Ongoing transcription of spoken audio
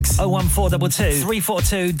01422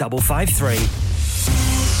 342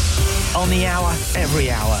 553. On the hour,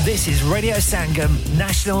 every hour. This is Radio Sangam,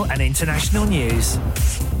 national and international news.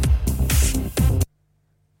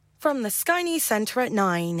 From the Sky News Centre at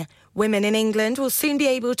 9. Women in England will soon be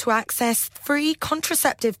able to access free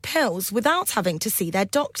contraceptive pills without having to see their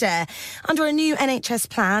doctor. Under a new NHS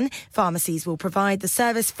plan, pharmacies will provide the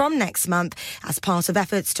service from next month as part of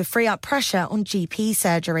efforts to free up pressure on GP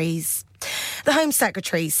surgeries. The Home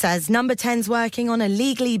Secretary says Number 10's working on a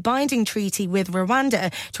legally binding treaty with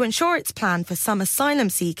Rwanda to ensure its plan for some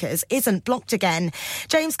asylum seekers isn't blocked again.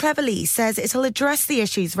 James Cleverly says it'll address the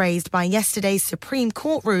issues raised by yesterday's Supreme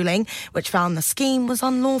Court ruling, which found the scheme was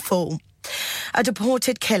unlawful. A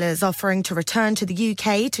deported killer's offering to return to the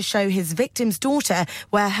UK to show his victim's daughter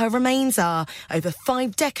where her remains are, over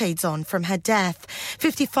 5 decades on from her death.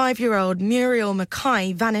 55-year-old Muriel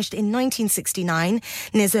Mackay vanished in 1969.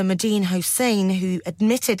 Nizamuddin Hussain, who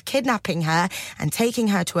admitted kidnapping her and taking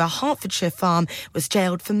her to a Hertfordshire farm, was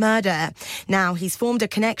jailed for murder. Now he's formed a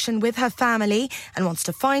connection with her family and wants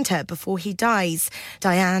to find her before he dies.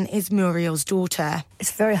 Diane is Muriel's daughter.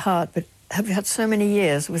 It's very hard, but have you had so many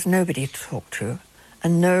years with nobody to talk to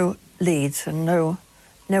and no leads and no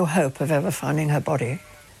hope of ever finding her body?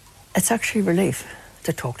 It's actually a relief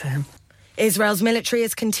to talk to him. Israel's military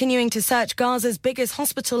is continuing to search Gaza's biggest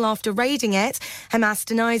hospital after raiding it. Hamas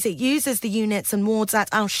denies it uses the units and wards at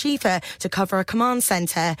Al-Shifa to cover a command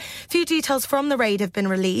centre. Few details from the raid have been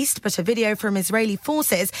released, but a video from Israeli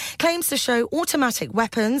forces claims to show automatic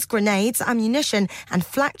weapons, grenades, ammunition and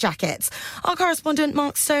flak jackets. Our correspondent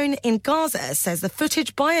Mark Stone in Gaza says the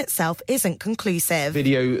footage by itself isn't conclusive.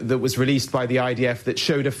 Video that was released by the IDF that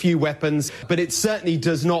showed a few weapons, but it certainly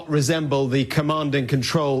does not resemble the command and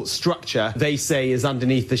control structure they say is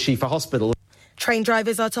underneath the Shifa hospital. Train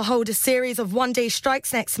drivers are to hold a series of one-day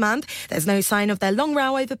strikes next month. There's no sign of their long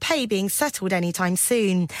row over pay being settled anytime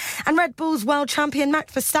soon. And Red Bull's world champion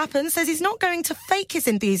Max Verstappen says he's not going to fake his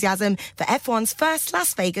enthusiasm for F1's first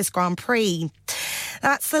Las Vegas Grand Prix.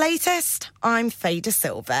 That's the latest. I'm Faye De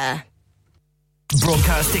Silva.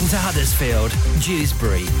 Broadcasting to Huddersfield,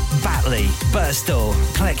 Dewsbury, Batley, Birstall,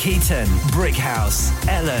 Cleckheaton, Brickhouse,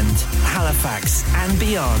 Elland, Halifax and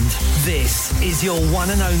beyond. This is your one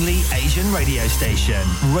and only Asian radio station.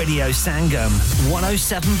 Radio Sangam,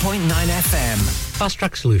 107.9 FM. Fast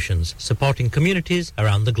Track Solutions, supporting communities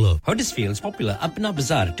around the globe. Huddersfield's popular Apna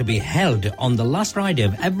Bazaar to be held on the last Friday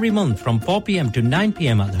of every month from 4 p.m. to 9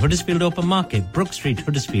 p.m. at the Huddersfield Open Market, Brook Street,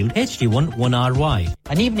 Huddersfield, HD1 1RY.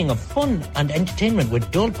 An evening of fun and entertainment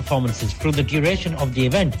with dual performances through the duration of the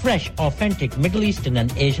event. Fresh, authentic Middle Eastern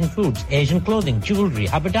and Asian foods, Asian clothing, jewellery,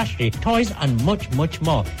 haberdashery, toys and much, much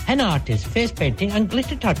more. Henna artists, face painting and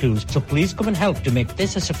glitter tattoos. So please come and help to make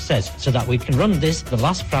this a success so that we can run this the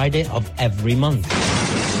last Friday of every month.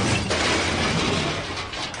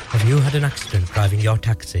 Have you had an accident driving your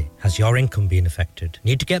taxi? Has your income been affected?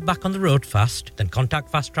 Need to get back on the road fast? Then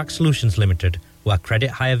contact Fast Track Solutions Limited, who are credit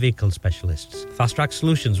hire vehicle specialists. Fast Track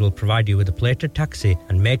Solutions will provide you with a plated taxi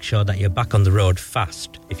and make sure that you're back on the road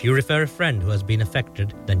fast. If you refer a friend who has been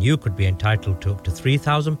affected, then you could be entitled to up to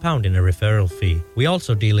 £3,000 in a referral fee. We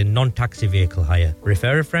also deal in non-taxi vehicle hire.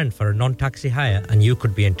 Refer a friend for a non-taxi hire and you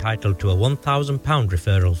could be entitled to a £1,000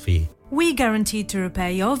 referral fee. We guarantee to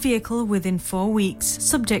repair your vehicle within 4 weeks,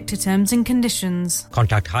 subject to terms and conditions.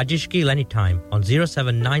 Contact Haji Shkil anytime on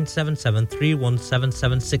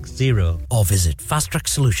 07977317760 or visit Fast Track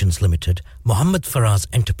Solutions Limited, Mohammed Faraz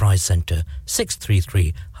Enterprise Centre,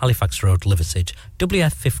 633 Halifax Road, Liversedge,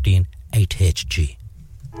 WF15 8HG.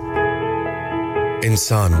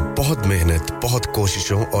 इंसान बहुत मेहनत, बहुत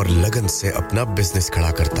कोशिशों और लगन से अपना business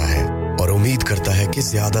खड़ा करता है और उम्मीद करता है कि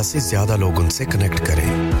ज़्यादा से ज़्यादा लोग उनसे कनेक्ट करें।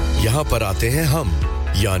 यहाँ पर आते हैं हम,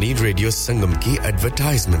 यानी रेडियो संगम की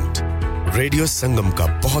एडवर्टाइजमेंट। रेडियो संगम का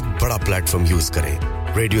बहुत बड़ा प्लेटफॉर्म यूज करें।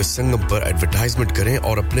 रेडियो संगम पर एडवर्टाइजमेंट करें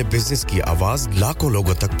और अपने बिजनेस की आवाज लाखों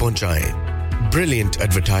लोगों तक पहुंचाएं। Brilliant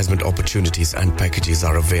advertisement opportunities and packages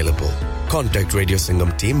are available. Contact Radio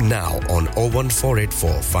Sangam team now on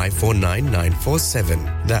 01484 549 947.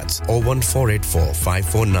 That's 01484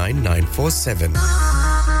 549 947.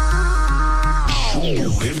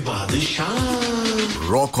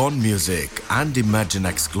 Rock On Music and Imagine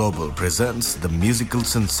X Global presents the musical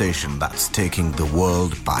sensation that's taking the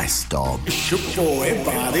world by storm.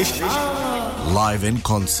 Live in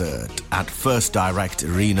concert at First Direct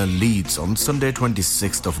Arena, Leeds on Sunday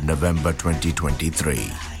 26th of November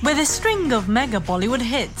 2023. With a string of mega Bollywood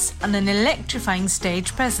hits and an electrifying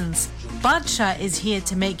stage presence, Badshah is here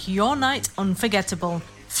to make your night unforgettable.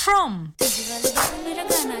 From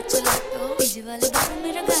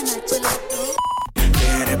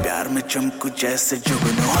तेरे प्यार में चमकू जैसे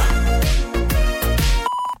जुगनू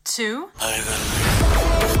 2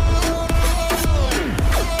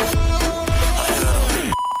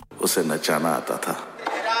 उसे नचाना आता था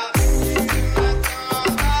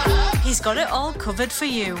He's got it all covered for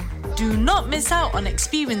you. Do not miss out on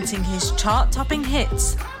experiencing his chart-topping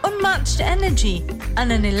hits, unmatched energy,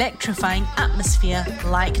 and an electrifying atmosphere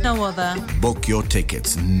like no other. Book your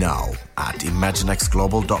tickets now at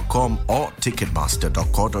imaginexglobal.com or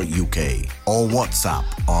ticketmaster.co.uk or WhatsApp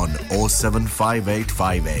on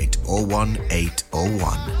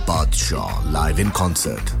 07585801801. Badshaw live in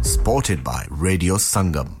concert, supported by Radio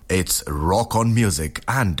Sangam. It's rock on music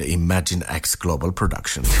and Imagine X Global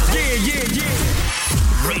production. Yeah.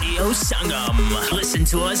 Radio Sangam. Listen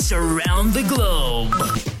to us around the globe.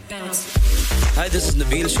 Hi, this is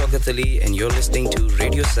Nabeel Shaukat Ali and you're listening to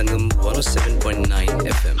Radio Sangam 107.9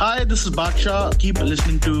 FM. Hi, this is Baksha. Keep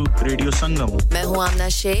listening to Radio Sangam. मैं हूँ आमना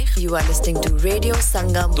Sheikh. You are listening to Radio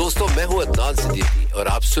Sangam. दोस्तों मैं हूँ अदनान सिद्दीकी और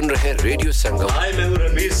आप सुन रहे हैं radio संगम. Hi, मैं हूँ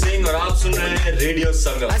रणवीर सिंह और आप सुन रहे हैं रेडियो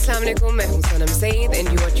संगम. अस्सलाम वालेकुम, मैं हूँ सनम Saeed and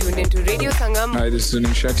you are tuned into Radio Sangam. Hi, this is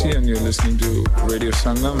Sunil Shetty and you're listening to Radio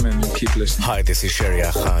Sangam and keep listening. Hi, this is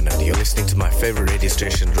Sharia Khan and you're listening to my favorite radio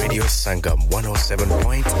station Radio Sangam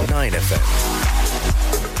 107.9 FM.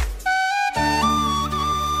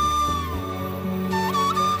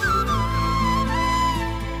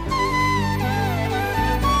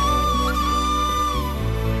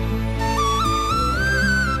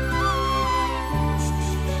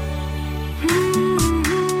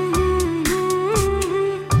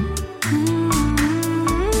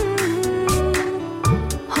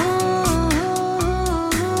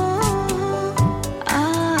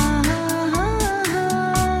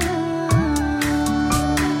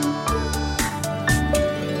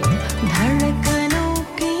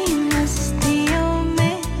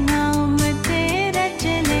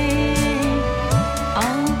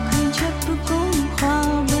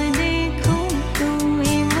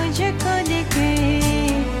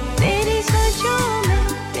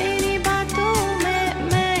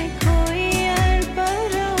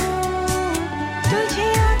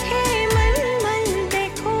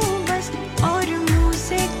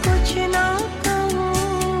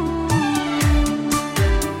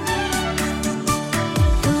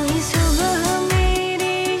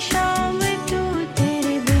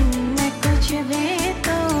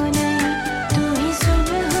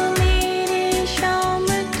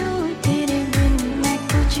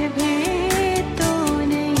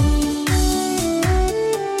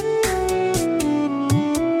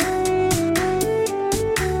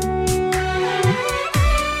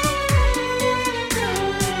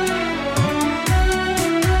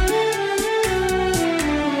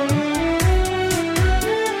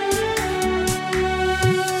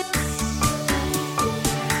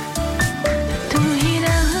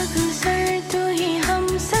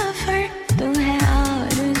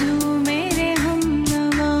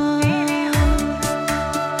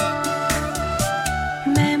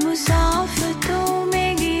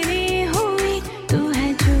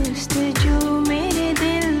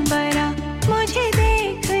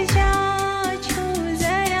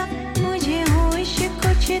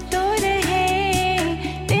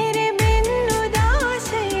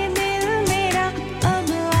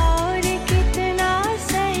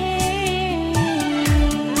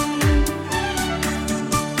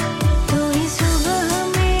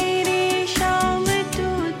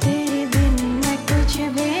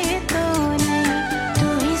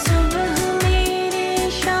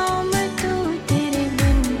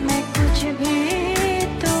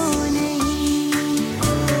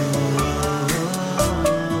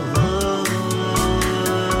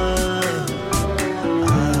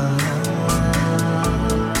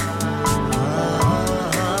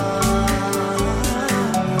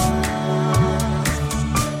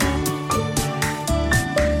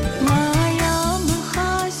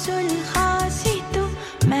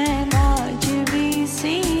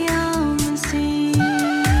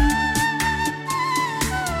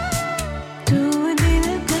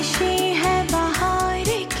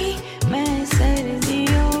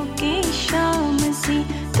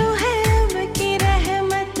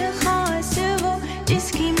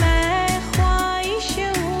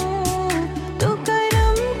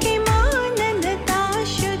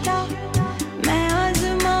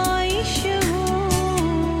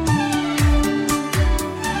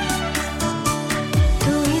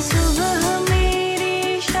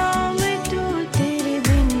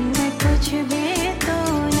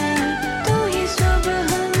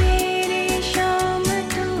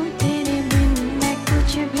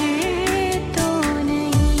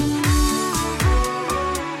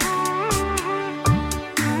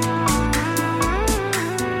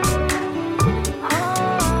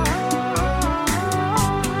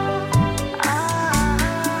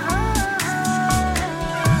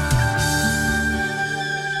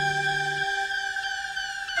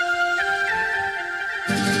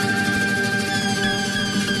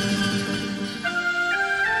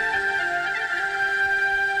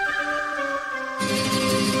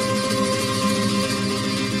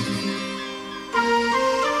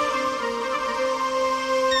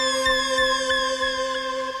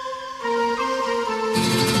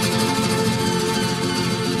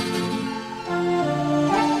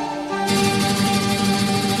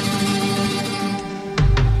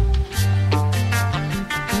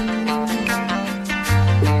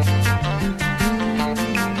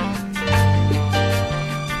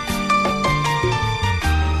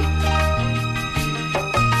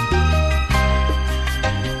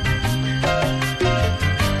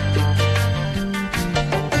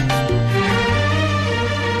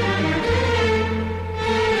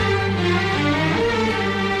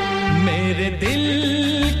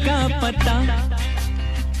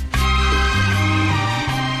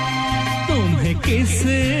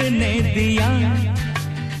 दिया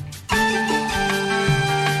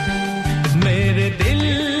मेरे दिल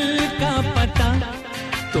का पता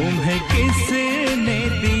तुम्हें किसने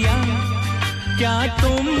दिया क्या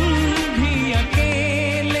तुम भी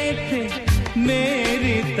अकेले थे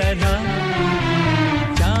मेरी तरह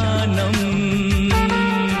जानम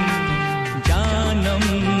जानम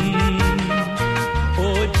ओ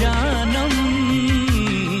जानम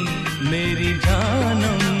मेरी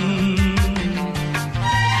जानम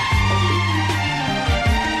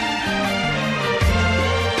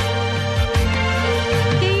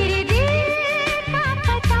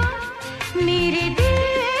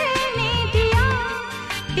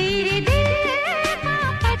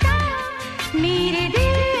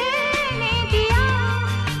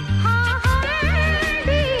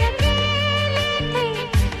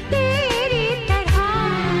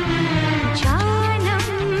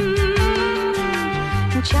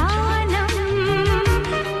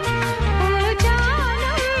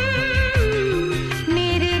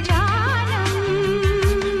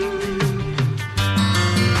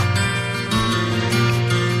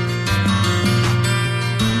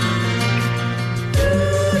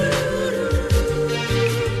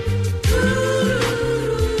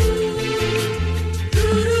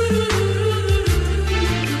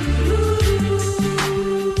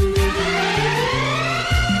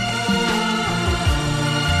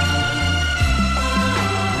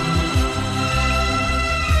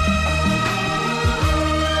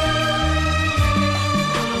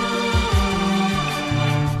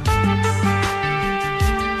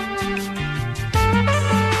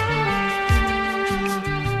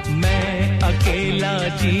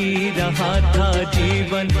जी रहा था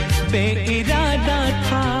जीवन बेइरादा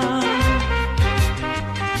था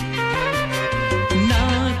ना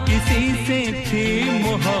किसी से थी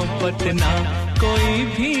मोहब्बत ना कोई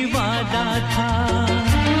भी वादा था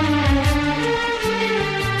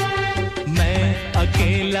मैं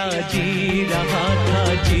अकेला जी रहा था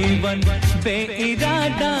जीवन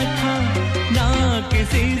बेइरादा था ना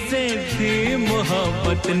किसी से थी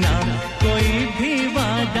मोहब्बत ना कोई भी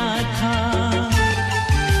वादा था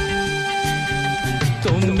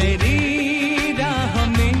तुम मेरी राह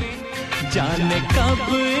में जाने कब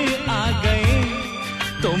आ गए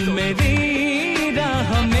तुम मेरी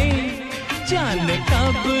राह में जाने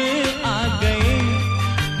कब आ गए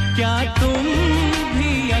क्या तुम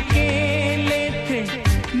भी अकेले थे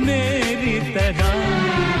मेरी तरह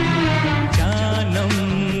जानम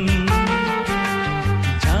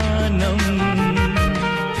जानम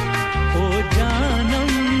ओ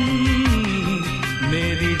जानम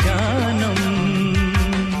मेरी जानम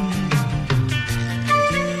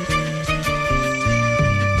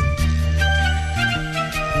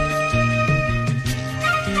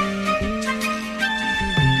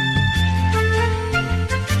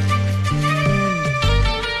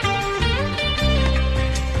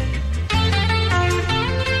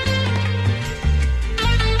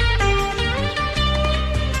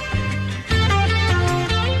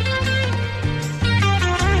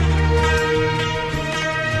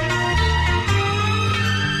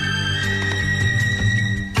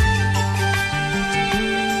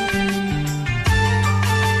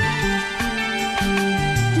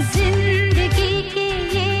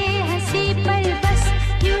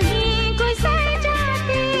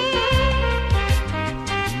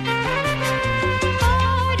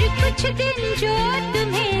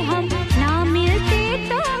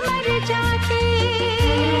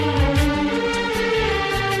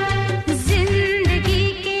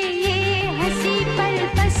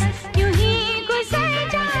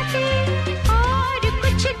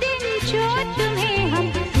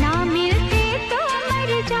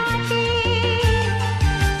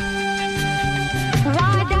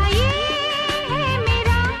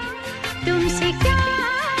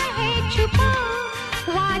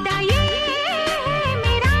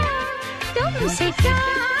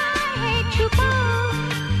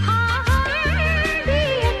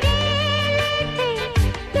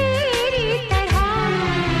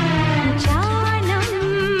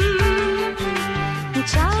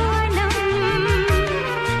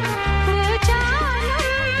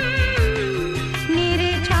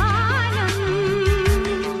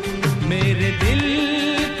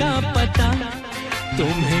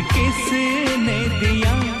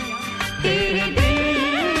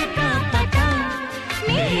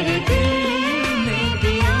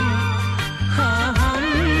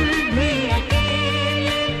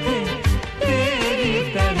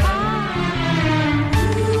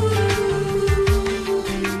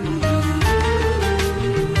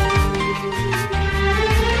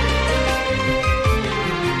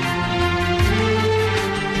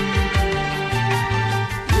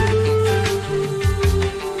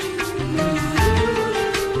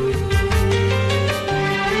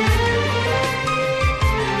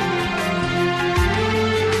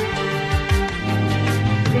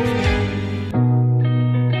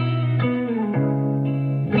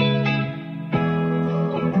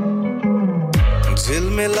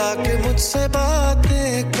मिला के मुझसे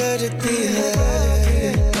बातें करती है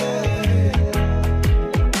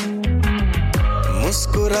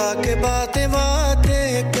मुस्कुरा के बातें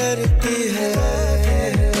करती है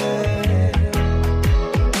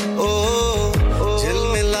ओ दिल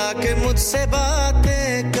मिला के मुझसे बातें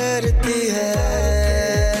करती है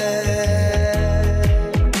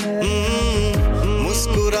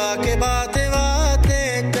मुस्कुरा के बातें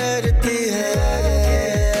करती है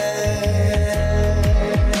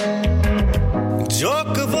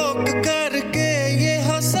जोक वोक करके ये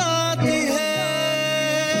हंसाती है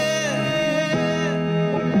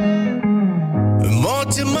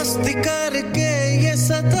मौज मस्ती करके ये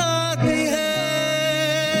सताती है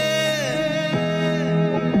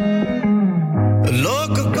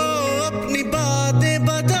लोग को अपनी बातें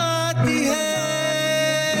बताती है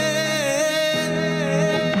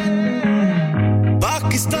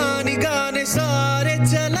पाकिस्तानी गाने सारे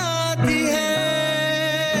चलाती है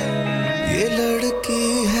ये लड़की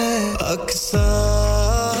है अक्सा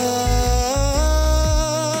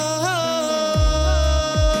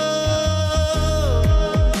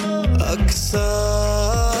अक्सा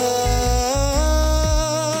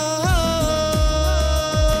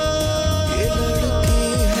ये लड़की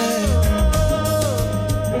है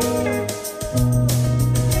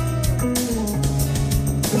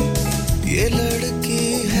ये लड़की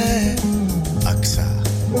है अक्सा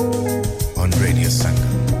on Radio Sangam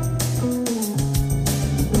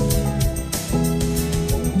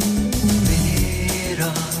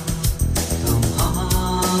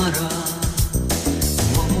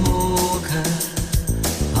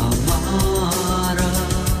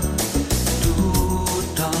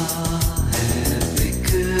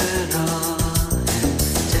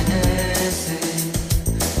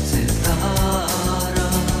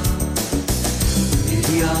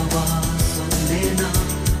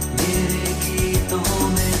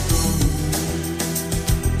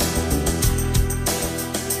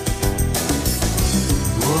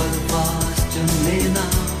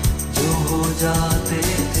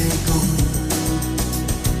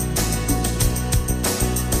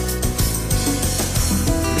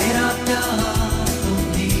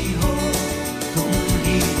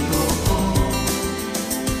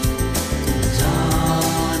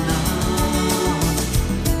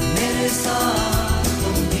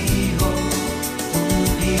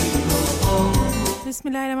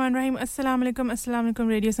अस्सलाम वालेकुम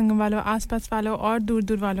रेडियो संगम वालों आसपास वालों और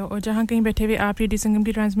दूर-दूर वालों और जहां कहीं बैठे हुए आप रेडियो संगम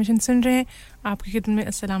की ट्रांसमिशन सुन रहे हैं आपकी खिदमत में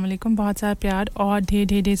अस्सलाम वालेकुम बहुत सारा प्यार और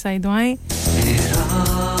ढेर सारी दुआएं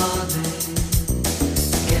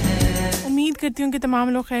उम्मीद करती हूं कि तमाम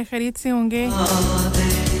लोग खैर खैरियत से होंगे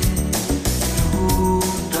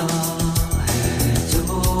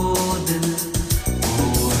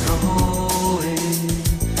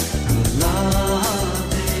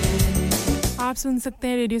आप सुन सकते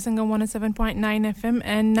हैं radio Sangam 107.9 FM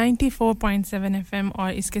and 94.7 FM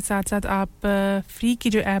और इसके साथ-साथ आप फ्री की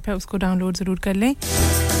जो ऐप है उसको डाउनलोड जरूर कर लें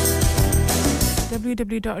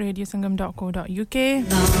www.radiosangam.co.uk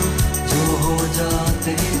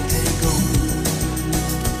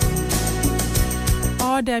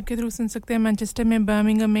और ऐप के थ्रू सुन सकते हैं मैनचेस्टर में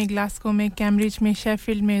बर्मिंघम में ग्लासगो में कैम्ब्रिज में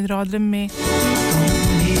शेफील्ड में रॉथरहम में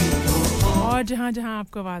और जहां-जहां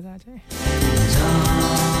आपको आवाज आ जाए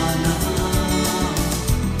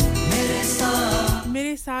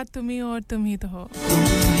मेरे साथ तुम ही और तुम ही तो हो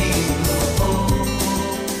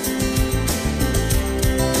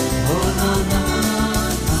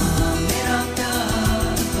मेरा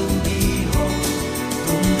प्यार तुम ही हो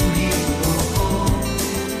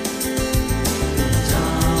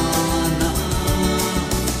जाना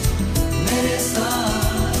मेरे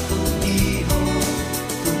साथ तुम ही हो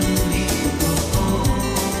ना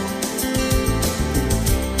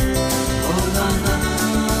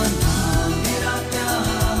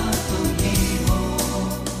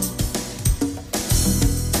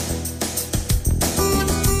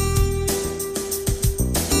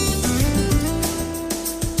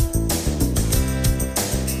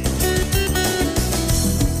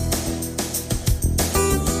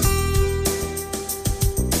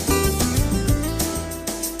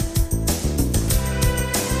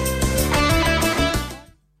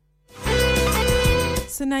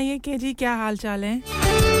सुनाइए के जी क्या हाल चाल है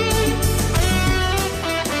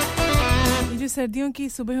ये जो सर्दियों की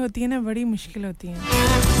सुबह होती है ना बड़ी मुश्किल होती है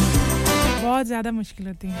बहुत ज़्यादा मुश्किल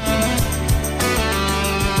होती है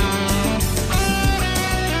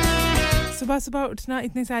सुबह सुबह उठना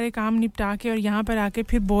इतने सारे काम निपटा के और यहाँ पर आके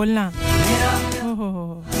फिर बोलना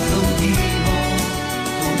हो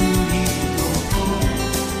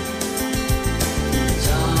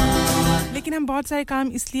लेकिन लेकिन हम बहुत सारे काम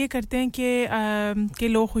इसलिए करते हैं कि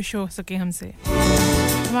लोग खुश हो सके हमसे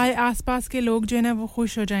हमारे आसपास के लोग जो है ना वो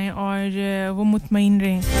खुश हो जाएं और वो मुतमईन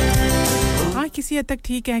रहें हाँ किसी हद तक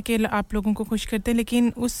ठीक है कि आप लोगों को खुश करते हैं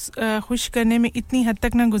लेकिन उस खुश करने में इतनी हद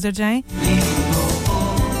तक ना गुजर जाएं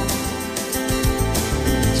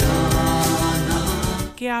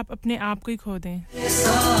कि आप अपने आप को ही खो दें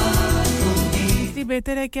इसलिए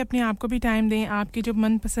बेहतर है कि अपने आप को भी टाइम दें आपकी जो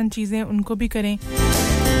मनपसंद चीज़ें हैं उनको भी करें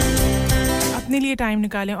अपने लिए टाइम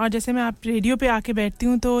निकालें और जैसे मैं आप रेडियो पे आके बैठती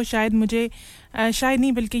हूँ तो शायद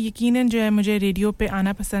नहीं बल्कि यकीनन जो है मुझे रेडियो पे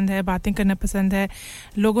आना पसंद है बातें करना पसंद है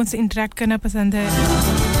लोगों से इंटरेक्ट करना पसंद है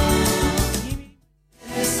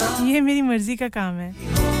ये मेरी मर्जी का काम है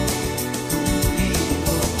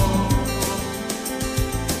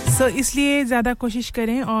तो इसलिए ज़्यादा कोशिश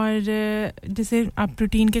करें और जैसे आप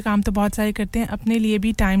रूटीन के काम तो बहुत सारे करते हैं अपने लिए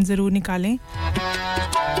भी टाइम ज़रूर निकालें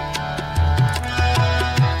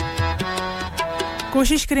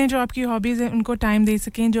कोशिश करें जो आपकी हॉबीज़ हैं उनको टाइम दे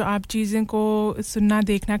सकें जो आप चीज़ें को सुनना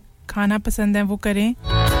देखना खाना पसंद है वो करें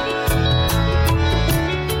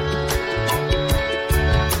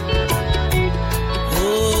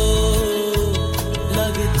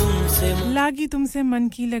लागी तुमसे मन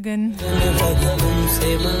की लगन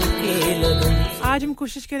आज हम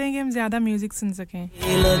कोशिश करेंगे हम ज़्यादा म्यूजिक सुन सकें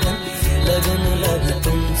लगन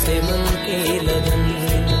तुमसे मन की लगन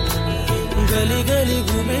गली गली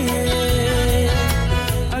घूमे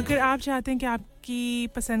अगर आप चाहते हैं कि आपकी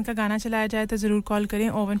पसंद का गाना चलाया जाए तो ज़रूर कॉल करें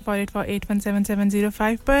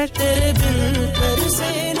 01484817705 पर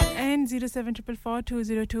एंड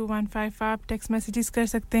 07444202155 आप टेक्स्ट मैसेजेस कर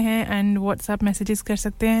सकते हैं एंड व्हाट्सएप मैसेजेस कर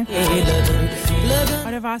सकते हैं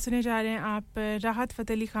और आवाज़ सुने जा रहे हैं आप राहत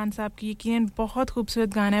फ़तेह अली खान साहब की यकीनन बहुत खूबसूरत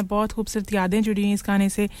गाना है बहुत खूबसूरत यादें जुड़ी हैं इस गाने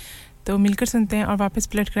से तो मिलकर सुनते हैं और वापस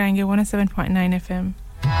प्ले कराएंगे 107.9 FM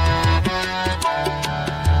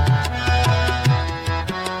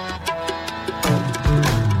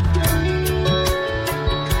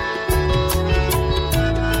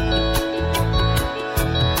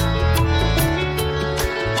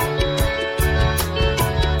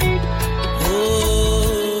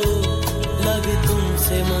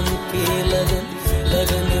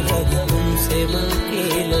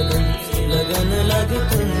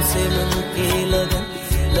तुमसे मन की लगन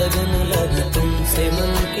लगन लग तुमसे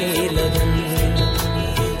मन की लगन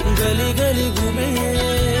गली गली घूमे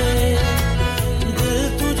दिल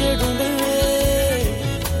तुझे ढूंढे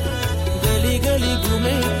गली गली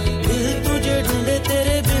घूमे दिल तुझे ढूंढे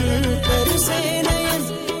तेरे बिन तरसे नयन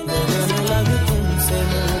लगन लग तुमसे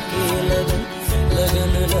मन की लगन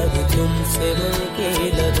लगन लग तुमसे मन की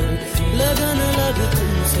लगन लगन लग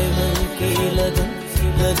तुमसे मन की लगन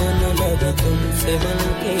लगन लग तुमसे मन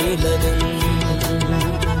की लगन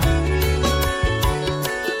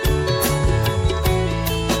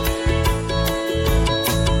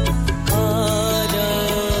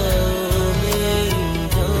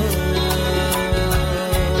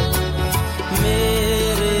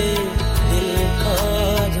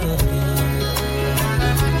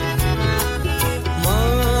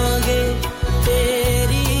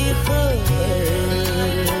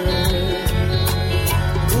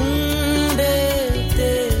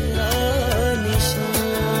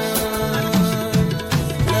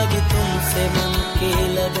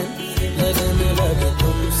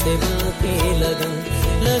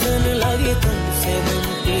लगन लगे तुमसे मन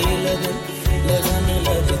की लगन लगन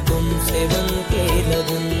लगे तुमसे मन की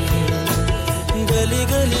लगन गली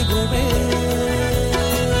गली घूमे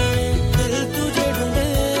दिल तुझे ढूंढे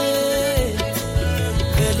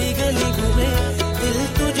गली गली घूमे दिल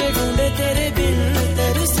तुझे ढूंढे तेरे बिन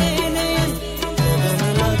तरसे नयन लगन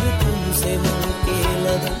लगे तुमसे मन की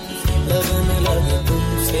लगन लगन लगे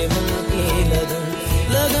तुमसे मन की लगन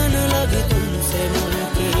लगन लगे तुमसे मन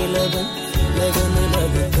की लगन लगन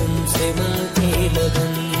लगे तुमसे मन की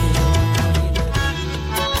लगन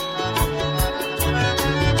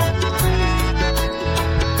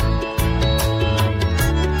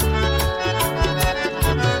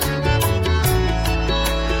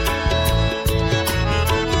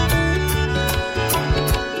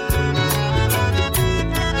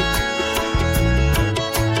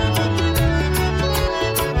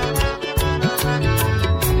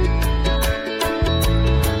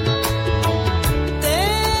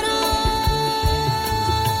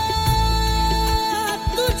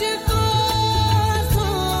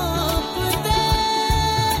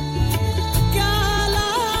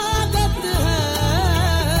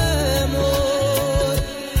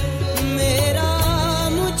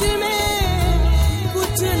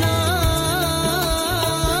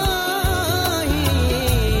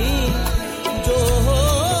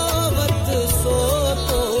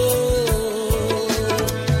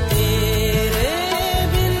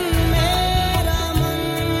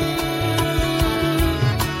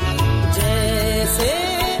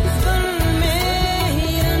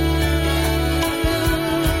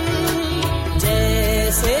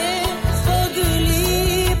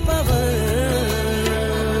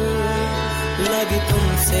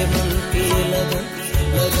लगन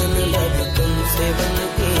लगन लगे तुमसे मन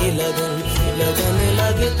की लगन लगन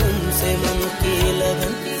लगे तुमसे मन की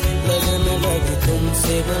लगन लगन लगे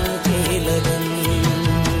तुमसे मन की लगन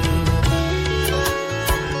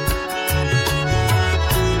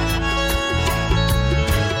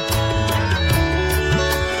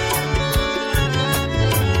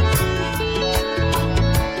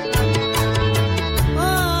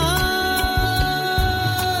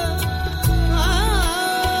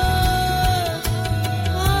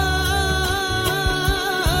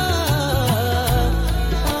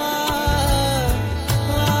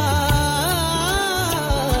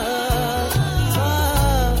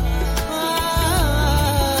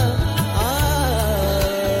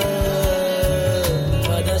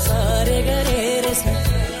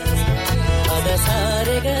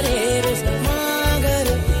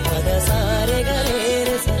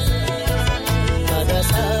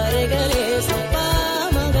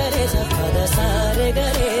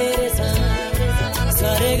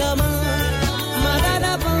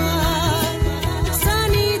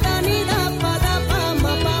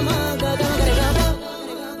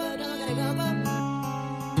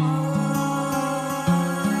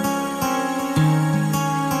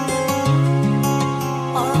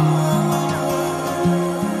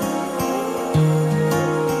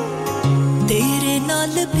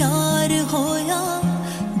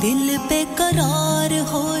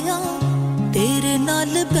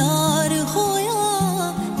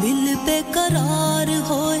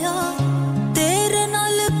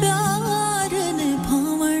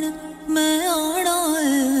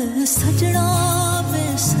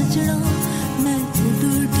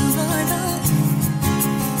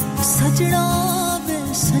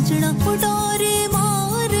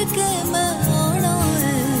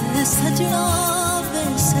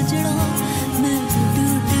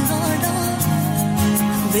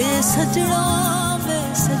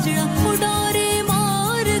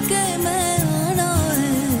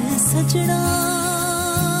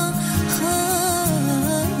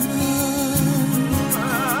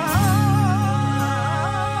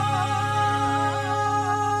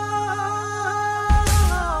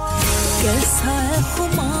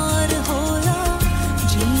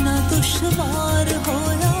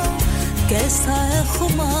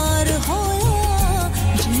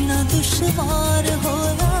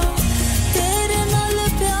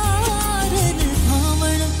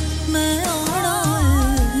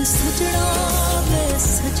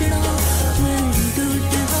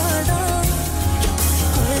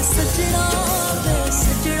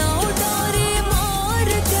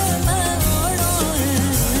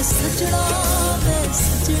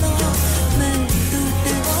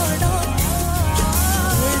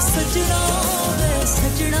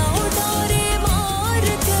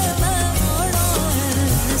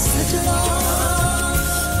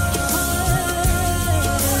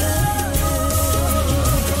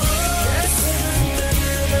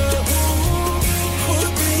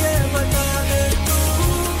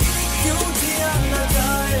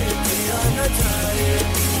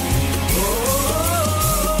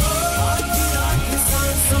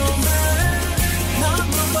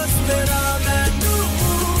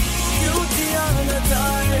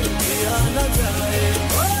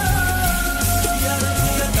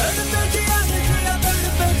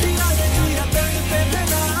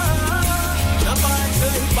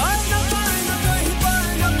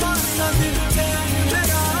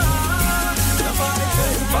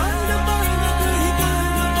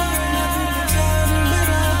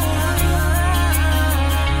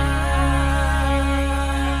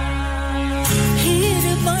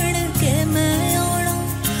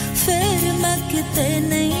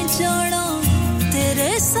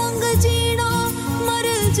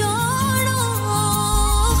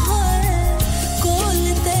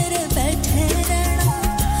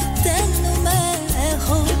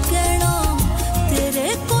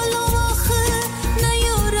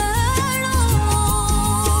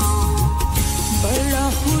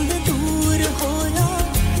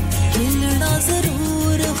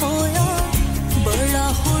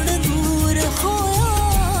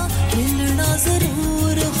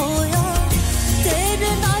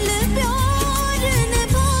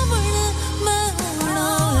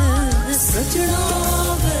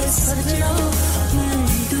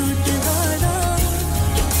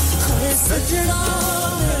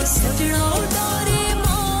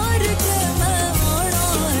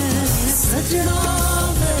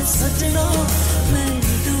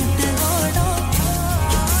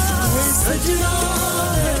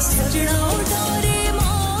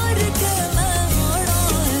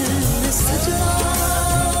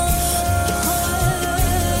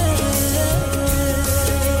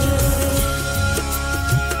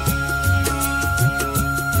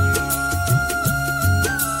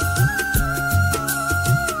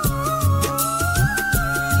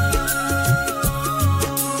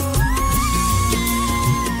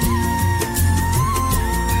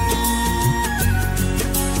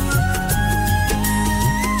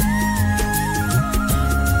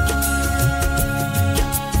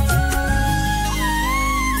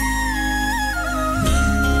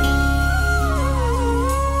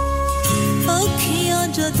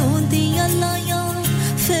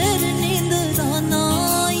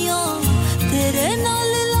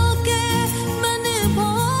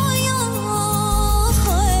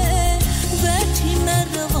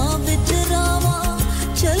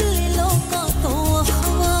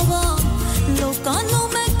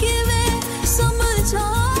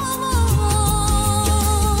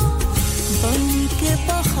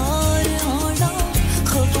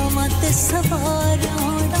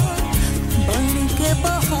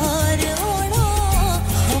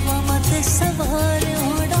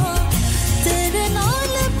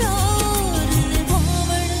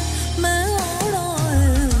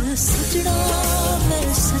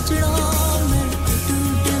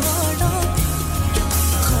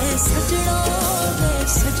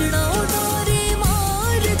सजना डोरी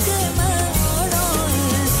मार के मैं आड़ा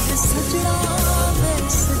है सजना मैं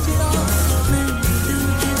दिल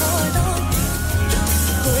दीवाना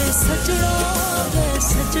कोई सजना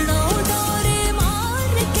डोरी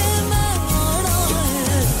मार के मैं आड़ा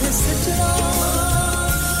है सजना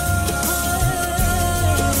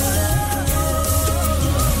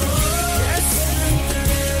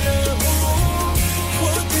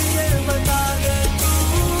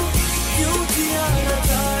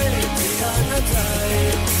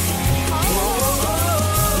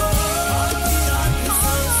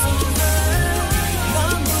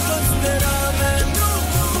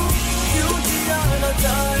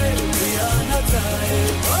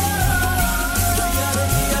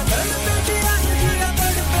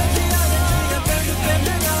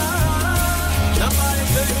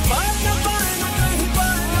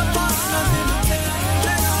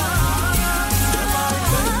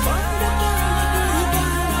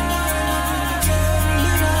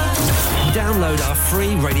Download our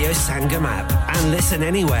free Radio Sangam app and listen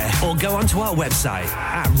anywhere or go onto our website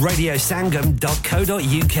at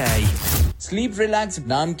radiosangam.co.uk. Sleep Relax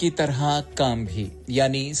नाम की तरह काम भी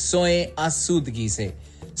यानी सोए आसूदगी से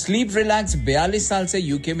स्लीप रिलैक्स 42 साल से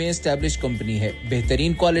यूके में एस्टैब्लिश कंपनी है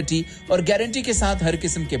बेहतरीन क्वालिटी और गारंटी के साथ हर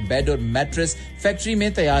किस्म के बेड और मैट्रेस फैक्ट्री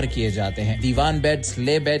में तैयार किए जाते हैं divan bed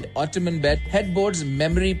sleigh bed ottoman bed headboards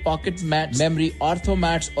memory pocket mat memory ortho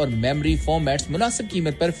mats और मेमोरी फोम मैट्स मुनासिब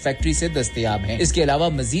कीमत पर फैक्ट्री से दस्तयाब हैं इसके अलावा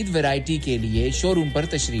मजीद वैरायटी के लिए शोरूम पर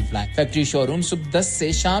तशरीफ लाएं फैक्ट्री शोरूम सुबह 10 से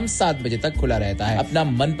शाम 7 बजे तक खुला रहता है अपना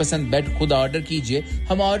मनपसंद बेड खुद ऑर्डर कीजिए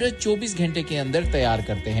हम ऑर्डर 24 घंटे के अंदर तैयार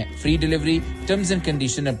करते हैं free delivery terms and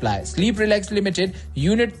condition apply. Sleep Relax Limited,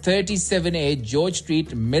 Unit 37A, George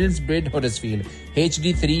Street, Millsbridge, Huddersfield,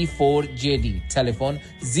 HD34JD. Telephone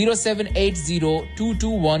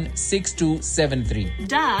 07802216273.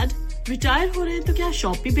 Dad, retire हो रहे हैं तो क्या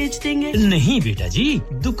शॉप भी बेच देंगे? नहीं बेटा जी,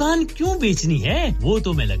 दुकान क्यों बेचनी है? वो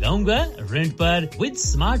तो मैं लगाऊंगा रेंट पर with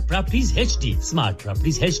smart properties HD. Smart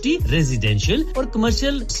properties HD residential और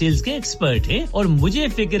कमर्शियल सेल्स के एक्सपर्ट हैं और मुझे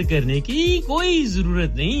फिक्र करने की कोई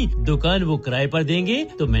जरूरत नहीं। दुकान वो किराए पर देंगे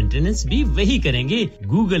तो मेंटेनेंस भी वही करेंगे।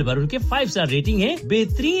 गूगल पर उनके 5 स्टार रेटिंग है,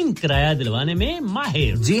 बेहतरीन किराया दिलवाने में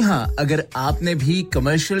माहिर। जी हां, अगर आपने भी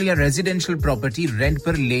कमर्शियल या रेजिडेंशियल प्रॉपर्टी रेंट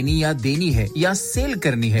पर लेनी या देनी है या सेल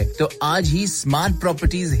करनी है तो आज ही स्मार्ट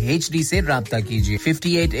प्रॉपर्टीज एचडी से राब्ता कीजिए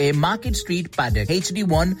 58A market street Paddock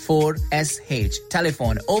HD14SH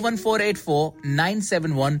telephone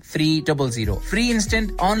 01484971300 free instant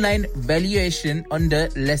online valuation under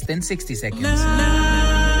less than 60 seconds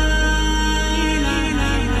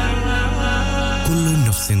Kullu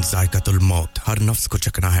नफ्सिन जायकातुल मौत हर नफ्स को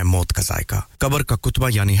चखना है मौत का जायका कब्र का कुतबा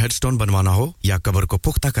यानी हेडस्टोन बनवाना हो या कब्र को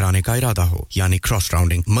पुख्ता कराने का इरादा हो यानी cross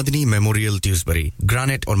rounding Madani memorial Dewsbury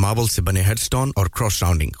granite और मार्बल से बने हेडस्टोन और क्रॉस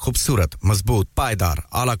राउंडिंग खूबसूरत मजबूत पायदार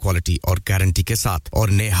आला क्वालिटी और गारंटी के साथ और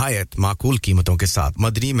निहायत माकूल कीमतों के साथ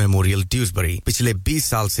मदनी मेमोरियल ड्यूसबरी पिछले 20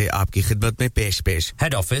 साल से आपकी खिदमत में पेश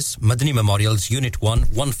head office Madani memorials unit 1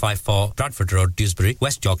 154 Bradford road Dewsbury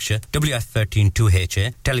West Yorkshire WF13 2HA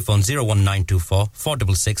telephone 01924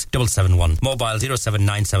 466 771 mobile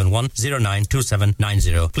 07971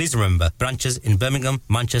 092790 please remember branches in Birmingham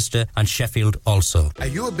Manchester and Sheffield also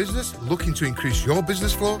Are you a business looking to increase your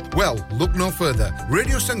business flow well look no further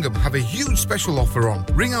Radio Sangam have a huge special offer on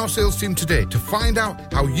ring our sales team today to find out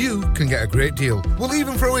how you can get a great deal we'll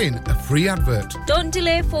even throw in a free advert Don't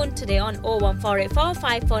delay phone today on 01484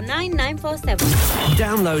 549 947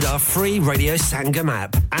 Download our free Radio Sangam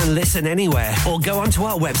app and listen anywhere or go onto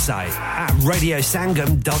our website at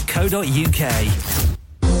radiosangam.co.uk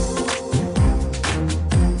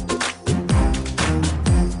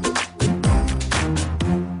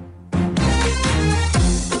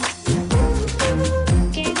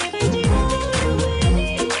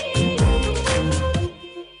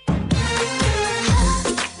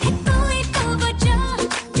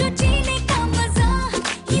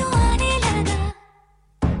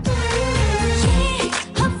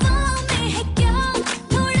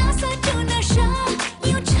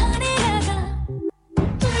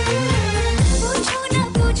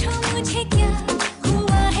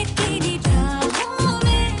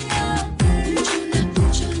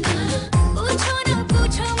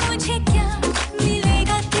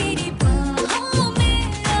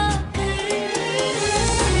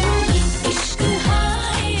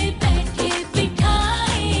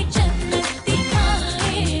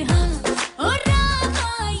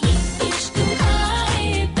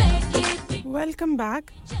Welcome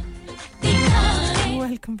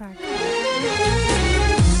back.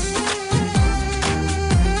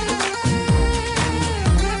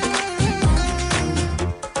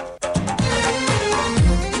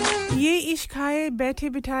 इश्क आए बैठे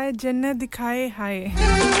बिठाए जन्नत दिखाए हाय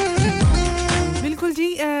बिल्कुल जी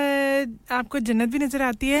आपको जन्नत भी नजर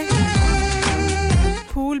आती है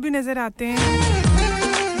फूल भी नजर आते हैं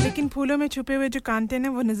लेकिन फूलों में छुपे हुए जो कांटे हैं ना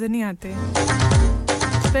वो नजर नहीं आते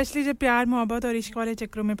स्पेशली जब प्यार मोहब्बत और इश्क वाले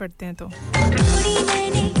चक्करों में पड़ते हैं तो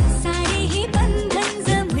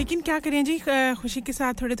लेकिन क्या करें जी खुशी के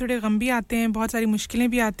साथ थोड़े-थोड़े गम भी आते हैं बहुत सारी मुश्किलें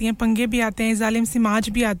भी आती हैं पंगे भी आते हैं जालिम समाज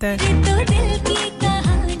भी आता है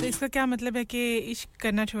तो इसका क्या मतलब है कि इश्क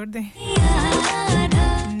करना छोड़ दें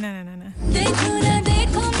ना ना ना ना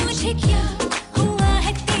देखो मुझे क्या हुआ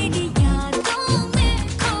है तेरी यादों में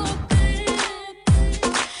खोकर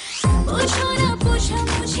पूछो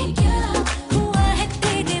मुझे क्या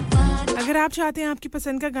अगर आप चाहते हैं आपकी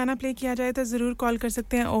पसंद का गाना प्ले किया जाए तो जरूर कॉल कर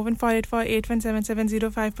सकते हैं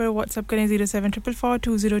 01484817705 पर WhatsApp करें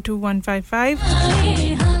 07444202155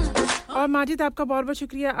 और माजिद आपका बहुत-बहुत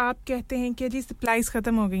शुक्रिया आप कहते हैं कि जी सप्लाईज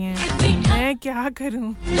खत्म हो गई हैं मैं क्या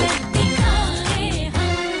करूं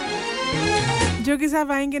जोगी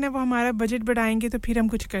साहब आएंगे ना वो हमारा बजट बढ़ाएंगे तो फिर हम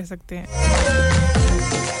कुछ कर सकते हैं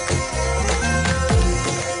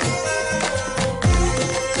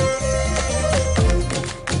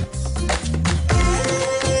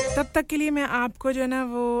तब तक के लिए मैं आपको जो है ना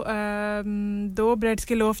वो 2 ब्रेड्स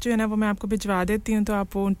के लोफ जो है ना वो मैं आपको भिजवा देती हूं तो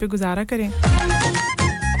आप वो उन पे गुजारा करें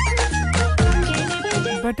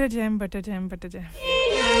बटर जैम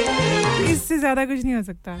इससे ज्यादा कुछ नहीं हो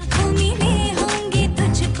सकता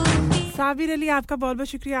साबिर अली आपका बहुत-बहुत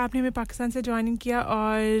शुक्रिया आपने हमें पाकिस्तान से ज्वाइनिंग किया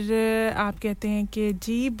और आप कहते हैं कि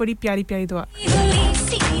जी बड़ी प्यारी दुआ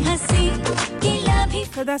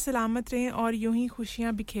सदा सलामत रहें और यूं ही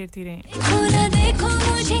खुशियां बिखेरती रहें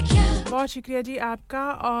बहुत शुक्रिया जी आपका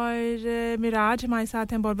और मिराज हमारे साथ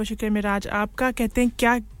हैं बहुत-बहुत शुक्रिया मिराज आपका कहते हैं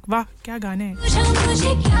क्या वाह क्या गाने हैं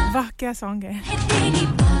वाह क्या सॉन्ग है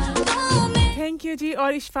थैंक यू जी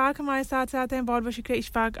और इशफाक हमारे साथ हैं बहुत-बहुत शुक्रिया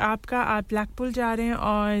इशफाक आपका आप ब्लैकपूल जा रहे हैं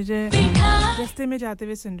और रास्ते में जाते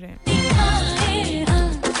हुए सुन रहे हैं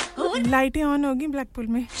लाइटें ऑन होगी ब्लैकपूल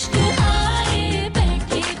में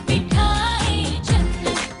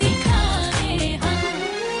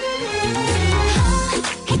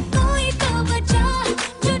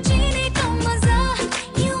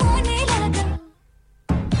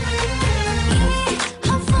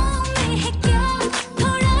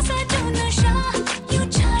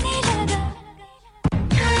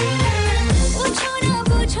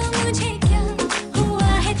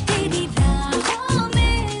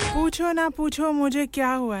पूछो मुझे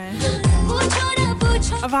क्या हुआ है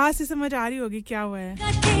आवाज से समझ आ रही होगी क्या हुआ है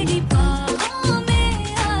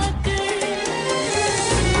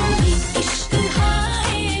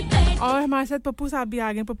और हमारे साथ पप्पू साहब भी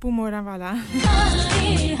आ गए पप्पू मोरा वाला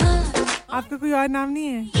आपका कोई और नाम नहीं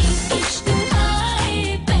है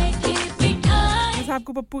बस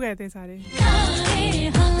आपको पप्पू कहते हैं सारे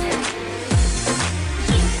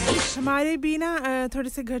हमारे भी ना थोड़े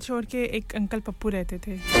से घर छोड़ के एक अंकल पप्पू रहते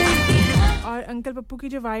थे और अंकल पप्पू की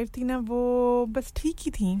जो वाइफ थी ना वो बस ठीक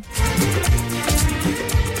ही थी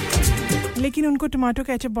लेकिन उनको टमाटो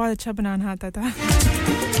केचप बहुत अच्छा बनाना आता था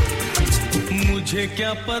मुझे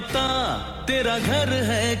क्या पता तेरा घर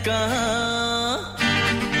है कहाँ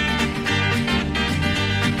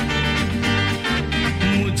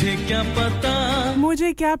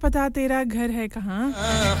मुझे क्या पता तेरा घर है कहाँ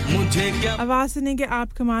मुझे क्या आवाज सुने के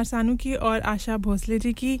आप कुमार सानू की और आशा भोसले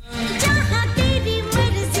जी की जहाँ तेरी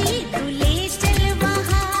मर्जी तू ले चल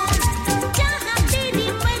वहाँ जहाँ तेरी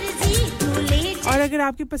मर्जी तू ले चल और अगर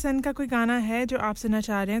आपकी पसंद का कोई गाना है जो आप सुनना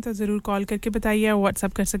चाह रहे हैं तो जरूर कॉल करके बताइए या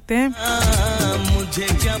व्हाट्सएप कर सकते हैं मुझे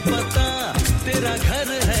क्या पता तेरा घर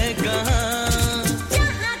है कहाँ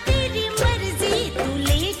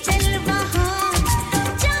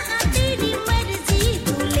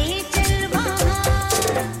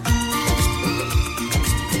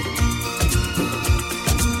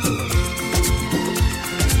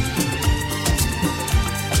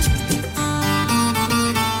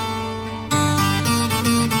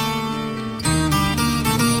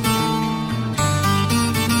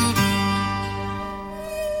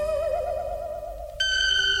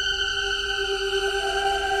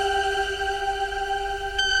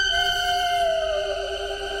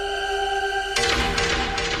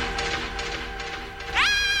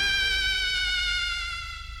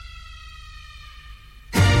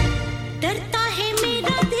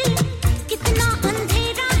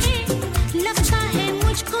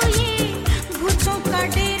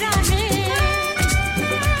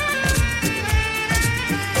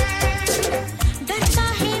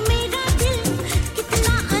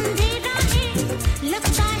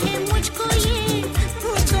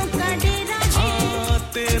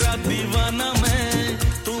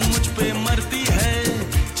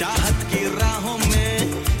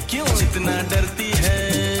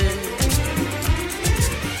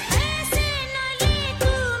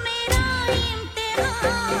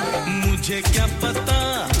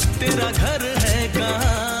पता तेरा घर है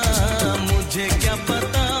कहाँ मुझे क्या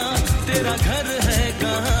पता तेरा घर है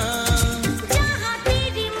कहाँ जहाँ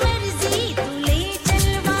तेरी मर्जी तू ले चल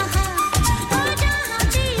वहाँ ओ जहाँ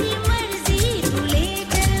तेरी मर्जी तू ले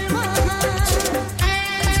चल वहाँ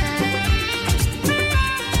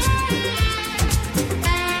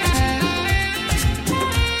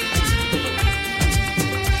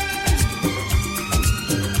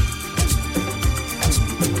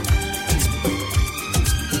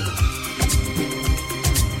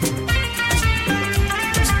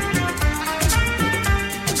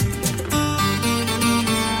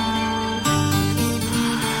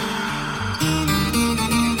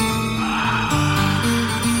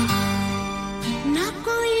ना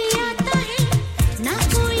कोई आता है ना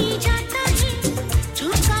कोई जाता है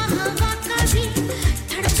झोंका हवा का भी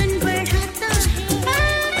धड़कन बढ़ाता है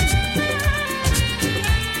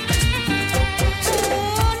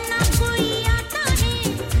ओ ना कोई आता है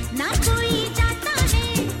ना कोई जाता है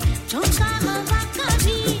झोंका हवा का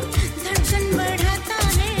भी धड़कन बढ़ाता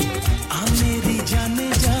है आ मेरी जाने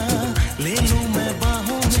जा ले लूं मैं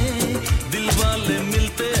बाहों में दिल वाले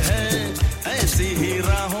मिलते हैं ऐसी ही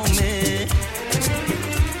राहों में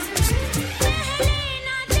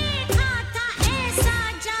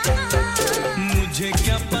मुझे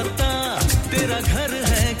क्या पता तेरा घर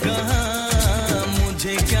है कहाँ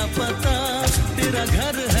मुझे क्या पता तेरा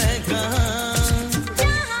घर है कहाँ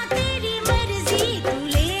जहाँ तेरी मर्जी तू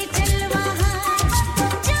ले चल वहाँ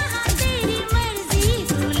जहाँ तेरी मर्जी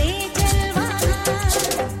तू ले चल वहाँ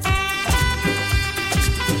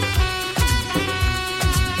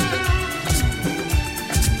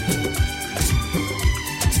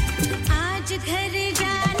आज घर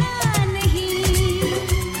जाना नहीं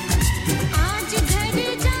आज घर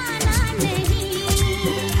जाना नहीं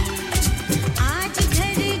आज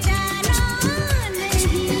घर जाना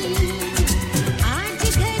नहीं आज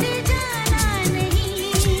घर जाना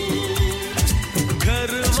नहीं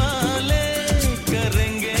घर वाले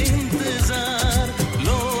करेंगे इंतजार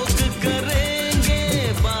लोग करेंगे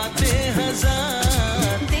बातें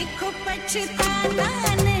हजार देखो पछताना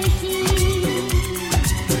नहीं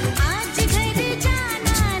आज घर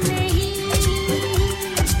जाना नहीं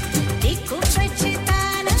देखो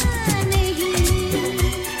पछताना नहीं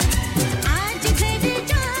आज घर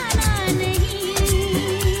जाना नहीं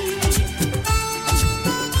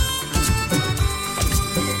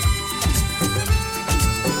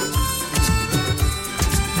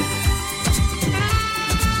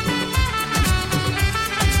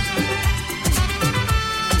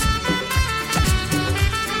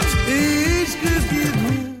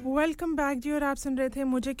वेलकम बैक जी और आप सुन रहे थे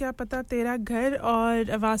मुझे क्या पता तेरा घर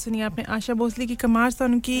और आवाज सुनी आपने आशा भोसले की कमार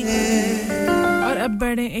सोन की और अब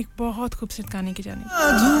बढ़े एक बहुत खूबसूरत गाने की जानिब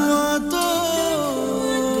धुआं तो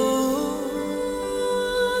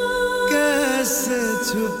कैसे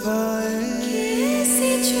छुपाए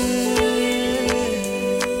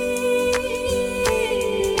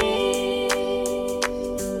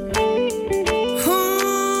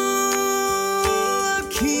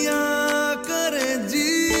अखियां करे जी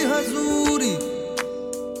हजूरी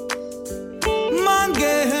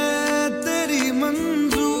मांगे है तेरी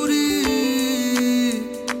मंजूरी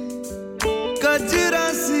कजरा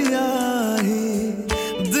सियाही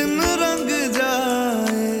दिन रंग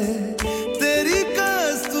जाए तेरी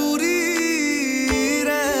कस्तूरी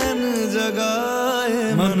रैन जगाए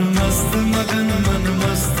मन मस्त मगन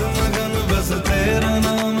बस तेरा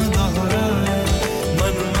नाम दोहराए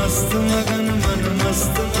मन मस्त मगन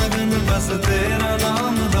बस तेरा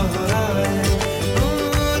नाम दोहराए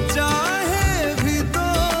चाहे भी तो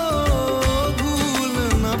भूल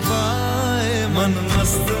न पाए मन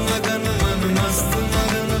मस्त मगन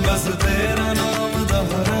बस तेरा नाम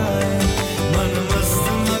दोहराए मन मस्त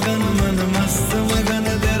मगन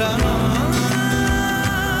तेरा नाम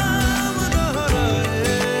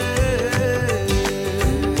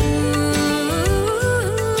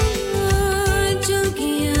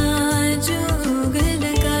जोगिया जोग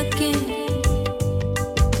लगा के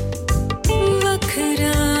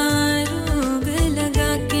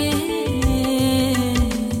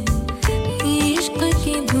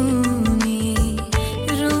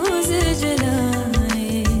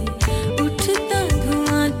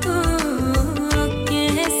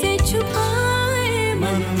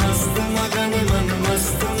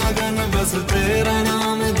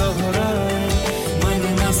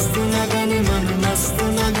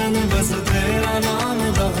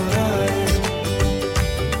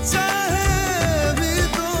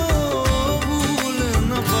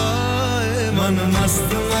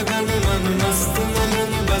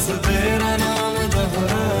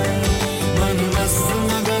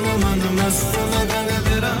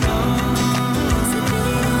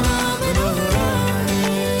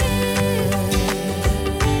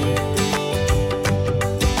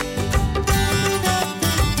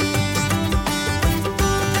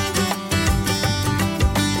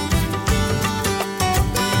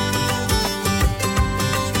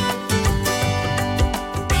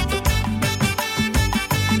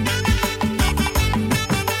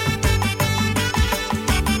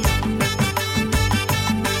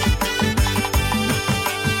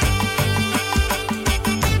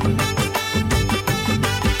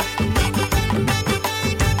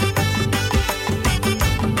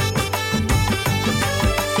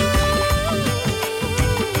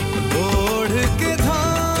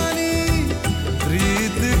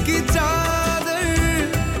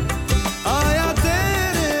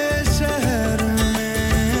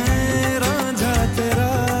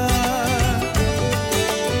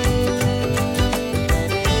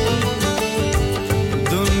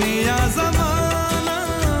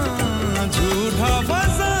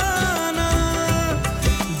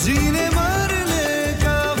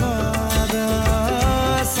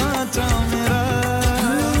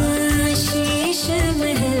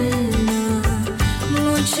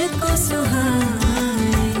को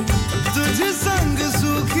सुहाए तुझ संग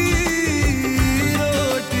सूखी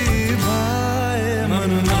रोटी भाए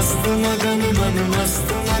मन मस्त मगन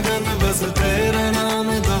बस तेरा नाम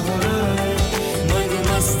दोहराए मन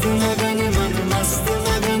मस्त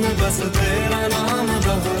मगन बस तेरा नाम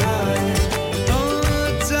दोहराए तो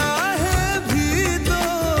चाहे भी तो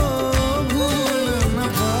भूल न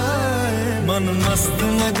पाए मन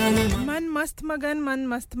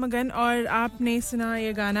मस्त मगन और आपने सुना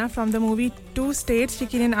ये गाना from the movie two states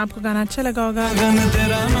यकीनन आपको गाना अच्छा लगा होगा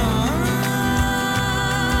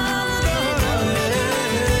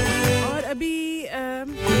और अभी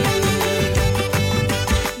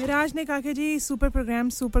मिराज ने कहा कि जी सुपर प्रोग्राम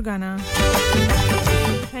सुपर गाना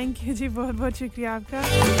थैंक यू जी बहुत शुक्रिया आपका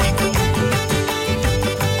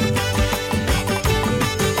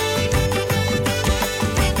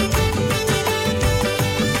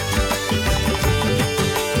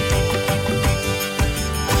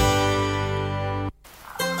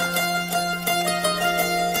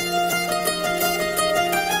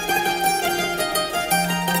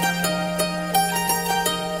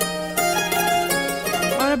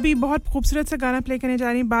अभी बहुत खूबसूरत सा गाना प्ले करने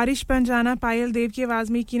जा रही हूं बारिश बन जाना पायल देव की आवाज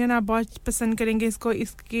में यकीनन आप बहुत पसंद करेंगे इसको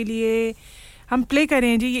इसके लिए हम प्ले कर रहे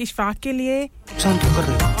हैं जी ये इशफाक के लिए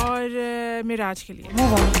और मिराज के लिए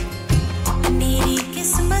मेरी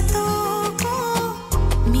किस्मतों को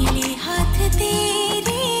मिले हाथ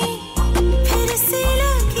तेरे फिर से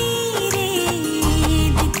लकीरें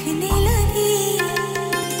दिखने लगी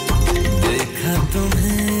देखा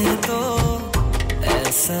तुम्हें तो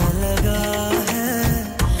ऐसा लगा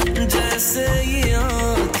जैसे ये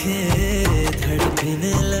आँखें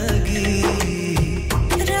धड़कने लगी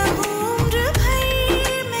रहूं उम्र भर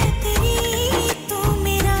मैं तेरी तू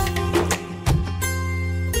मेरा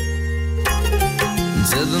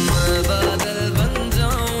जब मैं बादल बन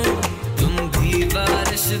जाऊं तुम भी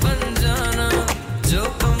बारिश बन जाना जो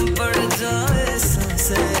कम पड़ जाए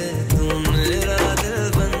सांसें तुम मेरा दिल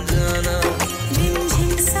बन जाना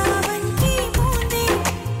रिमझिम सावन की बूंदें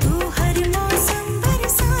तू हर मौसम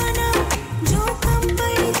बरसाना जो कम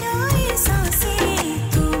पड़ जाए सांसें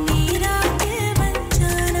तू मेरा दिल बन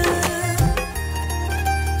जाना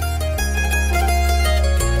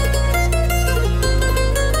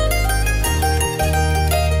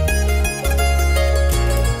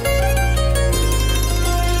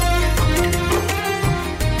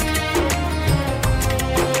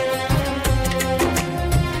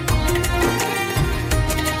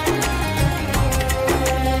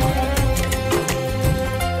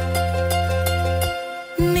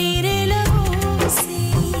मेरे लबों से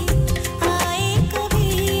आए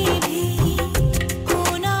कभी भी हो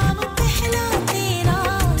नाम पहला तेरा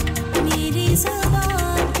मेरी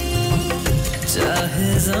ज़बान पे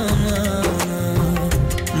चाहे ज़माना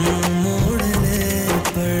मुँह मोड़ ले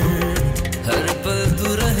पर हर पल तू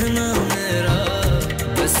रहना मेरा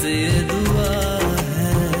बस ये दुआ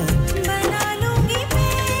है बना लूंगी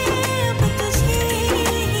मैं अब तुझे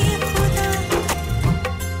खुदा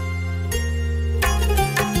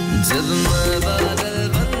जब मैं बादल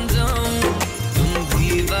बन जाऊं तुम भी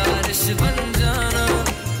बारिश बन जाना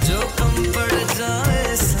जो कम पड़ जाए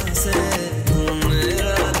सांसें तुम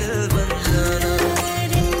मेरा दिल बन जाना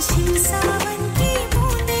रिमझिम सावन की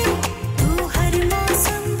बूंदें तू हर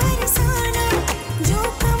मौसम बरसाना जो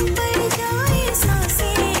कम पड़ जाए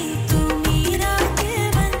सांसें तू मेरा दिल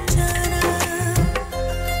बन जाना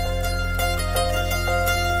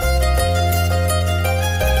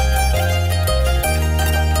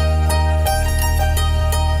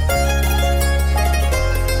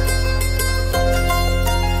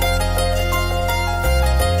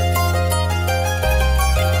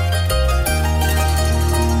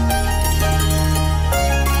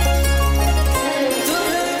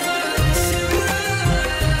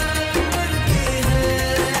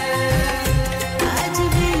आज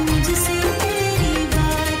भी मुझसे तेरी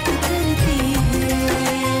बात करते हैं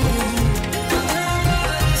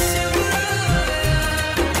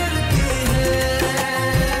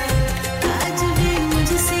आज भी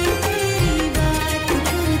मुझसे तेरी बात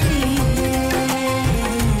करते हैं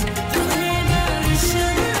तुम्हें बारिश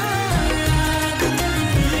याद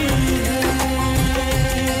करते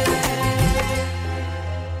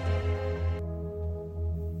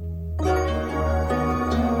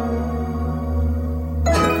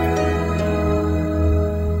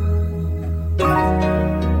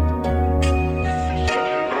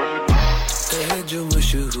है जो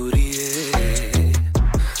मशहूरी है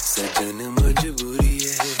सजन मजबूरी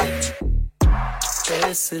है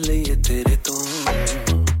इसलिए तेरे तो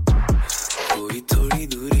कोई थोड़ी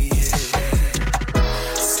दूरी है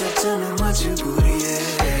सजन मजबूरी है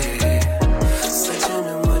सजन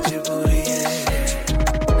मजबूरी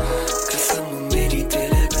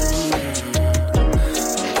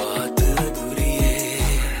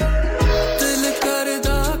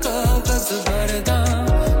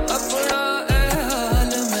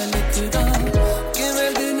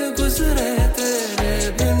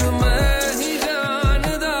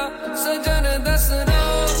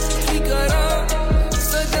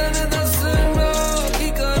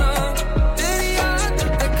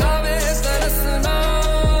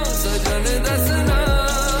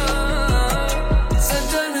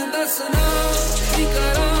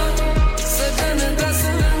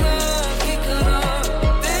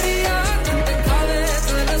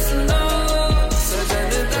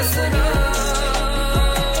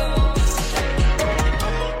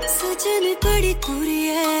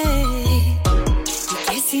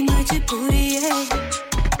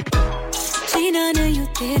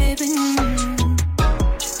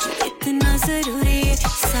जरूरी है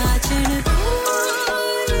साजन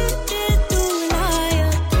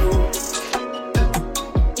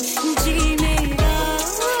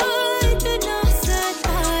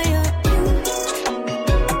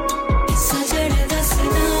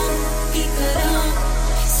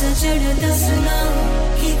दसना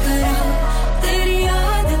की करा तेरी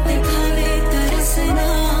याद पे खावे तरसना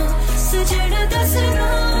सजन दसना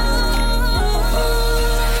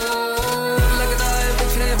लगता है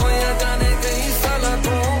पिछड़े हुए जाने कई सालों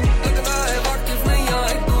को लगता है वाकिफ नहीं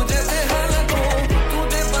आए तुझे से हालातों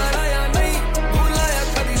तुझे पर आया नहीं भुलाया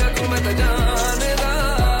कभी ना तू मैं तो जाने दा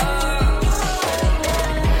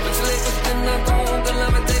पिछले कुछ दिन ना तो गल्ला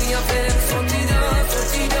में तेरियां फिर सोची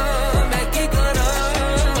जा मैं की करा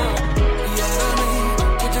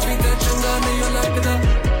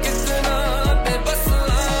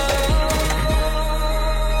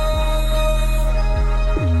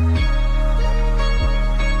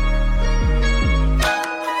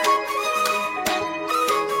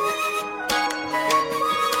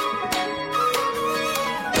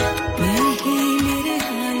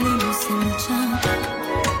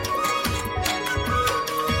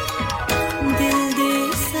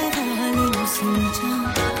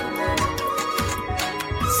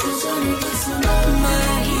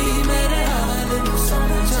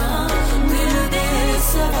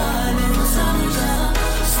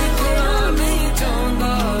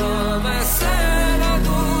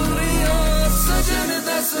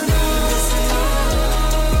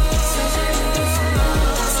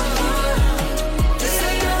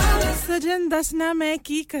सजन दसना मैं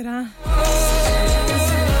की करा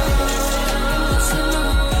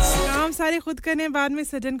काम सारे खुद करने बाद में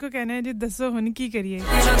सजन को कहना है जी दसो हुन की करिए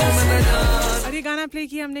और ये गाना प्ले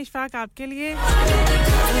किया हमने इशफाक आपके लिए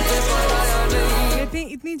कहते हैं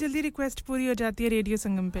इतनी जल्दी रिक्वेस्ट पूरी हो जाती है रेडियो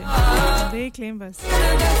संगम पे देख लें बस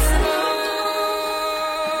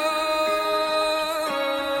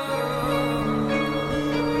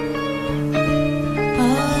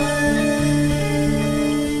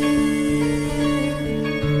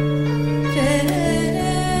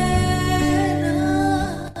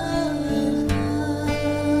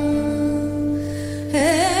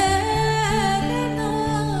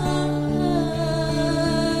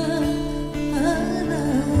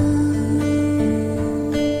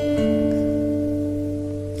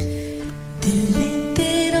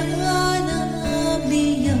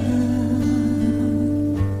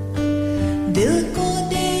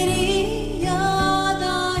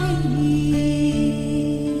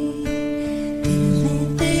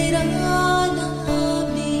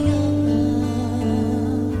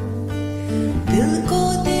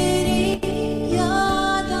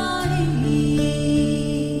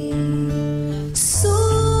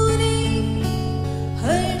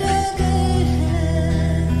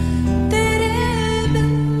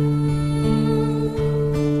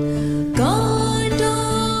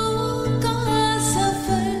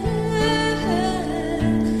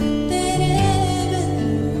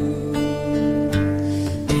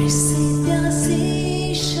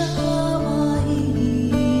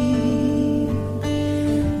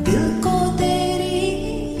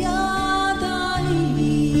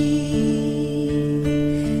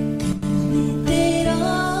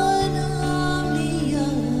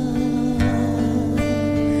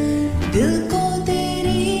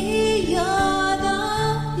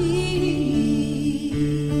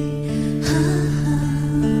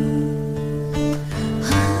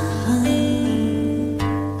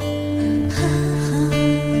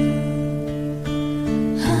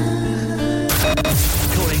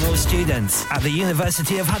at the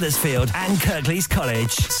University of Huddersfield and Kirklees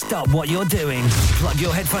College. Stop what you're doing, plug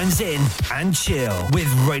your headphones in and chill with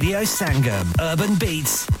Radio Sangam. Urban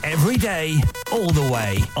beats every day, all the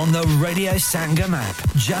way on the Radio Sangam app.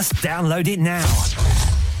 Just download it now.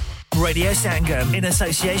 Radio Sangam in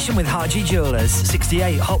association with Haji Jewellers,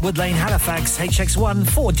 68 Hotwood Lane, Halifax, HX1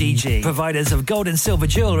 4DG. Providers of gold and silver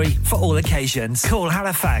jewellery for all occasions. Call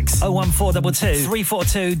Halifax 01422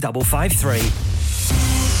 342 553.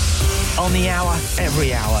 On the hour,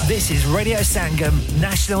 every hour. This is Radio Sangam,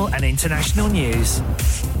 national and international news.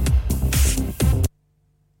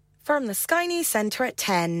 From the Sky News Centre at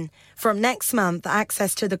 10. From next month,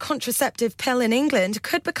 access to the contraceptive pill in England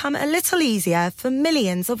could become a little easier for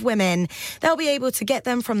millions of women. They'll be able to get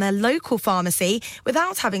them from their local pharmacy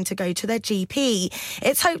without having to go to their GP.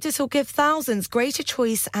 It's hoped it will give thousands greater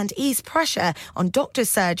choice and ease pressure on doctors'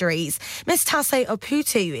 surgeries. Ms. Tasse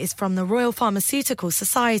Oputu is from the Royal Pharmaceutical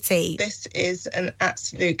Society. This is an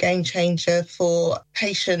absolute game changer for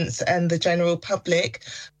patients and the general public.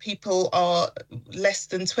 People are less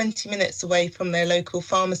than 20 minutes away from their local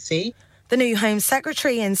pharmacy. The new Home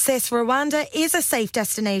Secretary insists Rwanda is a safe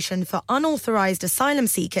destination for unauthorised asylum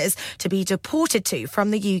seekers to be deported to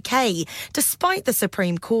from the UK, despite the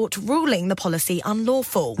Supreme Court ruling the policy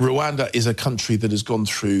unlawful. Rwanda is a country that has gone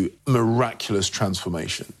through miraculous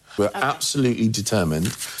transformation. We're absolutely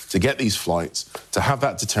determined to get these flights, to have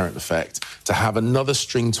that deterrent effect, to have another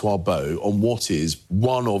string to our bow on what is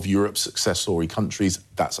one of Europe's success story countries.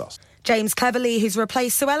 That's us. James Cleverly, who's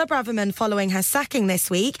replaced Suella Braverman following her sacking this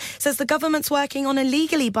week, says the government's working on a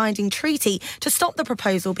legally binding treaty to stop the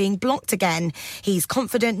proposal being blocked again. He's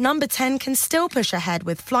confident Number 10 can still push ahead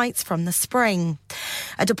with flights from the spring.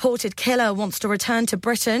 A deported killer wants to return to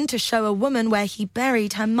Britain to show a woman where he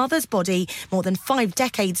buried her mother's body more than 5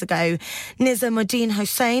 decades ago. Nizamuddin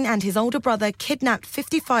Hussain and his older brother kidnapped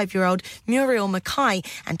 55-year-old Muriel Mackay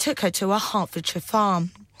and took her to a Hertfordshire farm.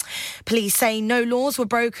 Police say no laws were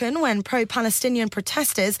broken when pro-Palestinian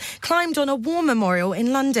protesters climbed on a war memorial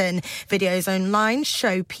in London. Videos online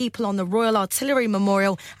show people on the Royal Artillery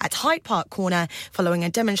Memorial at Hyde Park Corner following a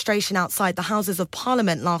demonstration outside the Houses of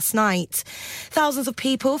Parliament last night. Thousands of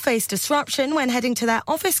people face disruption when heading to their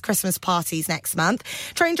office Christmas parties next month.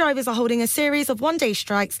 Train drivers are holding a series of one-day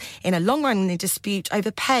strikes in a long-running dispute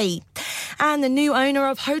over pay. And the new owner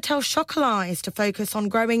of Hotel Chocolat is to focus on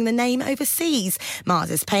growing the name overseas. Mars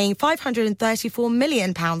is paying £534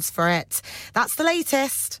 million for it. That's the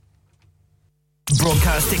latest.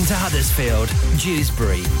 Broadcasting to Huddersfield,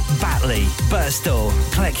 Dewsbury, Batley, Birstall,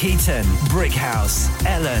 Cleckheaton, Brickhouse,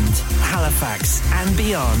 Elland, Halifax and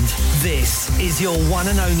beyond. This is your one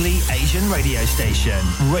and only Asian radio station.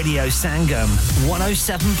 Radio Sangam,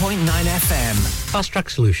 107.9 FM. Fast Track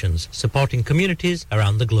Solutions, supporting communities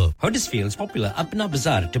around the globe. Huddersfield's popular Apna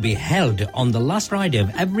Bazaar to be held on the last Friday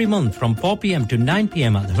of every month from 4 p.m. to 9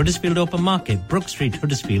 p.m. at the Huddersfield Open Market, Brook Street,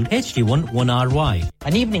 Huddersfield, HD1 1RY.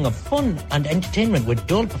 An evening of fun and entertainment with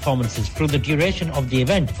dual performances through the duration of the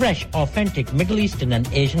event. Fresh, authentic Middle Eastern and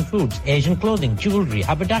Asian foods, Asian clothing, jewellery,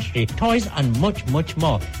 haberdashery, toys and much, much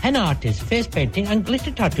more. Henna artists, face painting and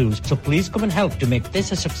glitter tattoos. So please come and help to make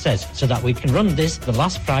this a success so that we can run this the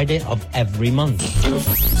last Friday of every month.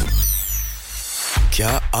 क्या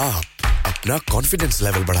आप अपना confidence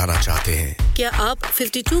level बढ़ाना चाहते हैं? क्या आप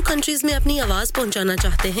 52 countries में अपनी आवाज पहुंचाना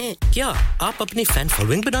चाहते हैं? क्या आप अपनी फैन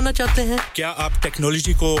फॉलोइंग बनाना चाहते हैं? क्या आप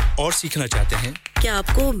टेक्नोलॉजी को और सीखना चाहते हैं? क्या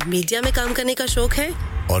आपको मीडिया में काम करने का शौक है?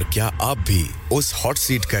 और क्या आप भी उस हॉट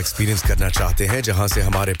सीट का एक्सपीरियंस करना चाहते हैं जहां से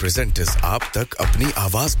हमारे प्रेजेंटर्स आप तक अपनी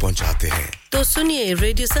आवाज पहुंचाते हैं? तो सुनिए,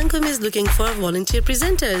 Radio Sangam is looking for volunteer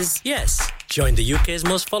presenters. Yes, join the UK's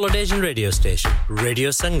most followed Asian radio station, Radio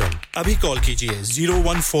Sangam. Abhi call kijiye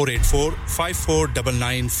 01484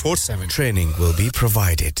 549947. Training will be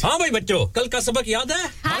provided. हाँ भाई बच्चों, कल का सबक याद है?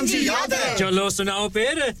 हाँ जी याद है. चलो सुनाओ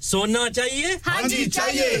फिर. सोना चाहिए? हाँ जी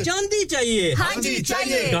चाहिए. चांदी चाहिए? हाँ जी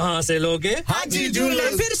चाहिए. कहाँ से लोगे? हाँ जी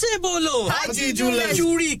जूलर्स. फिर से बोलो. हाँ जी जूलर्स.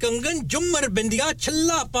 चूड़ी, कंगन, झुमर, बिंदिया,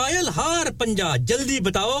 छल्ला, पायल, हार, पंजा. जल्दी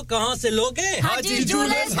बताओ कहाँ से लोगे? हाजी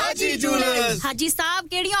जूलर्स. हाजी जूलर्स. हाजी साहब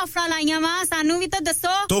केड़ी ऑफर लाईयां वा सानू भी तो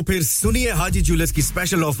दसो. तो फिर सुनिए हाजी जूलर्स की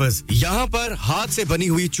स्पेशल ऑफर्स. यहाँ पर हाथ से बनी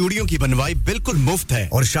हुई चूड़ियों की बनवाई बिल्कुल मुफ्त है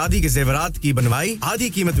और शादी के जेवरात की बनवाई आधी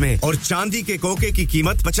कीमत में और चांदी के कोके की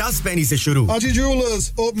कीमत 50 पैसे से शुरू. Haji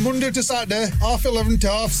Jewelers open Monday to Saturday 11:30 to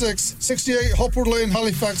 6:30, 68 Hopwood Lane,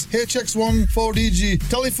 Halifax, HX1 4DG.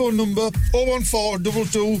 Telephone number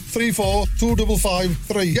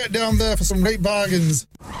 01422342553. Get down there for some great bargains.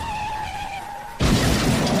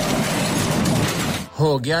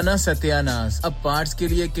 हो गया ना सत्यानाश. अब पार्ट्स के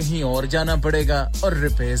लिए कहीं और जाना पड़ेगा और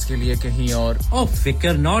रिपेयर्स के लिए कहीं और. ओ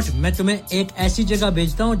फिकर नॉट, मैं तुम्हें एक ऐसी जगह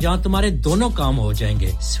भेजता हूं जहां तुम्हारे दोनों काम हो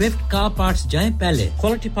जाएंगे. स्विफ्ट कार पार्ट्स जाएं पहले.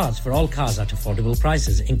 Quality parts for all cars at affordable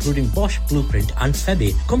prices, including Bosch, Blueprint and Febi.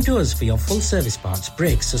 Come to us for your full service parts,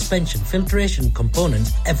 brakes, suspension, filtration, components.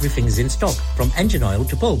 Everything is in stock, from engine oil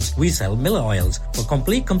to bulbs. We sell Miller oils. For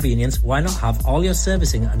complete convenience, why not have all your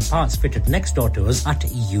servicing and parts fitted next door to us at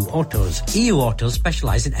EU Autos. EU Autos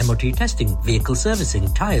specialise in MOT testing, vehicle servicing,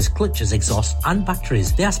 tyres, clutches, exhaust and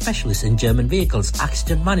batteries. They are specialists in German vehicles,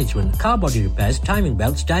 accident management, car body repairs, timing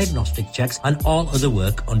belts, diagnostic checks and all other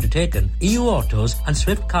work undertaken. EU Autos and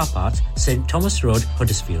Swift Car Parts, St Thomas Road,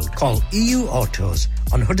 Huddersfield. Call EU Autos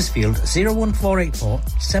on Huddersfield 01484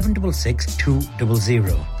 766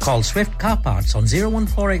 200. Call Swift Car Parts on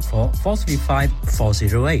 01484 435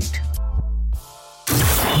 408.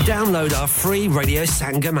 Download our free Radio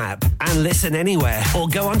Sangam app and listen anywhere or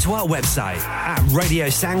go onto our website at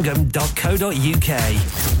radiosangam.co.uk.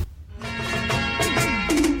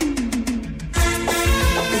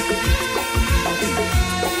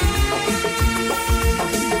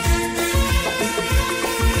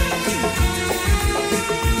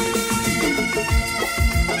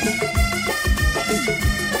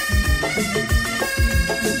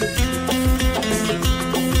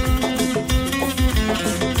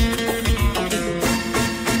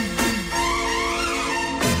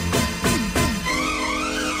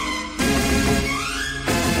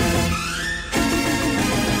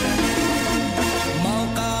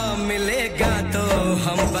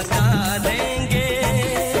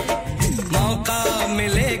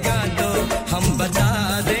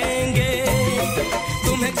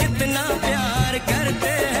 कितना प्यार करते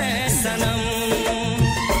हैं सनम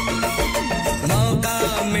मौका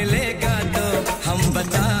मिलेगा तो हम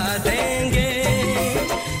बता देंगे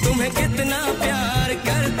तुम्हें कितना प्यार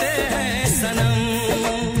करते हैं सनम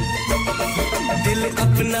दिल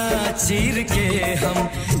अपना चीर के हम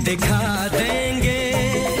दिखा देंगे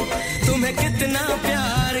तुम्हें कितना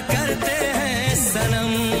प्यार करते हैं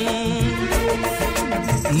सनम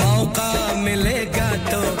मौका मिलेगा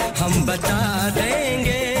तो हम बता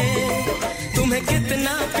देंगे तुम्हें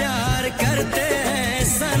कितना प्यार करते हैं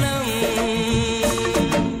सनम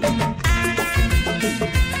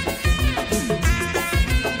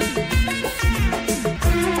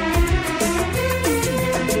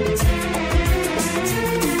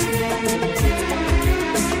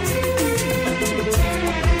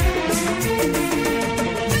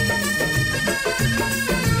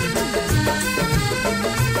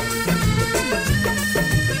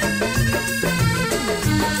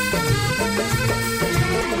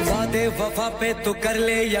वफा पे तो कर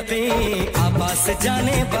ले यकीन आबास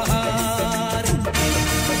जाने बहार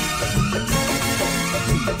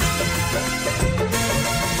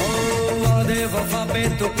ओ वादे वफा पे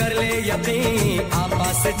तो कर ले यकीन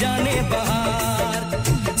आबास जाने बहार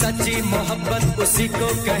सच्ची मोहब्बत उसी को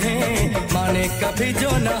कहें माने कभी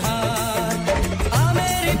जो नहार आ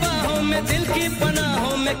मेरी बाहों में दिल की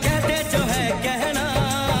पनाहों में कहते जो है कहना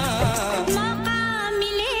मौका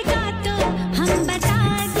मिलेगा तो हम बता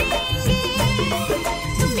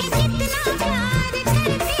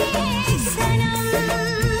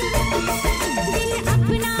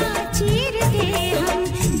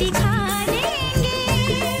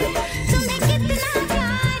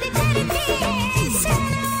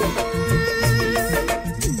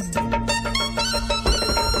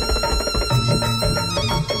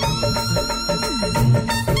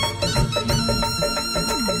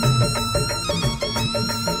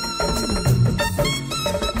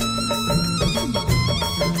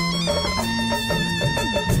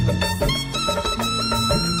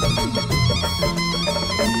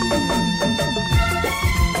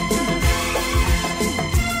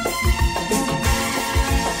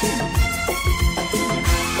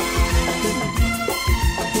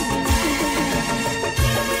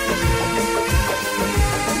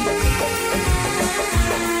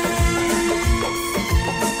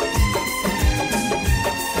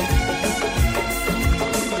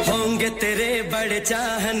बड़े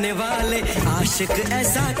चाहने वाले आशिक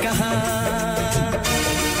ऐसा कहाँ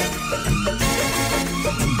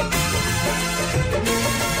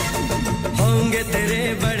होंगे तेरे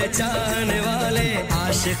बड़े चाहने वाले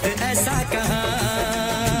आशिक ऐसा कहाँ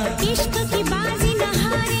इश्क की बाजी न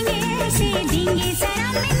हारेंगे ऐसे देंगे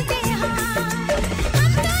सलाम इम्तिहान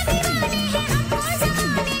हम तो दीवाने हैं हमको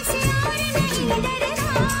ज़माने से और नहीं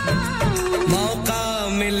डरना मौका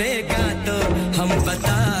मिलेगा तो हम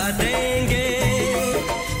बता देंगे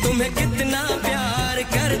तुम्हें कितना प्यार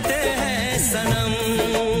करते हैं सनम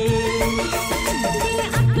दिल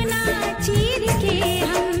अपना चीर के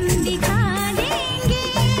हम दिखा देंगे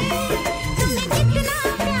तुम्हें कितना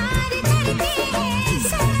प्यार करते हैं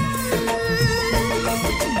सनम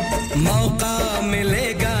मौका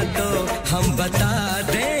मिलेगा तो हम बता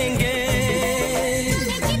देंगे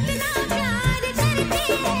तुम्हें कितना प्यार करते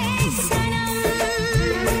हैं सनम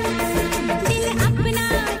दिल अपना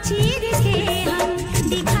चीर के हम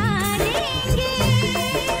दिखा देंगे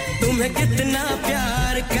तुम्हें कितना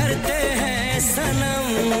प्यार करते हैं सनम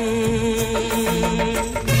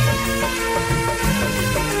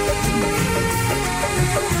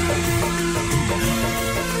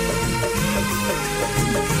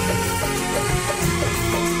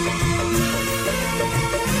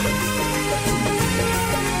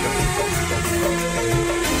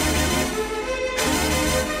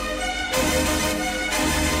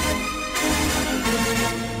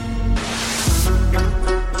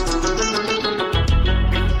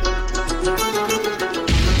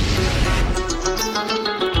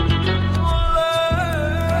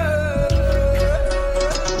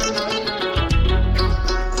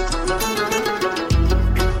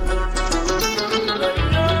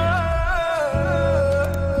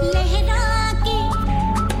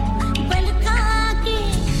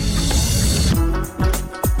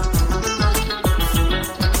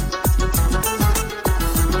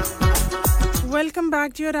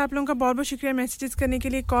बैक जी और आप लोगों का बहुत बहुत शुक्रिया मैसेजेस करने के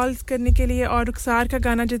लिए कॉल्स करने के लिए और रुखसार का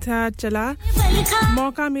गाना जो था चला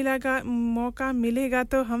मौका मिलेगा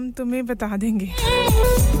तो हम तुम्हें बता देंगे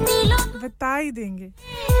बता ही देंगे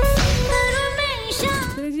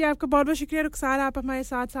तो जी आपका बहुत बहुत शुक्रिया रुखसार आप हमारे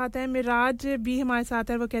साथ हैं मिराज भी हमारे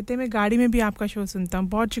साथ है वो कहते हैं मैं गाड़ी में भी आपका शो सुनता हूं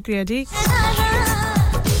बहुत शुक्रिया जी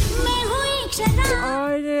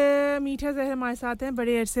और मीठा जहर हमारे साथ हैं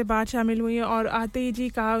बड़े अरसे बाद शामिल हुई हैं और आते ही जी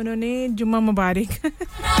कहा उन्होंने जुम्मा मुबारक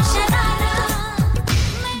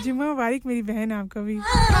जुम्मा मुबारक मेरी बहन आपको भी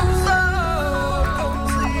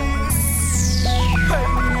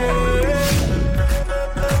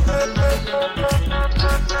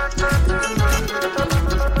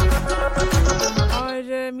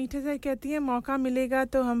और मीठा जहर कहती है मौका मिलेगा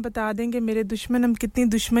तो हम बता देंगे मेरे दुश्मन हम कितनी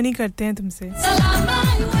दुश्मनी करते हैं तुमसे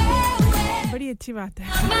बड़ी अच्छी बात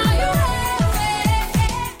है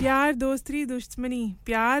प्यार दोस्ती दुश्मनी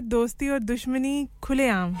प्यार दोस्ती और दुश्मनी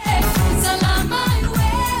खुलेआम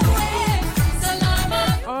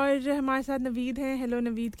और हमारे साथ नवीद हैं हेलो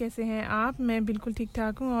नवीद कैसे हैं आप मैं बिल्कुल ठीक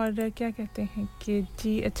ठाक हूं और क्या कहते हैं कि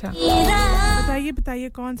जी अच्छा बताइए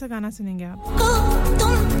कौन सा गाना सुनेंगे आप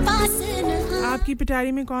आपकी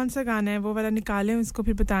पिटारी में कौन सा गाना है वो वाला निकालें उसको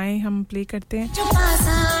फिर बताएं हम प्ले करते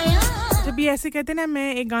हैं जब भी ऐसे कहते हैं ना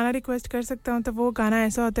मैं एक गाना रिक्वेस्ट कर सकता हूं तो वो गाना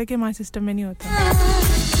ऐसा होता है कि हमारे सिस्टम में नहीं होता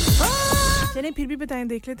चलिए फिर भी बताएं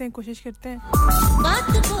देख लेते हैं कोशिश करते हैं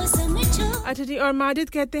अच्छा जी और माजिद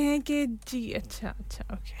कहते हैं कि जी अच्छा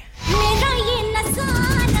ओके मेरा ये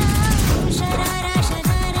नजारा शरारा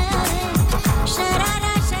शरारा शरारा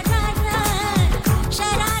शरारा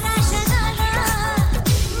शरारा शरारा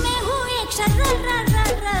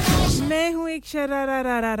मैं हूँ एक शरारा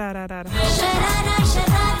शरारा शरारा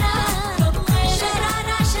शरारा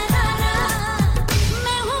शरारा शरारा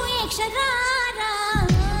मैं हूँ एक शरारा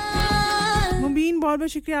मुबीन बहुत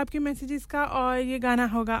शुक्रिया आपके मैसेजेस का और ये गाना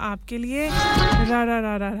होगा आपके लिए रा रा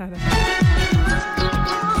रा रा रा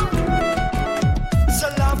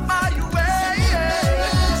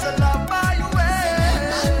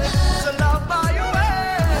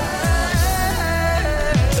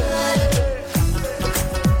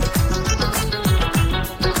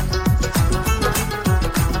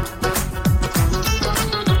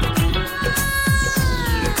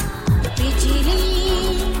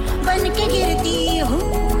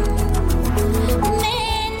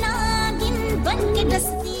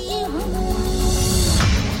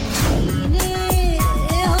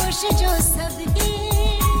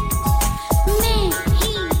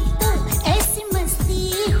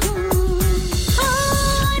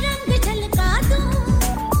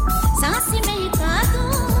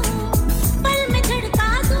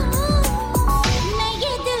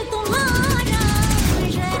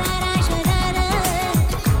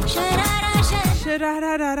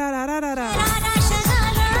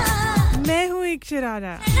मैं हूँ एक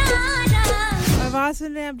शरारा आवाज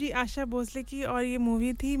सुन रहे हैं आप जी आशा भोसले की और ये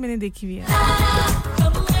मूवी थी मैंने देखी हुई है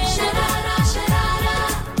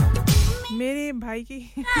मेरे भाई की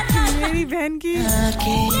मेरी बहन की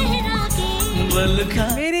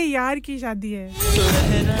मेरे यार की शादी है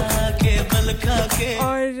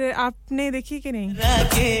और आपने देखी कि नहीं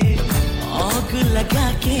आग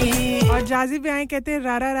लगा के और जाजी भी आए कहते हैं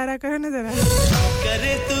रारा रारा करो ना जरा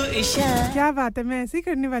करे तू इशारा क्या बात है मैं ऐसे ही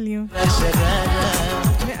करने वाली हूँ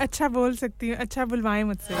मैं अच्छा बोल सकती हूँ अच्छा बुलवाएं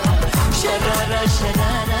मुझसे शरारा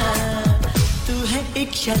शरारा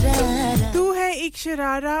तू है एक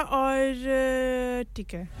शरारा और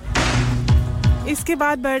ठीक है इसके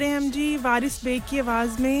बाद बढ़े हम जी वारिस बेग की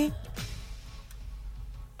आवाज में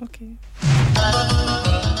ओके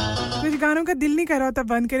कुछ गानों का दिल नहीं कर रहा था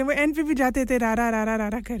बंद करें वो एंड पे भी जाते थे रारा रारा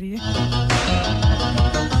रारा करिए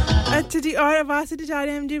अच्छा जी और आवाज से जा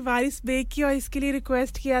रहे हैं हम जी वारिस बेग की और इसके लिए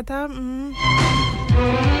रिक्वेस्ट किया था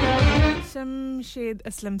शमशेद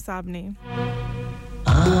असलम साहब ने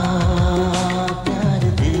प्यार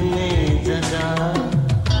दिल में जगा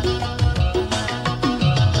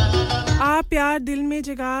आप प्यार दिल में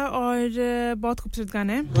जगा और बहुत खूबसूरत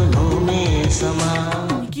गाना है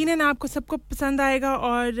यकीनन आपको सबको पसंद आएगा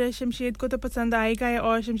और शमशेद को तो पसंद आएगा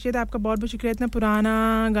और शमशेद आपका बहुत बहुत शुक्रिया इतना पुराना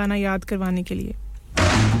गाना याद करवाने के लिए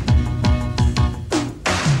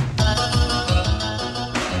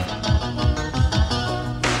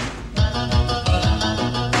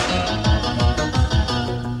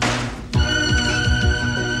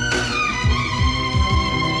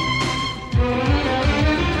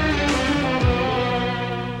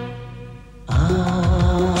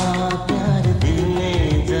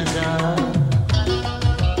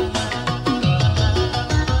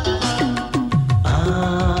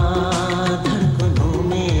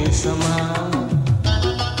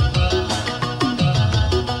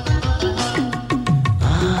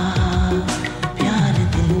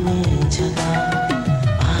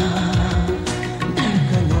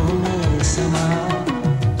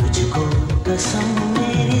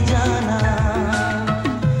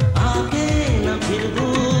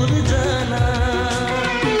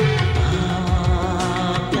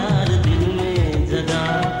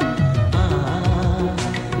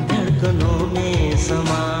धड़कनों में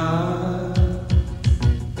समा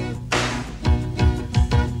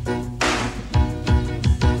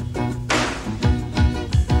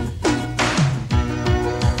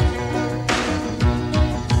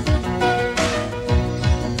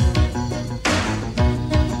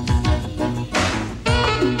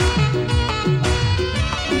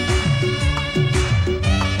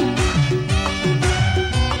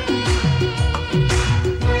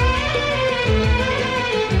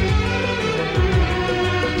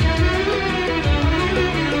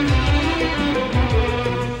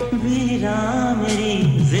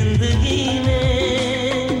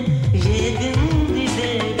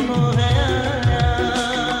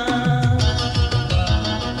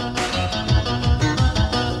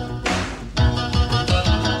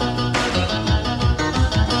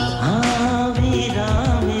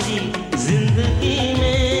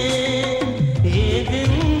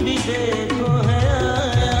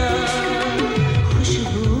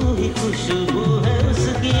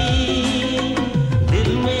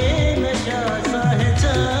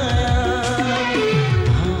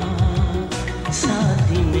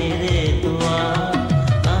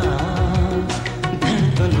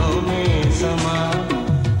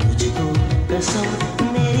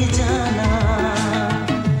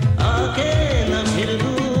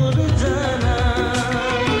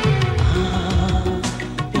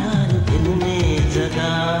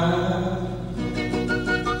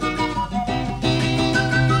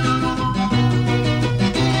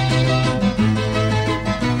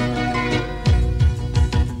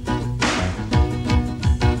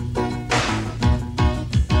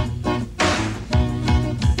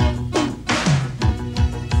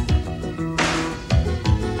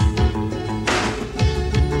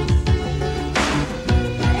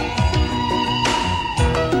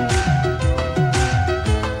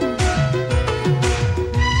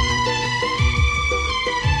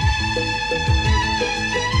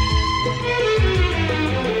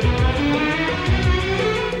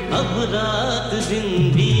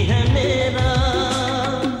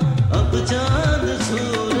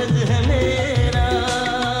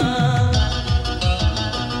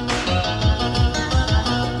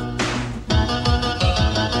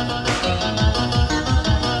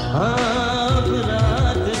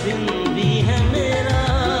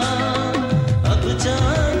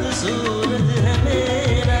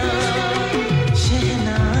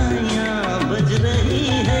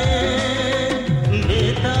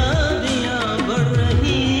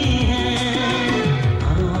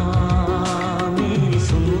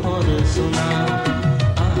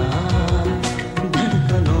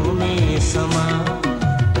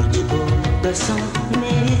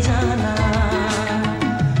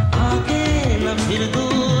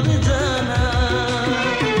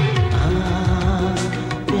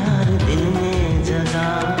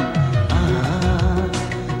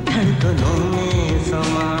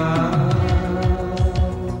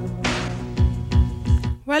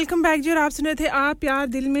वेलकम बैक जी और आप सुने थे आप प्यार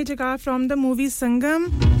दिल में जगह फ्रॉम द मूवी संगम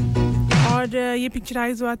और ये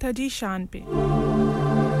पिक्चराइज हुआ था जी शान पे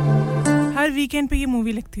हर वीकेंड पे ये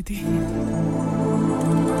मूवी लगती थी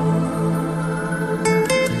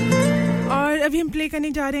और अभी हम प्ले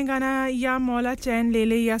करने जा रहे हैं गाना या मौला चैन ले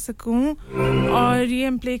ले या सकूं और ये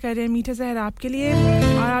हम प्ले कर रहे हैं मीठा जहर आपके लिए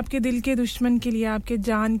और आपके दिल के दुश्मन के लिए आपके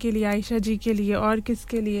जान के लिए आयशा जी के लिए और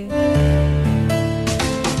किसके लिए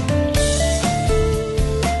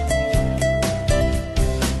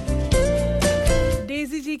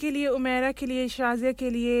के लिए उमेरा के लिए शाजिया के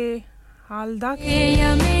लिए हालदा के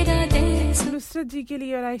या मेरा देश नुसरत जी के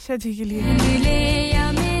लिए और आयशा जी के लिए मिले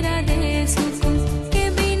या मेरा देश के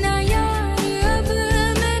बिना यार अब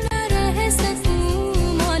मैं न रह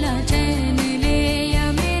सकूं मौला चैन ले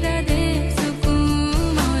या मेरा देश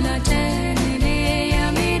मौला चैन ले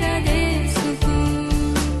या मेरा देश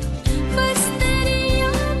बस तेरी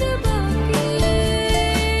याद बाकी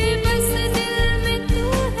बस दिल में तू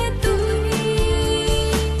है तू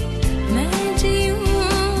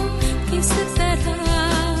किस तरह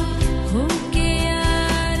होके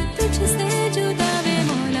यार तुझसे जुदा वे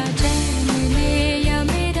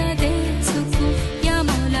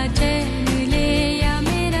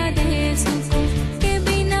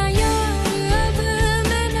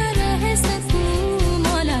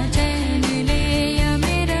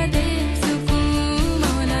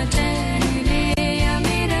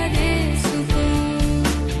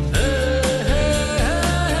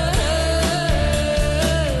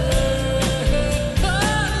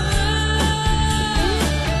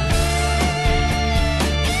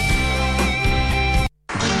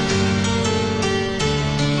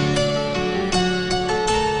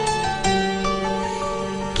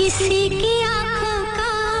किसी की आंखों का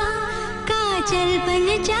काजल बन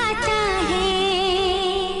जाता है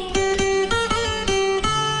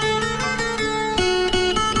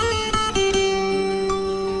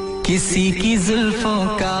किसी की जुल्फों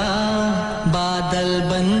का बादल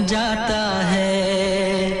बन जाता है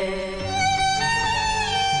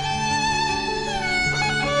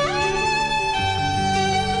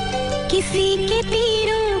किसी के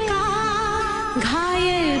तीरों का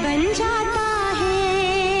घायल बन जाता है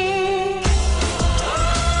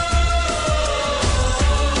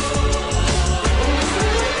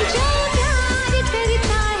जो प्यार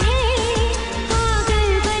करता है पागल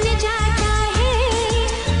बन जाता है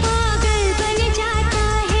पागल बन जाता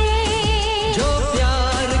है जो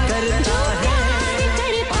प्यार करता है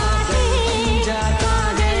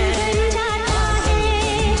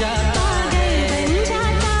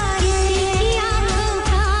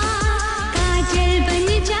पागल बन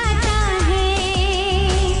जाता है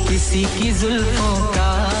किसी की जुल्फों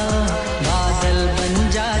का बादल बन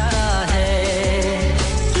जाता है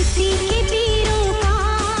किसी के तीरों का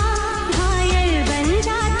घायल बन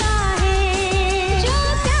जाता है जो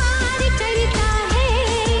प्यार करता है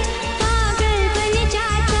पागल बन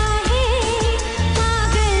जाता है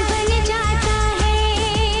पागल बन जाता है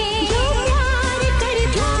जो प्यार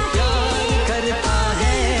करता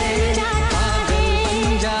है पागल बन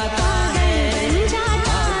जाता है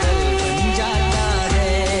पागल बन जाता है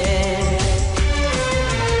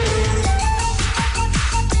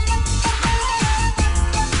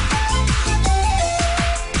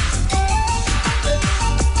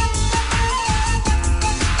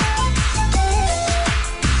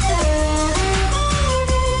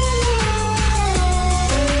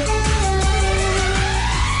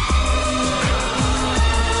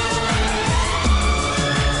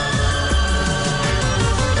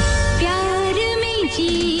प्यार में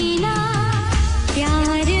जीना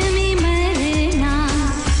प्यार में मरना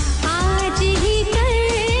आज ही कर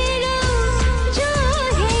लो जो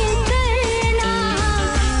है करना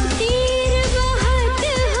तीर बहुत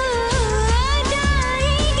हो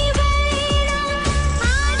जाएगी वरना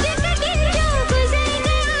आज का दिन जो गुजर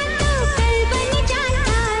गया तो कल बन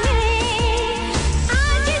जाता है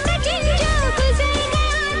आज का दिन जो गुजर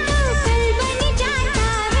गया तो कल बन जाता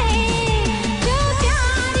है जो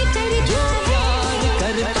प्यार करता है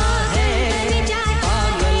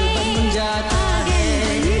पागल बन जाता है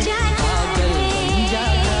पागल बन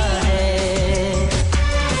जाता है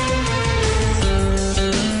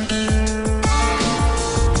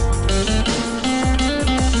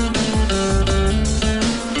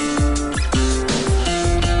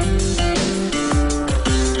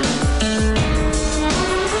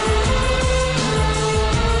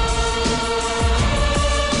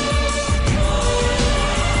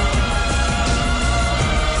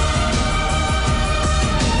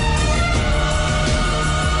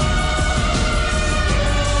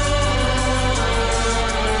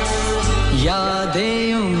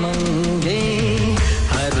यादें उमंगे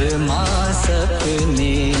हर माँ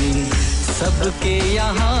सपने सबके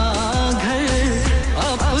यहाँ घर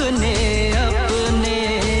अपने अपने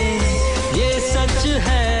ये सच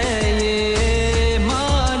है ये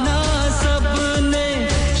माना सबने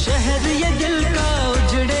शहर ये दिल का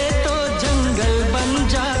उजड़े तो जंगल बन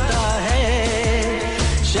जाता है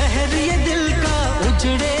शहर ये दिल का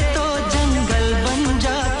उजड़े तो जंगल बन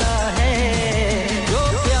जाता है जो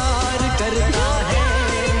प्यार करता है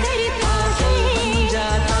पागल बन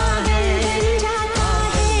जाता है पागल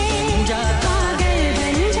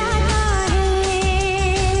बन जाता है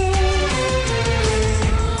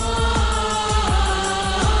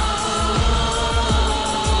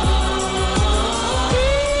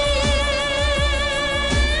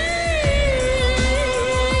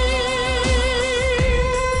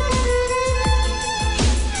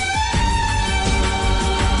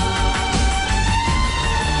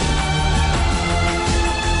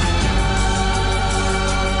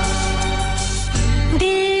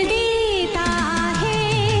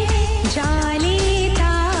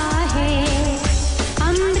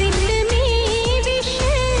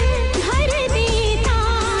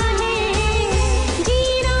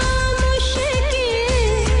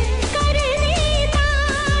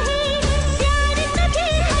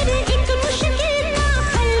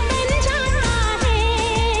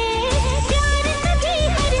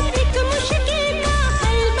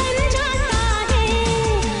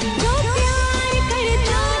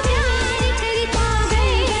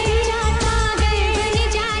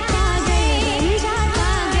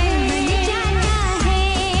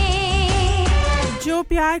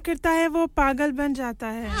प्यार करता है वो पागल बन जाता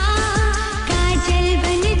है काजल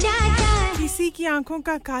बन जाता किसी की आंखों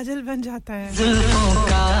का काजल बन जाता है जुल्फों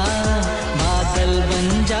का बादल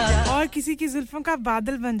बन जाता और किसी की जुल्फों का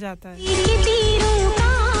बादल बन जाता है तीरों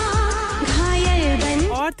का घायल बन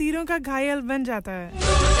और तीरों का घायल बन जाता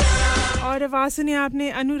है और आवाज सुनी आपने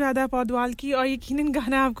अनुराधा पौडवाल की और यकीनन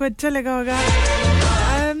गाना आपको अच्छा लगा होगा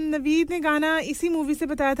नवीद ने गाना इसी मूवी से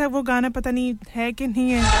बताया था वो गाना पता नहीं है कि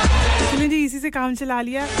नहीं है चलिए जी इसी से काम चला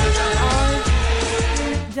लिया और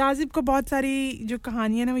जाजिब को बहुत सारी जो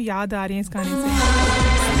कहानियां ना वो याद आ रही हैं इस गाने से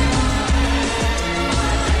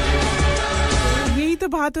यही तो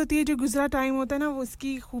बात होती है जो गुजरा टाइम होता है ना वो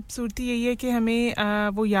उसकी खूबसूरती यही है कि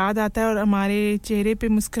हमें वो याद आता है और हमारे चेहरे पे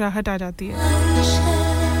मुस्कुराहट आ जाती है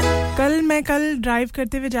मैं कल ड्राइव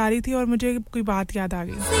करते हुए जा रही थी और मुझे कोई बात याद आ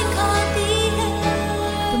गई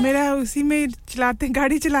तो मेरा उसी में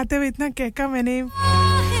गाड़ी चलाते हुए इतना कहका मैंने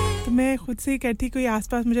तो मैं खुद से ही कहती कोई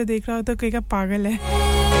आसपास मुझे देख रहा हो तो कहेगा पागल है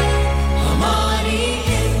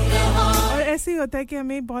और ऐसे ही होता है कि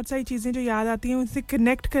हमें बहुत सारी चीजें जो याद आती हैं उनसे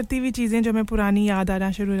कनेक्ट करती हुई चीजें जो हमें पुरानी याद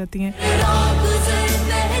आना शुरू हो जाती हैं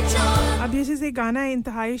अब जैसे से गाना है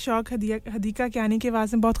इंतहाई शौक हदीका कियानी की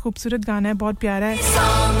आवाज में बहुत खूबसूरत गाना है बहुत प्यारा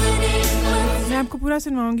है मैं आपको पूरा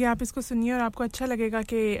सुनवाऊंगी आप इसको सुनिए और आपको अच्छा लगेगा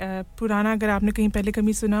कि पुराना अगर आपने कहीं पहले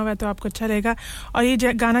कभी सुना हुआ है तो आपको अच्छा लगेगा और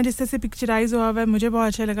ये गाना जिस तरह से पिक्चराइज हुआ है मुझे बहुत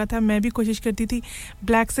अच्छा लगा था मैं भी कोशिश करती थी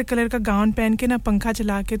ब्लैक से कलर का गाउन पहन के ना पंखा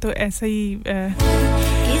चला के तो ऐसा ही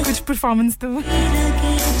कुछ परफॉर्मेंस तो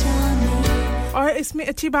और इसमें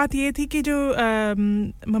अच्छी बात ये थी कि जो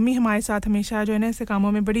मम्मी हमारे साथ हमेशा जो है ना ऐसे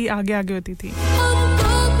कामों में बड़ी आगे होती थी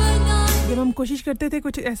जब हम कोशिश करते थे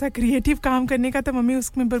कुछ ऐसा क्रिएटिव काम करने का तो मम्मी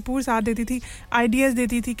उसमें भरपूर साथ देती थी आइडियाज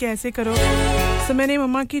देती थी कि ऐसे करो तो मैंने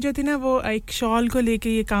मम्मा की जो थी ना वो एक शॉल को लेके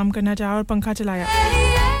ये काम करना चाहा और पंखा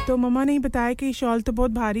चलाया तो मम्मा ने बताया कि शॉल तो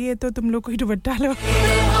बहुत भारी है तो तुम लोग कोई दुपट्टा लो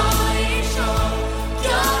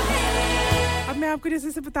अब मैं आपको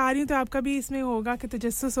जैसे से बता रही हूँ तो आपका भी इसमें होगा कि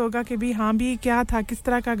तजस्सुस होगा कि भी हाँ भी क्या था किस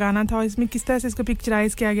तरह का गाना था और इसमें किस तरह से इसको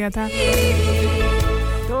पिक्चराइज किया गया था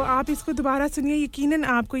तो आप इसको दोबारा सुनिए यकीनन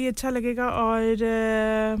आपको ये अच्छा लगेगा और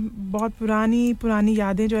बहुत पुरानी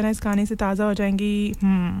यादें जो है ना इस गाने से ताज़ा हो जाएंगी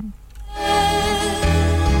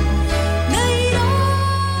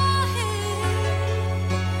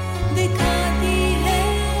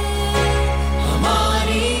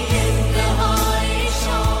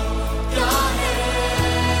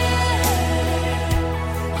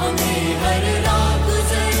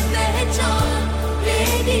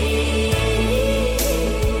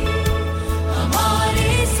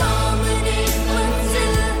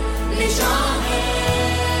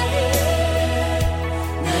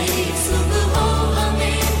सुबह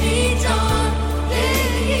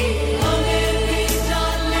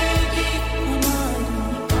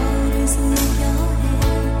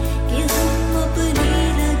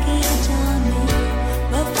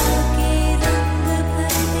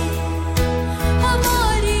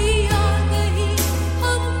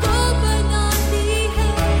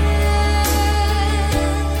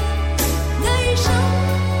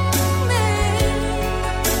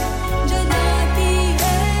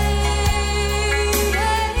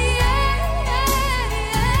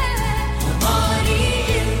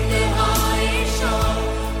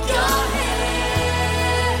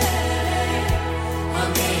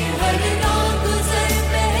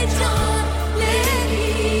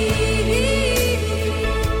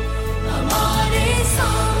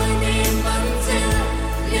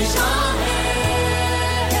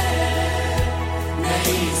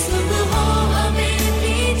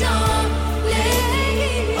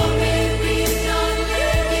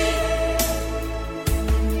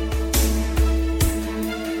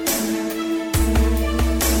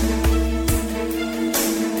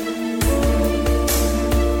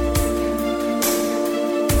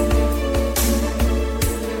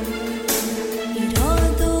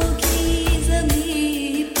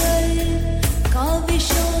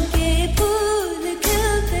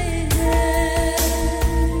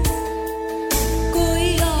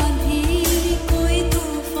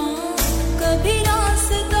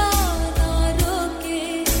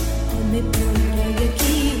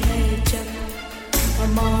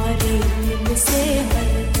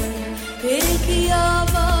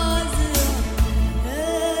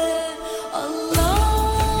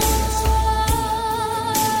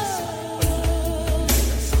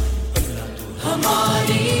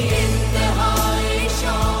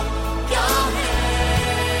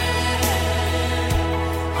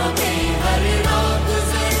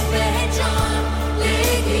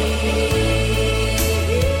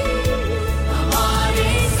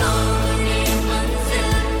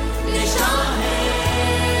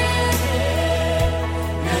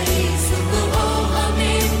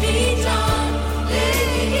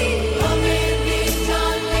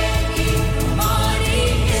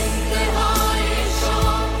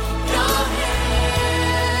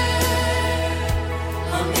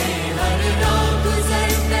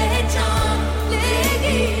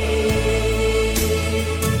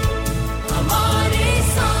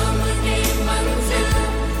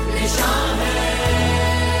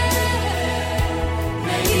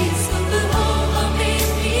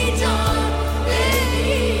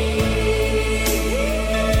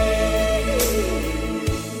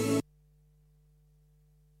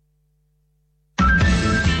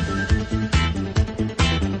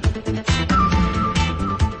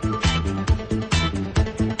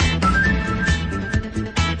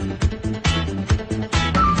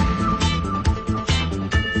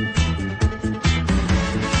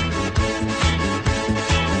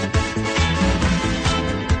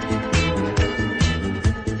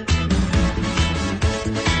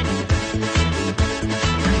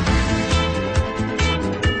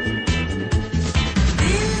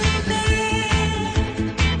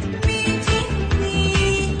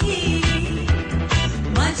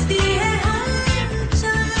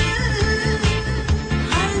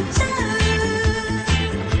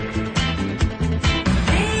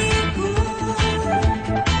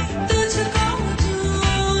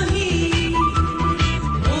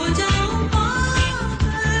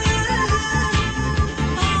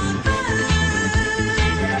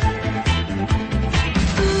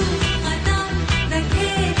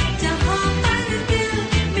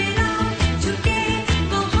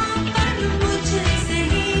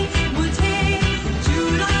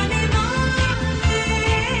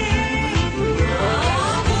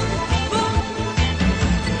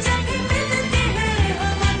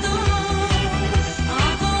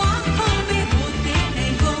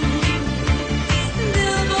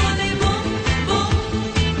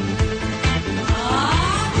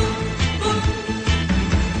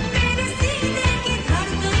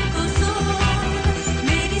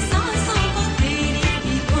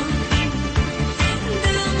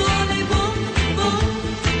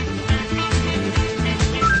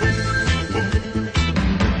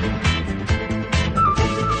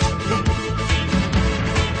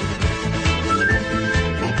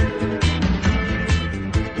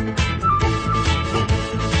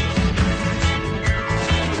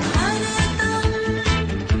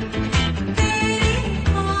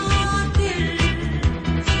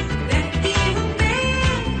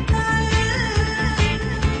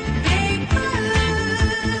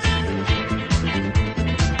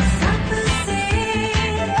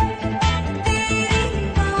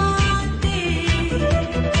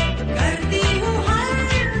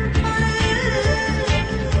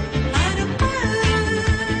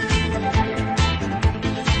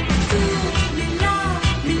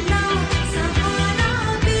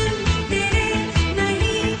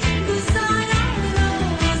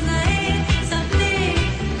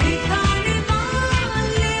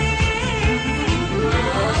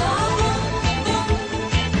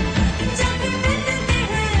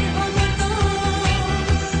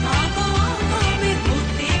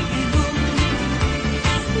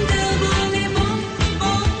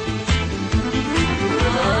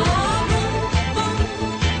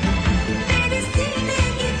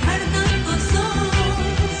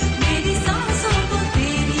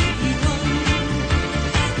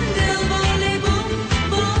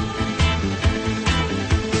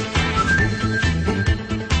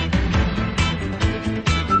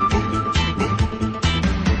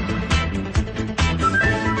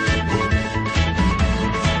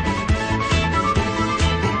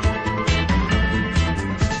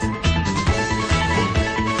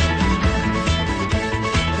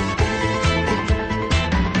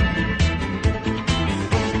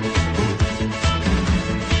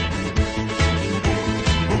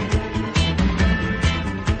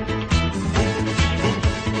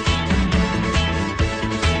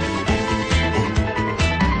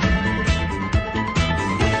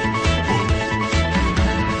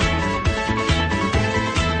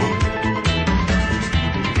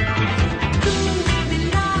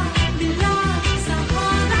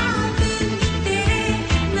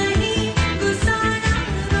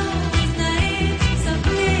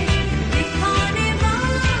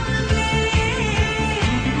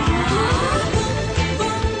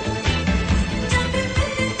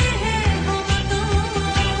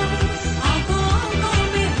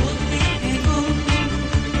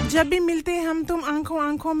आंखों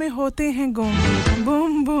आंखों में होते हैं गुम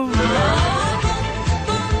बूम बूम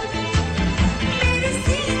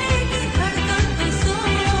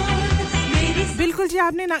बिल्कुल जी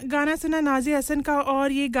आपने गाना सुना नाज़िया हसन का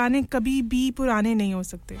और ये गाने कभी भी पुराने नहीं हो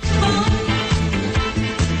सकते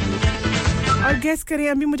और गेस करें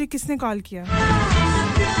अभी मुझे किसने कॉल किया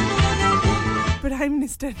प्राइम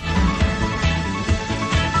मिनिस्टर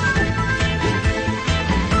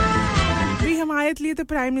भी हमारे लिए तो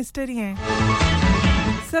प्राइम मिनिस्टर ही हैं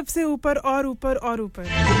सबसे ऊपर और ऊपर और ऊपर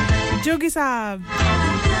जोगी साहब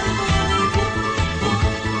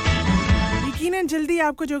यकीनन जल्दी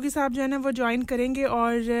आपको जोगी साहब जो है ना वो ज्वाइन करेंगे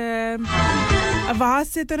और आवाज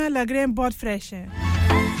से तो ना लग रहे हैं बहुत फ्रेश हैं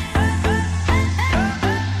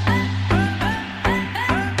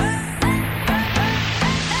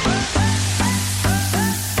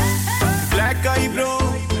ब्लैक आई ब्रो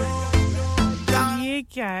ये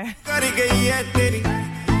क्या है कर गई है तेरी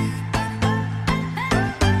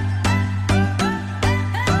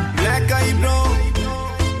ब्लैक आई ब्रो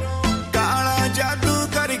काला जादू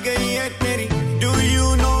कर गई है तेरी do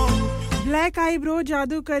you know black I bro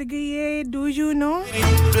जादू कर गई है do you know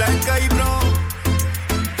black I bro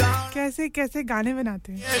कैसे कैसे गाने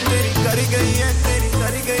बनाते हैं तेरी कर गई है तेरी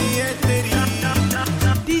कर गई है तेरी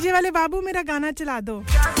डीजे वाले बाबू मेरा गाना चला दो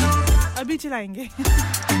अभी चलाएंगे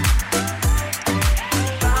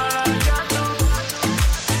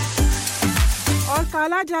और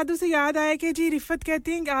काला जादू से याद आया कि जी रिफत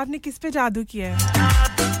कहती हैं कि आपने किस पे जादू किया है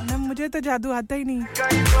ना मुझे तो जादू आता ही नहीं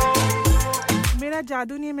मेरा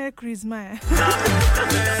जादू नहीं है मेरा क्रिश्मा है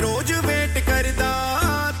मैं रोज वेट करदा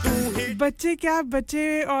तू बच्चे क्या बच्चे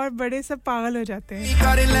और बड़े सब पागल हो जाते हैं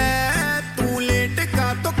कर ले तू लेट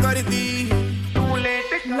का तो कर दी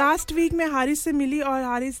लास्ट वीक मैं हारिस से मिली और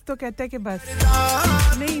हारिस तो कहता है कि बस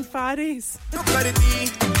नहीं फारिस तो कर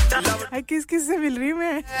दी किस किस से मिल रही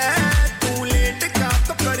मैं तू लेट का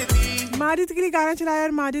तो कर दी माजिद के लिए गाना चलाया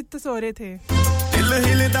और माजिद तो सो रहे थे दिल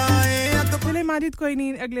हिलदा है चले माजिद कोई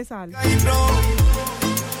नहीं अगले साल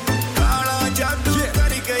काला जादू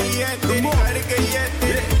कर गई है तेरी कर गई है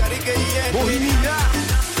तेरी कर गई है मोहिनिया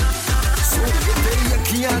तेरी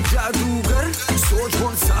अखियां जादूगर सोच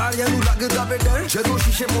ਹੁਣ ਸਾਰਿਆਂ ਨੂੰ ਲੱਗਦਾ ਵੇ ਡਰ ਜਦੋਂ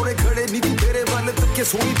ਸ਼ੀਸ਼ੇ ਮੋੜੇ ਖੜੇ ਨੀ ਤੂੰ ਤੇਰੇ ਵੱਲ ਤੱਕੇ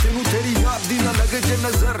ਸੋਹਣੀ ਤੈਨੂੰ ਤੇਰੀ ਯਾਦ ਦੀ ਨਾ ਲੱਗੇ ਜੇ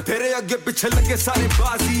ਨਜ਼ਰ ਤੇਰੇ ਅੱਗੇ ਪਿੱਛੇ ਲੱਗੇ ਸਾਰੇ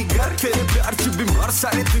ਬਾਜ਼ੀਗਰ ਤੇਰੇ ਪਿਆਰ ਚ ਬਿਮਾਰ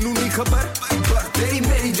ਸਾਰੇ ਤੈਨੂੰ ਨਹੀਂ ਖਬਰ ਪਰ ਤੇਰੀ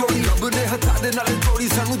ਮੇਰੀ ਜੋੜੀ ਰੱਬ ਨੇ ਹੱਥਾਂ ਦੇ ਨਾਲ ਜੋੜੀ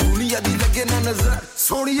ਸਾਨੂੰ ਦੁਨੀਆ ਦੀ ਲੱਗੇ ਨਾ ਨਜ਼ਰ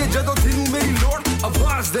ਸੋਹਣੀਏ ਜਦੋਂ ਤੈਨੂੰ ਮੇਰੀ ਲੋੜ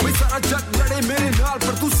ਆਵਾਜ਼ ਦੇ ਵੀ ਸਾਰਾ ਜੱਗ ਲੜੇ ਮੇਰੇ ਨਾਲ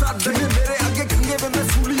ਪਰ ਤੂੰ ਸਾਥ ਦੇ ਮੇਰੇ ਅੱਗੇ ਖੰਗੇ ਵੇ ਮੈਂ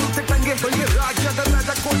ਸੂਲੀ ਉੱਤੇ ਟੰਗੇ ਬਈ ਰਾਜ ਦਾ ਮੈਂ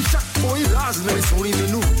ਤਾਂ ਕੋਈ ਸ਼ੱਕ ਕੋਈ ਰਾਜ਼ ਨਹੀਂ ਸੋਹਣੀ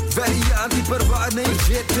ਮੈਨੂੰ ਵੈਰੀਆਂ ਦੀ ਪਰਵਾਹ ਨਹੀਂ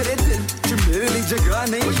ਜੇ ਤੇਰੇ ਦਿਲ ਚ ਮੇਰੇ ਲਈ ਜਗ੍ਹਾ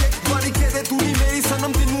ਨਹੀਂ ਇੱਕ ਵਾਰੀ ਕਹਦੇ ਤੂੰ ਨਹੀਂ ਮੇਰੀ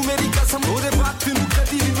ਸਨਮ ਤੈਨੂੰ ਮੇਰੀ ਕਸਮ ਉਹਦੇ ਬਾਅਦ ਤੈਨੂੰ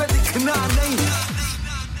ਕਦੀ ਵੀ ਮੈਂ ਦਿਖਣਾ ਨਹੀਂ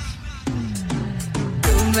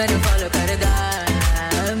ਤੂੰ ਮੈਨੂੰ ਫੋਲੋ ਕਰਦਾ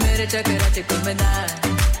ਮੇਰੇ ਚੱਕਰਾਂ ਚ ਘੁੰਮਦਾ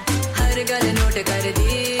ਹਰ ਗੱਲ ਨੋਟ ਕਰਦੀ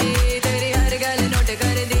ਤੇਰੀ ਹਰ ਗੱਲ ਨੋਟ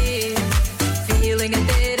ਕਰਦੀ ਫੀਲਿੰਗ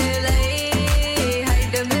ਤੇਰੇ ਲਈ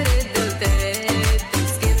ਹਾਈਡ ਮੇਰੇ ਦਿਲ ਤੇ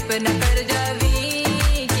ਸਕਿਪ ਨਾ ਕਰ ਜਾਵੀਂ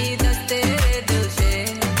ਕੀ ਦੱਸ ਤੇਰੇ ਦਿਲ ਸੇ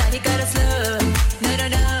ਤਾਹੀ ਕਰ ਸਲੋ ਨਾ ਨਾ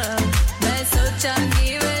ਨਾ ਮੈਂ ਸੋਚਾਂਗੀ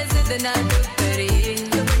ਵੇ ਜ਼ਿੱਦ ਨਾ ਤੂੰ ਕਰੀ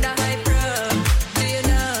ਤੂੰ ਬੜਾ high pro do you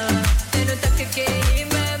know ਤੈਨੂੰ ਤੱਕ ਕੇ ਹੀ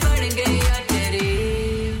ਮੈਂ ਬਣ ਗਈ ਆ ਤੇਰੀ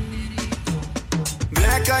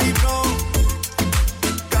ब्लैक आई ब्रो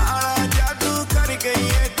काला जादू कर गई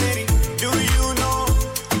है तेरी डू यू नो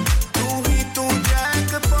तू ही तू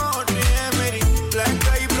जैकपॉट है मेरी ब्लैक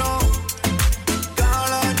आई ब्रो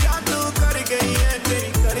काला जादू कर गई है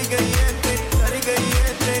तेरी कर गई है तेरी कर गई है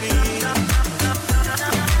तेरी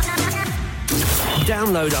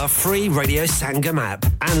Download our free Radio Sangam app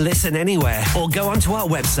and listen anywhere or go onto our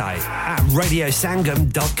website at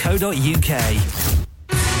radiosangam.co.uk.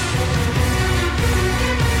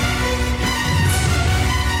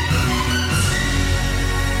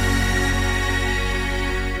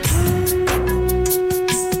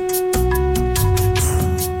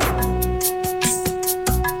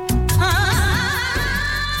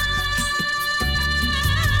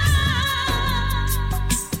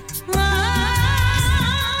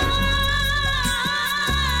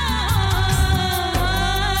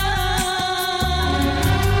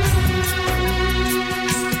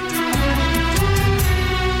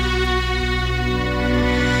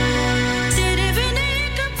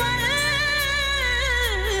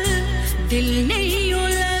 दिल नहीं यूं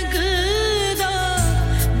लगदा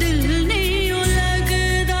दिल नहीं यूं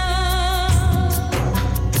लगदा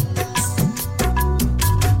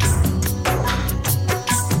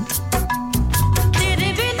तेरे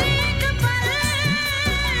बिना एक पल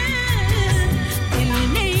दिल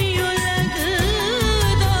नहीं यूं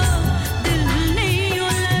लगदा दिल नहीं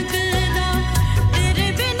यूं लगदा तेरे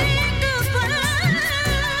बिना एक पल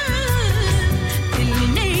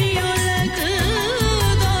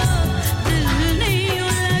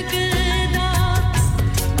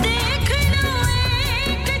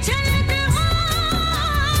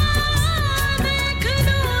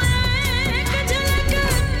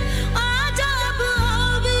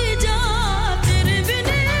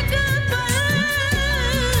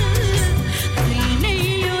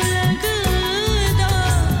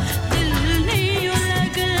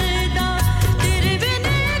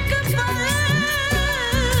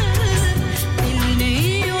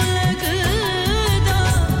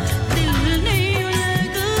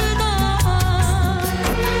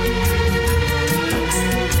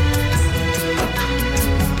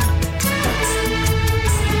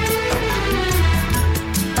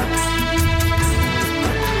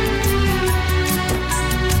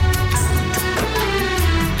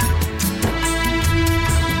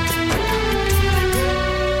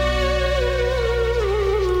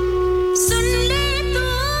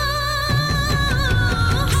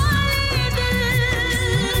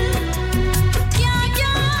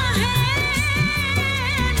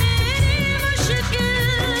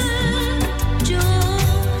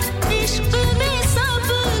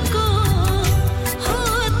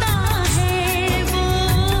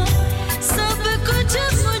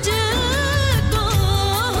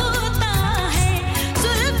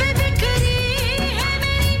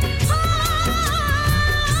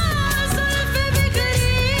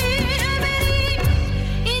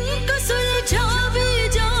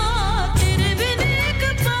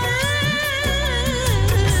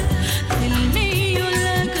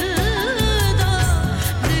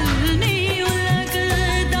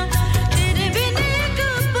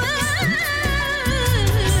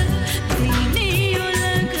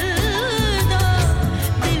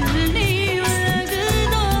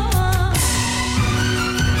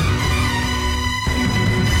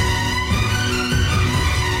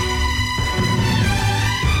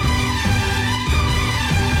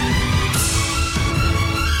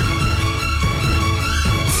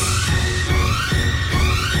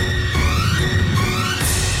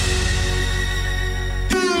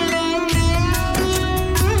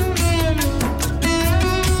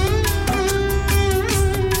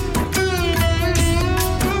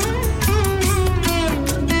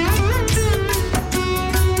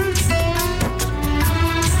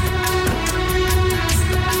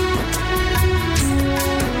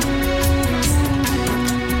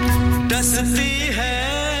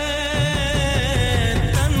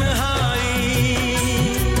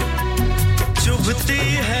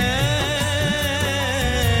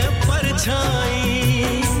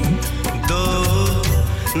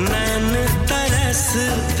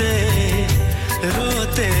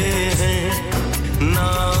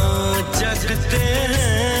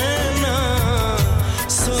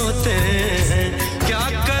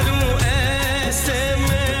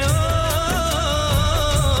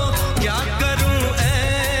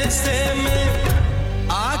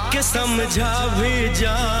समझा भी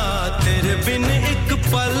जा तेरे बिन एक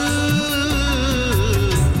पल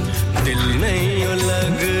दिल नहीं हो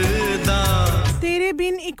लगदा तेरे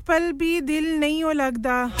बिन एक पल भी दिल नहीं हो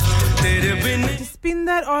लगदा तेरे बिन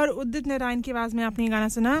जसपिंदर और उदित नारायण की आवाज में आपने ये गाना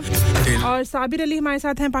सुना और साबिर अली हमारे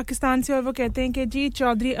साथ हैं पाकिस्तान से और वो कहते हैं कि जी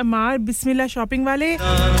चौधरी अमार बिस्मिल्लाह शॉपिंग वाले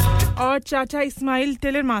और चाचा इस्माइल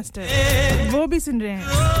टेलर मास्टर वो भी सुन रहे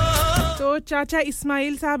हैं तो चाचा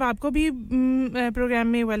इस्माइल साहब आपको भी प्रोग्राम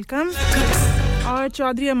में वेलकम और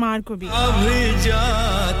चौधरी अमार को भी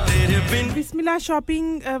बिस्मिल्लाह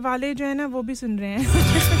शॉपिंग वाले जो है ना वो भी सुन रहे हैं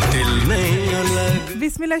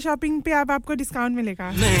बिस्मिल्लाह शॉपिंग पे आपको डिस्काउंट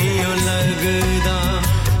मिलेगा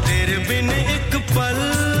तेरे बिन एक पल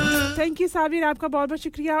थैंक यू साबिर आपका बहुत-बहुत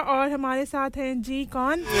शुक्रिया और हमारे साथ हैं जी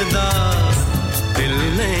कौन दिल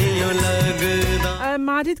नहीं लगदा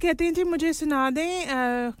माजिद कहते हैं जी मुझे सुना दें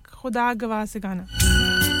खुदा गवाह से गाना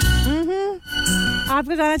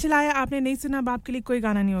आपका गाना चलाया आपने नहीं सुना अब आपके लिए कोई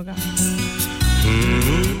गाना नहीं होगा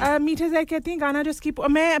मीठे ज़ाहिर कहती हैं गाना जो स्किप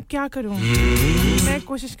मैं अब क्या करूं मैं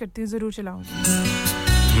कोशिश करती हूं जरूर चलाऊंगी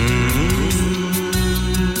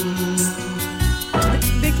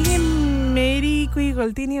देखिए मेरी कोई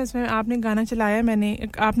गलती नहीं है उसमें आपने गाना चलाया मैंने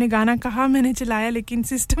आपने गाना कहा मैंने चलाया लेकिन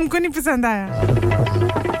सिस्टम को नहीं पसंद आया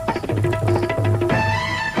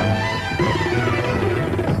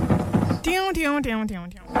ट्यों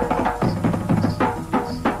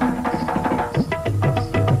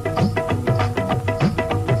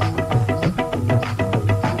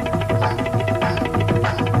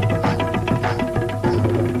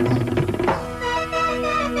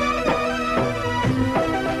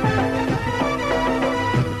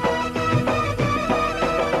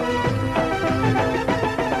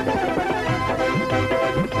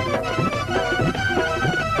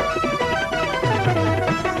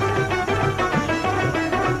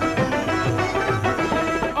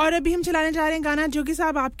अभी हम चलाने जा रहे हैं गाना जोगी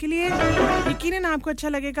साहब आपके लिए यकीनन आपको अच्छा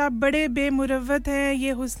लगेगा बड़े बेमुरव्वत हैं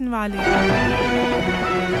ये हुस्न वाले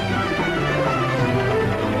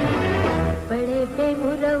बड़े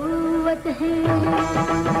बेमुरव्वत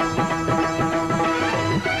हैं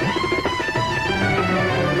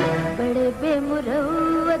बड़े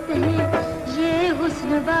बेमुरव्वत हैं ये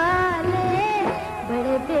हुस्न वाले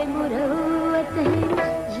बड़े बेमुरव्वत हैं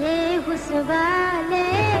ये हुस्न वाले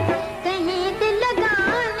कहीं दिल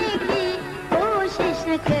लगाने की कोशिश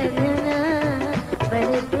न करना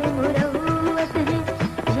बड़े बेमुरव्वत हैं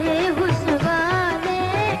ये हुस्न वाले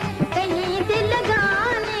कहीं दिल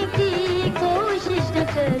लगाने की कोशिश न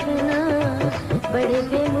करना बड़े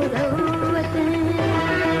बेमुरव्वत हैं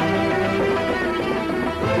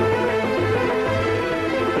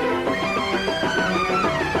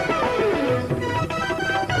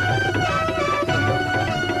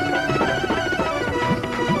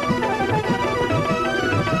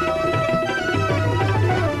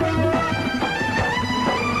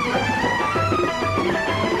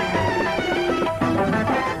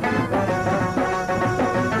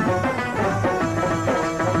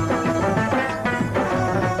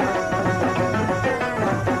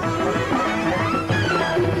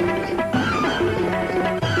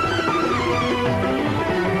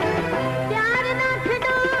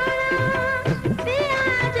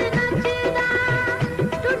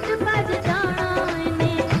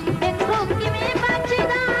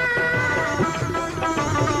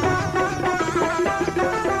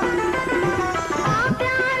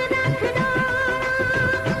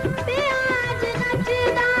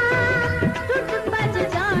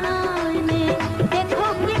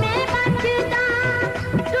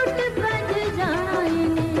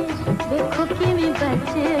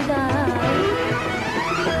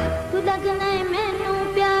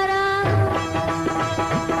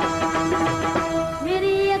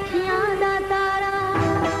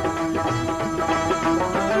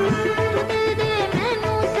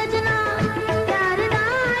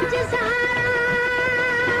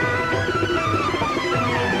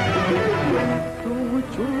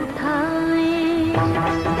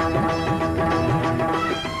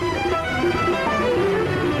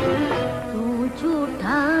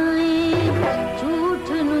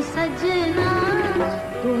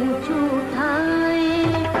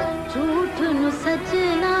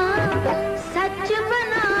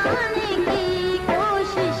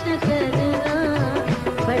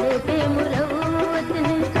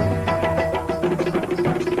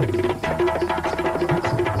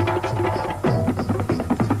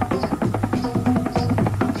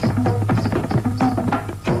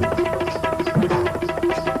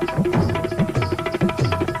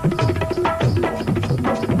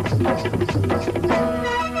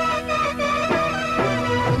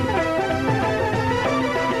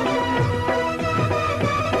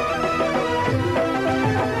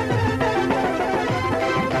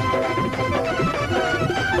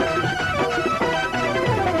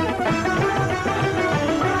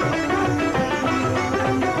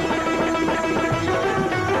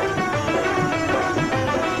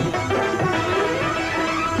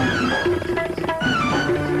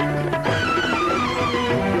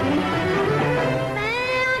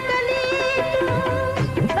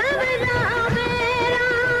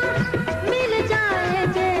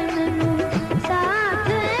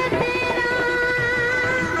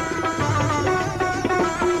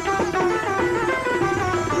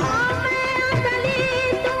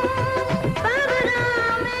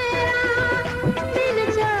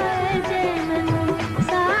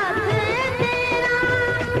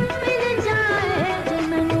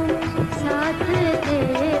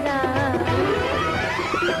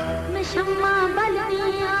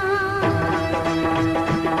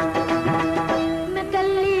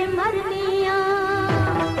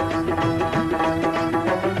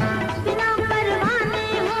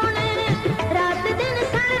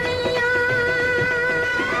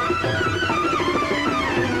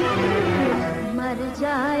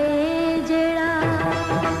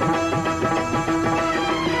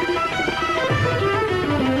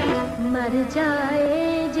मर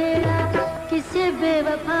जाए जेड़ा किसे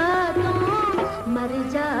बेवफा तो मर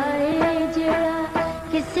जाए जेड़ा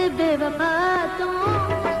किसे बेवफा तो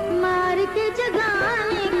मार के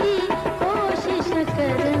जगाने की कोशिश न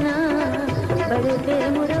करना बड़े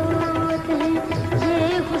बेमुरौवत हैं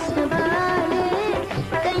ये हुस्न वाले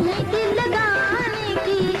कहीं की लगाने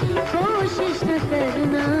की कोशिश न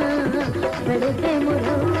करना बड़े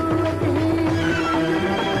बेमुरौवत हैं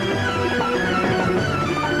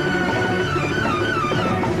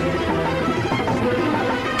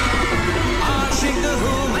आशिक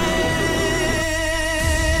हूँ मैं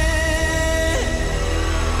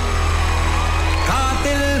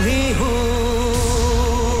कातिल भी हूँ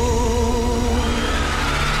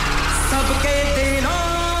सबके दिलों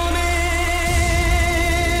में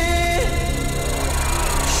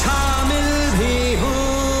शामिल भी हूँ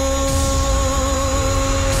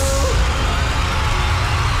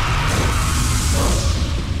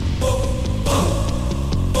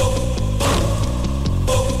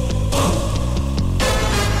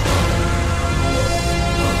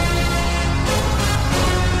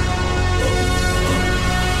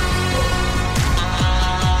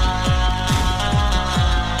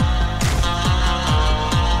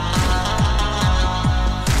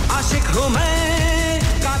आशिक हूँ मैं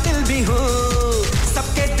कातिल भी हूँ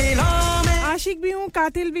सबके दिलों में आशिक भी हूँ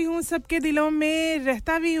कातिल भी हूँ सबके दिलों में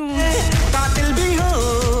रहता भी हूँ कातिल भी हूँ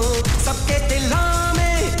सबके दिलों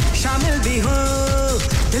में शामिल भी हूँ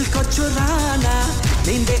दिल को चुराना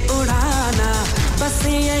नींदे उड़ाना बस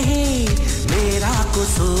यही मेरा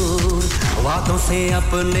कसूर वादों से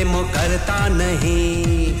अपने मुकरता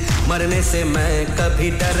नहीं मरने से मैं कभी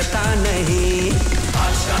डरता नहीं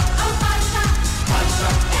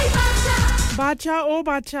बादशाह ओ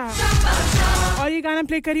बादशाह और ये गाना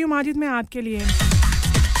प्ले करी हूँ माजिद में आपके लिए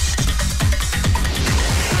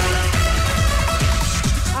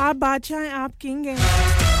आप बादशाह हैं आप किंग हैं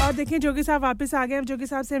और देखें जोगी साहब वापस आ गए अब जोगी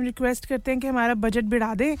साहब से हम रिक्वेस्ट करते हैं कि हमारा बजट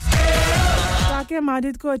बढ़ा दें ताकि हम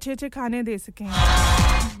माजिद को अच्छे-अच्छे खाने दे सकें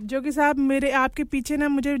जोगी साहब मेरे आपके पीछे ना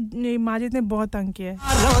मुझे माजिद ने बहुत तंग किया है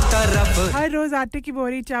हर रोज आटे की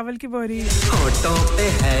बोरी चावल की बोरी होठों पे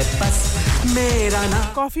है बस मेरा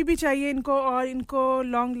नाम कॉफी भी चाहिए इनको और इनको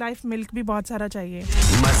लॉन्ग लाइफ मिल्क भी बहुत सारा चाहिए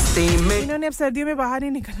मस्ती में इन्होंने अब सर्दियों में बाहर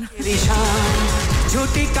नहीं निकलना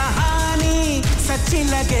झूठी कहानी सच्ची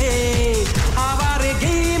लगे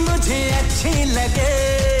आवारगी मुझे अच्छी लगे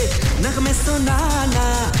नगमे सुनाना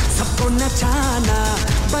सबको नचाना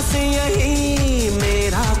बस यही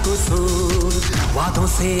मेरा कसूर वादों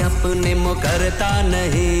से अपने मुकरता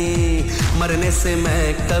नहीं मरने से मैं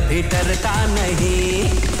कभी डरता नहीं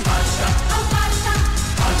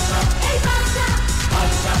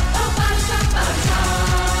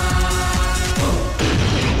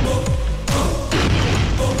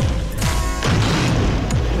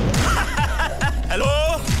हेलो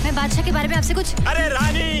मैं बादशाह के बारे में आपसे कुछ अरे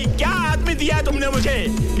रानी क्या आदमी दिया है तुमने मुझे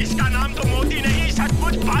इसका नाम तो मोदी नहीं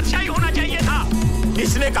सचमुच बादशाह ही होना चाहिए था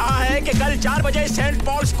इसने कहा है कि कल 4 बजे सेंट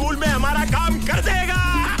पॉल स्कूल में हमारा काम कर देगा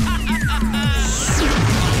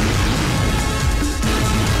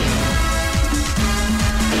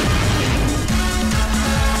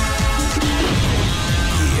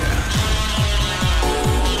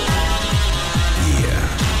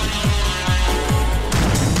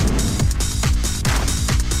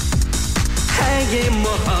ये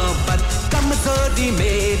मोहब्बत कमजोरी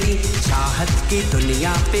मेरी चाहत की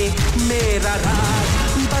दुनिया पे मेरा राज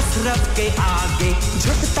बस रब के आगे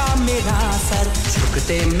झुकता मेरा सर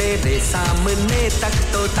झुकते मेरे सामने तक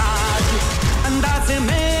तो ताज अंदाज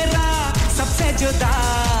मेरा सबसे जुदा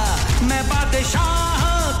मैं बादशाह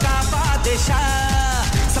का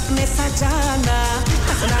बादशाह सपने सजाना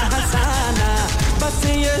हंसना हंसाना बस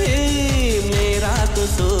यही मेरा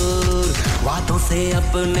कसूर वादों से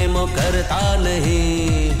अपने मुकरता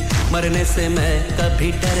नहीं मरने से मैं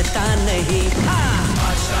कभी डरता नहीं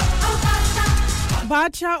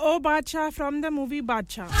बादशाह ओ बादशाह फ्रॉम द मूवी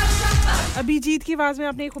बादशाह अभी जीत की आवाज में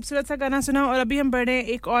आपने एक खूबसूरत सा गाना सुना और अभी हम बढ़े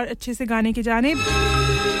एक और अच्छे से गाने की जानिब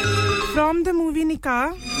फ्रॉम द मूवी निकाह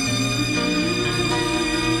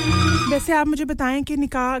वैसे आप मुझे बताएं कि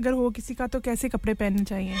निकाह अगर हो किसी का तो कैसे कपड़े पहनने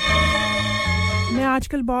चाहिए मैं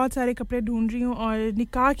आजकल बहुत सारे कपड़े ढूंढ रही हूँ और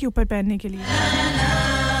निकाह के ऊपर पहनने के लिए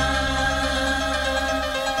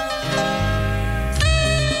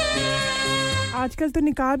आजकल तो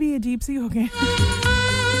निकाह भी अजीब सी हो गए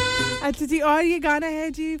अच्छा जी और ये गाना है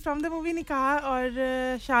जी फ्रॉम द मूवी निकाह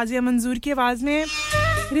और शाजिया मंजूर की आवाज में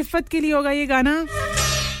रिफत के लिए होगा ये गाना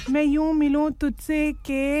मैं यूं मिलूं तुझसे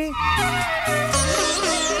के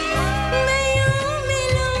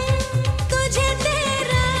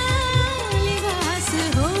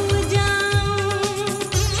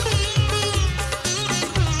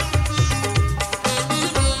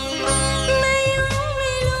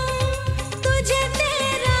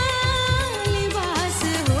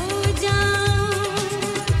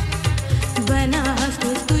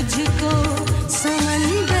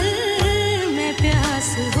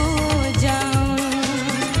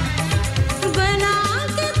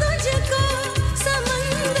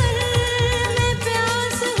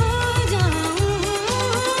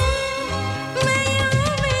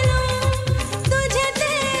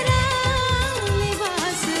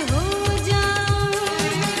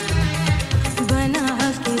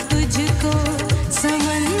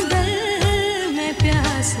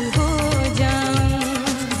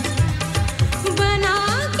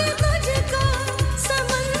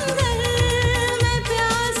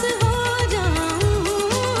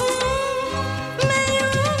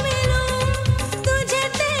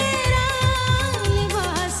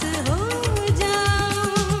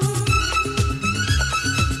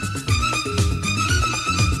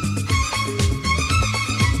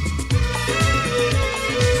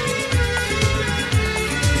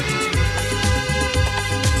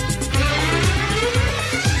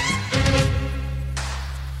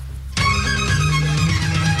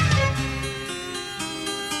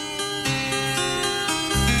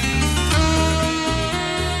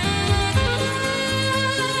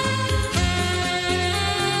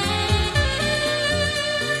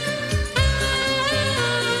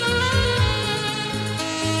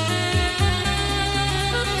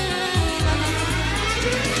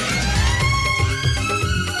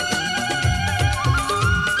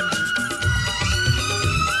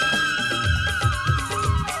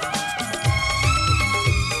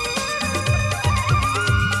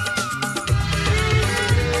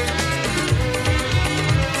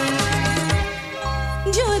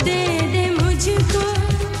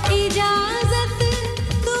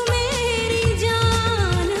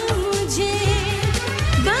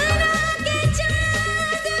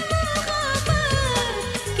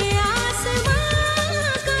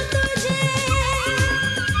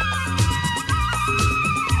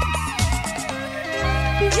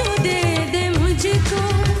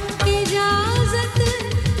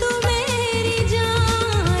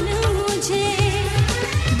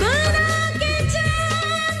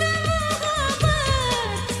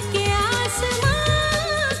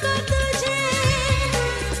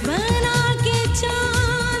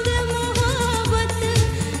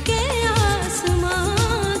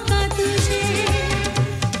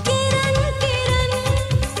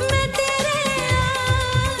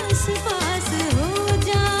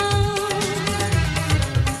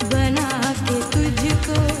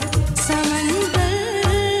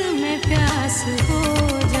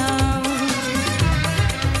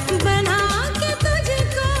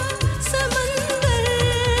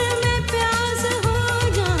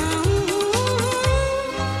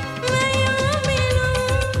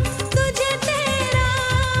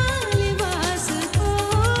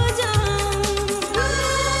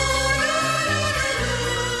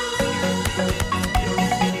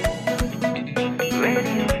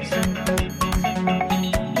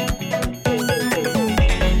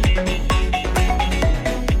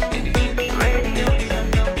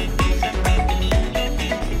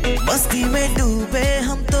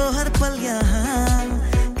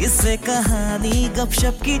कहानी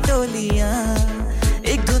गपशप की टोलियां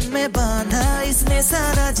एक धुन में बांधा इसने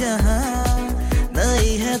सारा जहां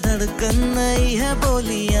नई है धड़कन नई है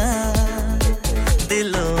बोलियां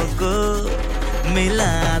दिलों को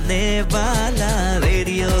मिलाने वाला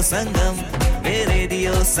रेडियो संगम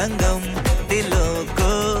दिलों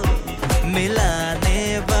को मिलाने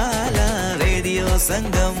वाला रेडियो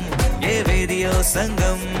संगम ये रेडियो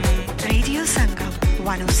संगम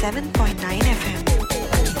 107.9 FM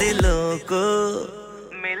दिलों को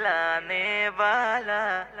मिलाने वाला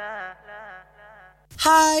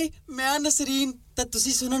हाय मैं नसरीन ता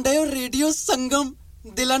तुसी सुनन डे हो रेडियो संगम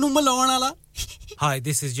दिलां नु मिलाउण वाला Hi,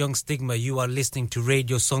 this is Young Stigma. You are listening to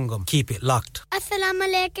Radio Sangam. Keep it locked. Assalamu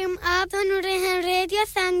alaikum. Aap sun rahe hain Radio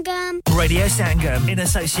Sangam. Radio Sangam in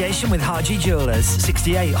association with Haji Jewellers,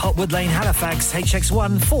 68 Hotwood Lane, Halifax,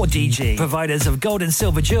 HX1 4DG. Providers of gold and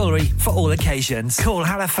silver jewellery for all occasions. Call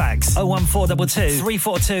Halifax 01422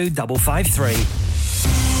 342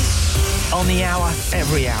 553. On the hour,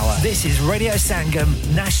 every hour. This is Radio Sangam,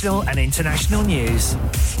 national and international news.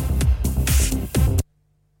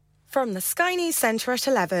 From the Sky News Centre at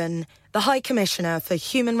 11, the High Commissioner for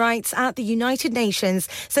Human Rights at the United Nations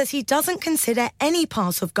says he doesn't consider any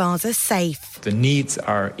part of Gaza safe. The needs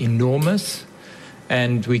are enormous,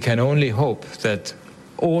 and we can only hope that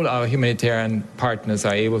all our humanitarian partners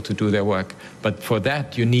are able to do their work. But for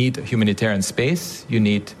that, you need humanitarian space, you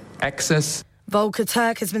need access. Volker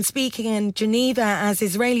Turk has been speaking in Geneva as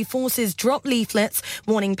Israeli forces drop leaflets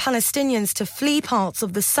warning Palestinians to flee parts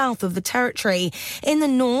of the south of the territory. In the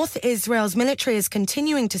north, Israel's military is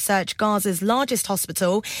continuing to search Gaza's largest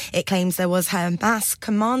hospital. It claims there was a Hamas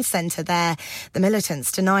command centre there. The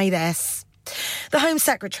militants deny this. The Home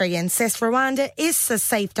Secretary insists Rwanda is a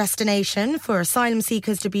safe destination for asylum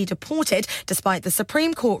seekers to be deported, despite the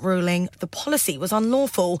Supreme Court ruling the policy was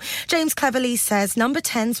unlawful. James Cleverly says Number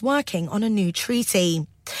 10's working on a new treaty.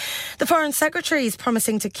 The Foreign Secretary is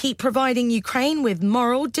promising to keep providing Ukraine with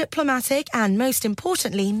moral, diplomatic and, most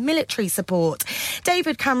importantly, military support.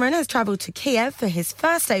 David Cameron has travelled to Kiev for his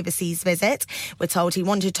first overseas visit. We're told he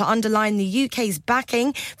wanted to underline the UK's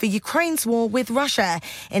backing for Ukraine's war with Russia.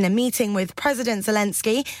 In a meeting with President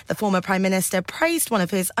Zelensky, the former Prime Minister praised one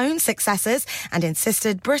of his own successors and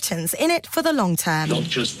insisted Britain's in it for the long term. Not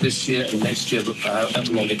just this year and next year, but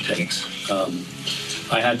however long it takes.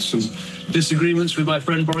 I had some disagreements with my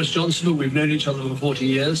friend Boris Johnson, but we've known each other for 40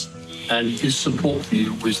 years, and his support for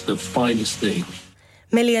you was the finest thing.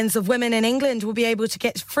 Millions of women in England will be able to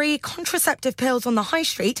get free contraceptive pills on the high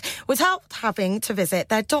street without having to visit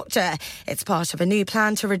their doctor. It's part of a new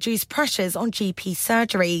plan to reduce pressures on GP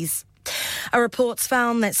surgeries. A report's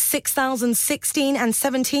found that 6,016 and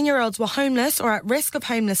 17-year-olds were homeless or at risk of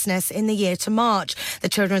homelessness in the year to March. The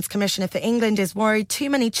Children's Commissioner for England is worried too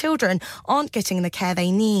many children aren't getting the care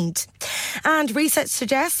they need. And research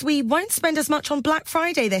suggests we won't spend as much on Black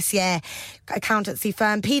Friday this year. Accountancy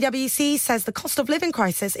firm PwC says the cost of living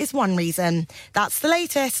crisis is one reason. That's the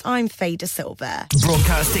latest. I'm Faye De Silva.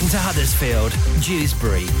 Broadcasting to Huddersfield,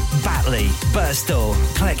 Dewsbury, Batley, Birstall,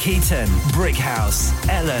 Cleckheaton, Brickhouse,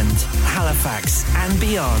 Elland, Halifax and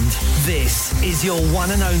beyond. This is your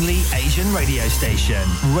one and only Asian radio station.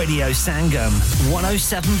 Radio Sangam,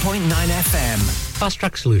 107.9 FM. Fast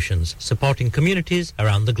Track Solutions, supporting communities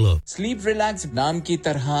around the globe. Sleep Relax नाम की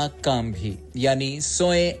तरह काम भी यानी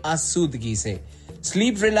सोए आसूदगी से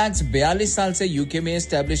sleep relax 42 साल से यूके में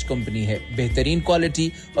एस्टैब्लिश कंपनी है बेहतरीन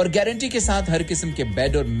क्वालिटी और गारंटी के साथ हर किस्म के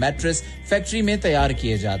बेड और मैट्रेस फैक्ट्री में तैयार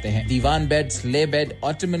किए जाते हैं divan bed sleigh bed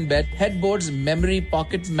ottoman bed headboards memory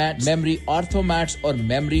pocket mat memory ortho mats और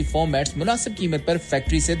मेमोरी फोम मैट्स मुनासिब कीमत पर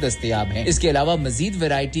फैक्ट्री से दस्तयाब हैं इसके अलावा मजीद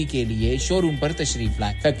वैरायटी के लिए शोरूम पर तशरीफ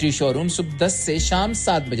लाएं फैक्ट्री शोरूम सुबह 10 से शाम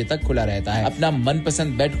 7 बजे तक खुला रहता है अपना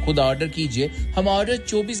मनपसंद बेड खुद ऑर्डर कीजिए हम ऑर्डर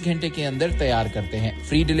 24 घंटे के अंदर तैयार करते हैं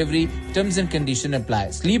free delivery terms and condition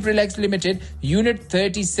apply sleep relax limited unit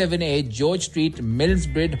 37A George street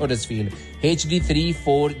मिल्सब्रिड Huddersfield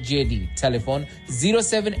HD34JD telephone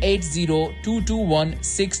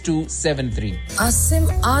 07802216273 Asim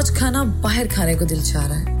आज खाना बाहर खाने को दिल चाह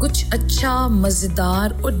रहा है कुछ अच्छा मजेदार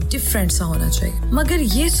और डिफरेंट सा होना चाहिए मगर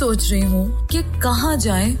ये सोच रही हूँ कि कहाँ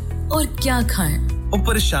जाएं और क्या खाएं ओ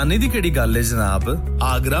परेशानी दी केड़ी गल है जनाब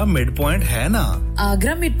आगरा मिड पॉइंट है ना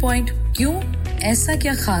आगरा मिड पॉइंट क्यों ऐसा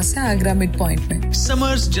क्या खास है आगरा मिड पॉइंट में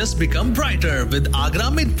Summers just become brighter with Agra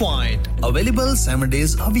Midpoint. Available 7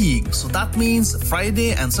 days a week. So that means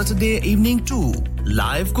Friday and Saturday evening too.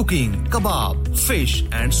 Live cooking, kebab, fish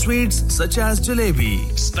and sweets such as jalebi.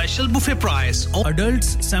 Special buffet price. Adults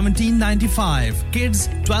 $17.95. Kids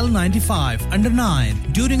 $12.95. Under 9.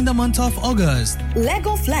 During the month of August. Leg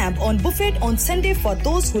of lamb on buffet on Sunday for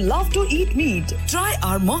those who love to eat meat. Try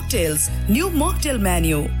our mocktails. New mocktail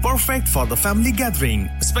menu. Perfect for the family gathering.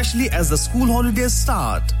 Especially as the school holidays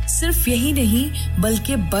start. सिर्फ यही नहीं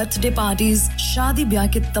बल्कि birthday parties शादी ब्याह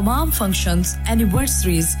के तमाम functions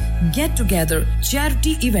anniversaries get together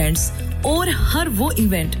charity events और हर वो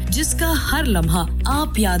इवेंट जिसका हर लम्हा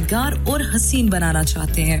आप यादगार और हसीन बनाना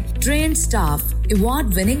चाहते हैं ट्रेन स्टाफ अवार्ड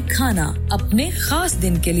विनिंग खाना अपने खास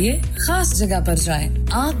दिन के लिए खास जगह पर जाएं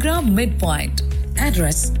Agra mid point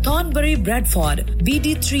Address Thornbury Bradford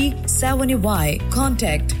BD3 7Y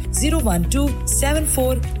Contact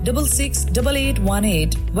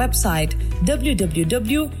 01274668818 Website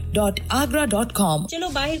www.agra.com चलो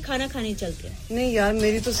बाहर खाना खाने चलते हैं नहीं यार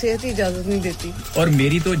मेरी तो सेहत ही इजाजत नहीं देती और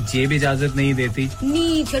मेरी तो जेब इजाजत नहीं देती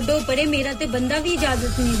नहीं छोड़ो परे मेरा ते बंदा भी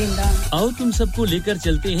इजाजत नहीं देता आओ तुम सबको लेकर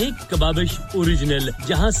चलते हैं कबाबिश ओरिजिनल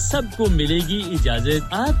जहां सबको मिलेगी इजाजत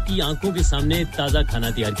आपकी आंखों के सामने ताजा खाना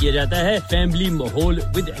तैयार किया जाता है फैमिली माहौल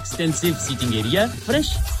with extensive seating area fresh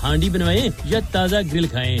हांडी बनवाएं या ताजा ग्रिल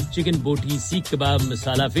खाएं चिकन बोटी सीख कबाब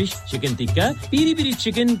मसाला fish chicken tikka Piri Piri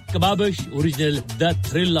chicken Kababish original the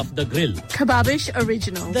thrill of the grill Kababish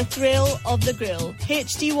Original The Thrill of the Grill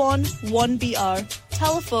HD1 1BR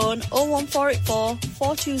Telephone 01484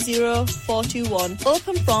 420 421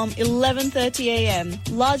 Open from 11:30 a.m.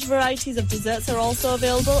 Large varieties of desserts are also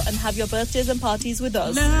available and have your birthdays and parties with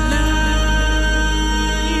us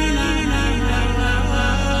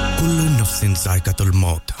Kullu नफ्सिन जायकातुल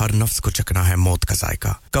मौत हर नफ्स को चखना है मौत का जायका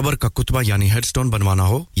कब्र का कुतबा यानी हेडस्टोन बनवाना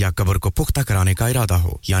हो या कब्र को पुख्ता कराने का इरादा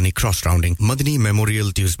हो यानी cross rounding Madani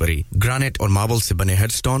memorial ट्यूसबरी granite और मार्बल से बने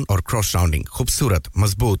हेडस्टोन और क्रॉस राउंडिंग खूबसूरत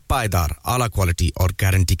मजबूत पायदार आला क्वालिटी और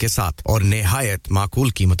गारंटी के साथ और निहायत माकूल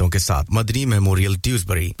कीमतों के साथ मदनी मेमोरियल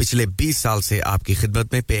ट्यूसबरी पिछले 20 साल से आपकी खिदमत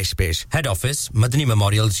में पेश head office Madani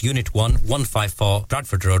memorials unit 1 154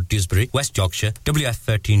 Bradford road Dewsbury West Yorkshire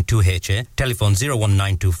WF13 2HA telephone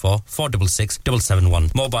 01924 466 771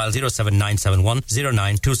 mobile 07971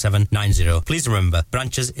 092790 please remember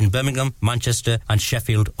branches in Birmingham Manchester and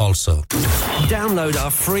Sheffield also download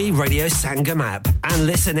our free Radio Sangam app and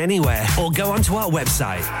listen anywhere or go onto our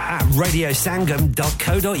website at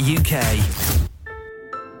radiosangam.co.uk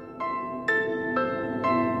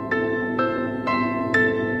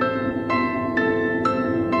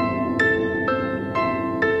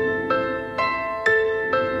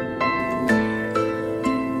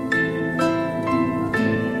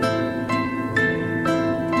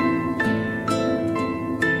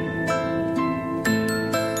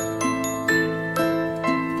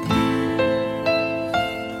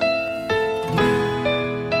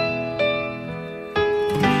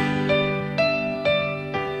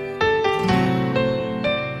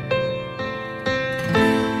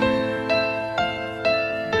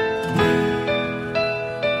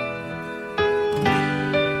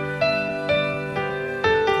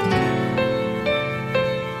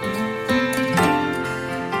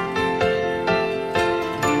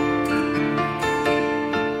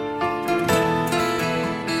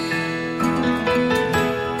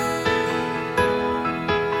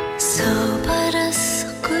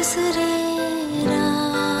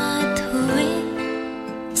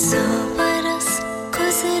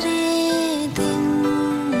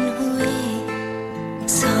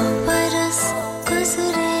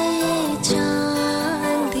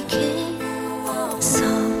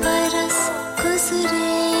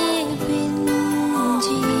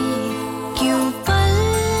क्यों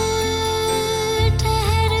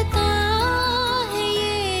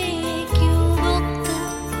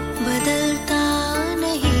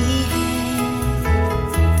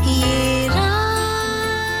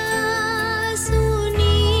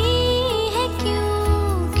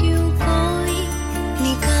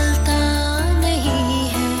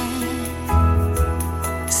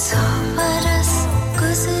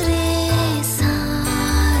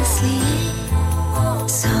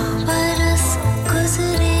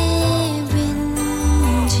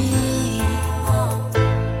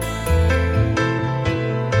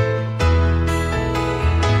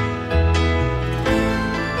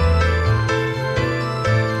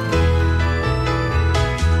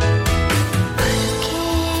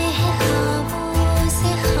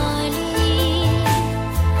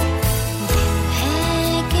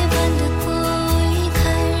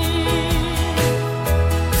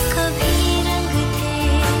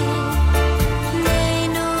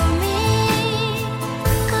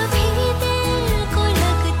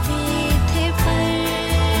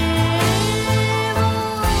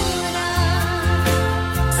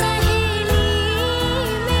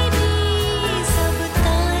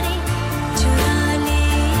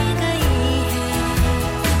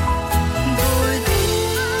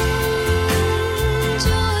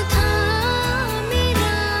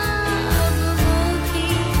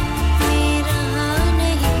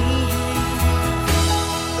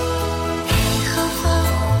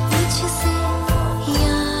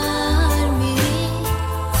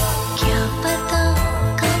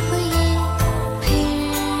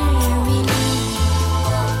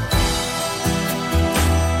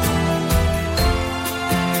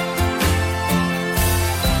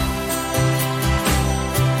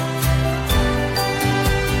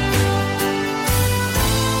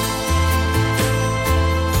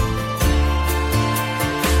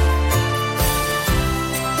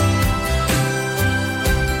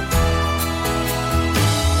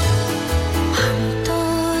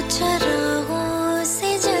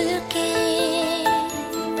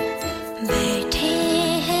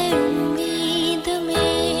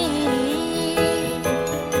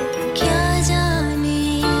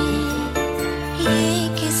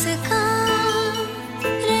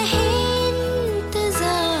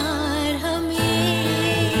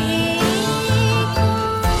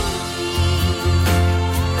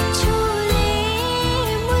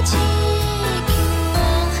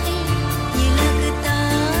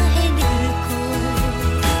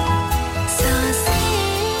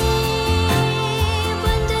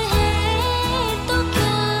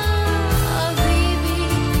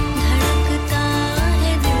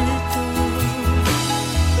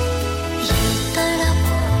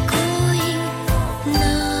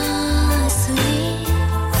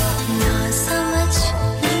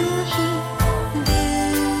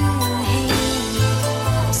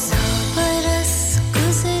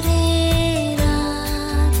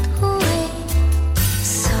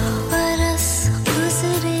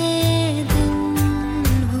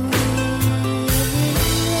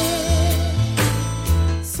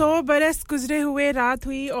बरस गुजरे हुए रात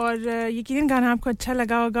हुई और यकीनन गाना आपको अच्छा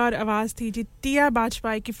लगा होगा और आवाज थी जी टिया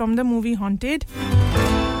बाजपेयी की फ्रॉम द मूवी हॉन्टेड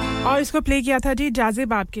और इसको प्ले किया था जी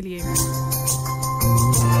जाज़िब आपके लिए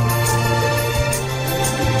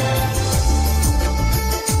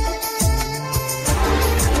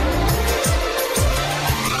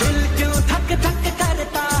दिल क्यों धक धक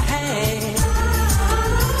करता है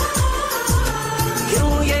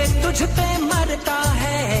क्यों ये तुझ पे मरता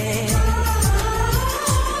है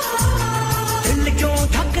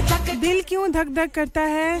दिल क्यों धक धक करता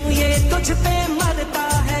है ये तुझ पे मरता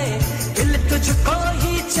है दिल तुझको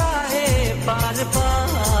ही चाहे बार बार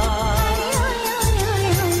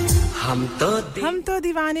हम तो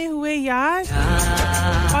दीवाने हुए यार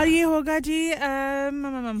और ये होगा जी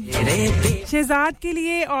शहजाद के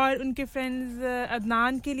लिए और उनके फ्रेंड्स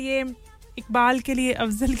अदनान के लिए इकबाल के लिए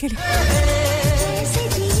अफजल के लिए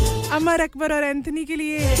अमर अकबर और एंथनी के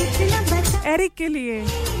लिए एरिक के लिए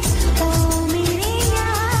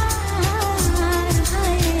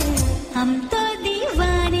हम तो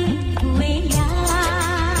दीवाने हुए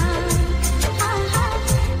यार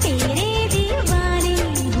तेरे दीवाने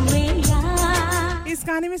हुए यार इस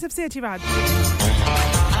गाने में सबसे अच्छी बात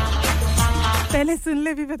पहले सुन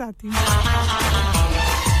ले भी बताती हूँ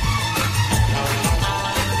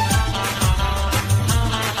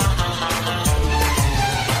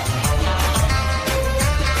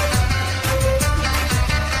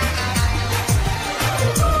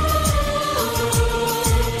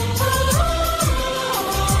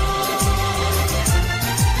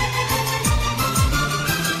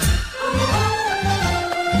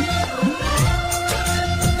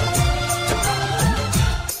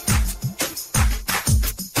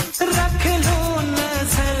रख लो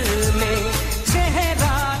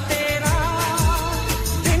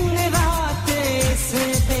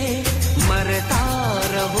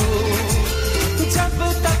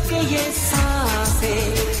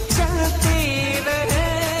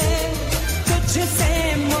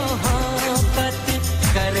मोहब्बत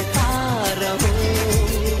करता रहूं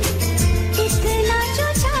कितना जो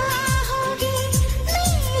चाहोगे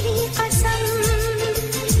मेरी कसम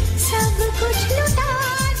सब कुछ लुटा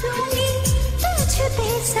दूंगी तुझ पे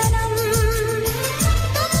सनम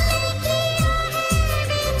तुमने किया है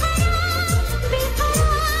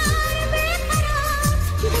बेकरार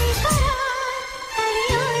अरे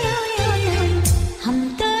हम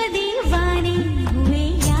तो दीवाने हुए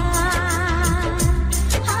यार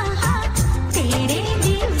हाँ हाँ तेरे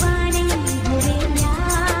दीवाने हुए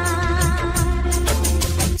यार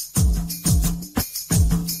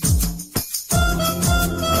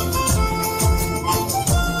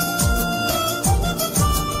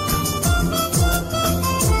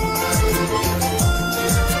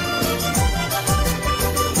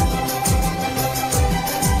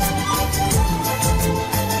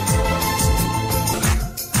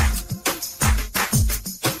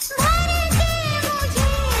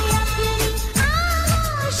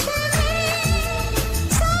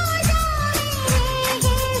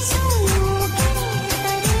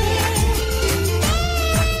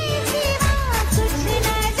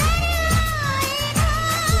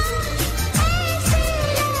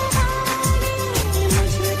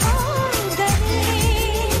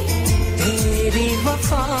तेरी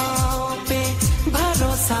वफाओं पे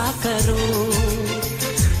भरोसा करूं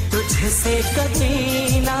तुझसे कभी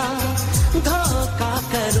ना धोखा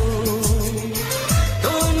करूं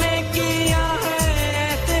तूने किया है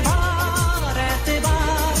एतबार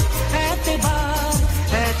एतबार एतबार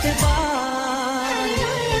एतबार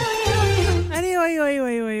अरे ओए ओए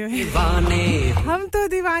ओए ओए ओए दीवाने हम तो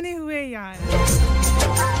दीवाने हुए यार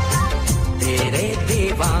तेरे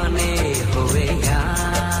दीवाने हुए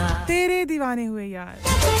यार तेरे दीवाने हुए यार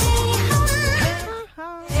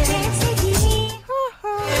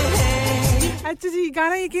अच्छा जी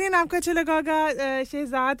गाना यकीनन आपको अच्छा लगा होगा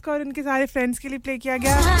शहजाद को और उनके सारे फ्रेंड्स के लिए प्ले किया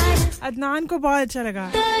गया अदनान को बहुत अच्छा लगा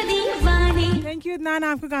थैंक यू अदनान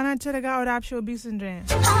आपको गाना अच्छा लगा और आप शो भी सुन रहे हैं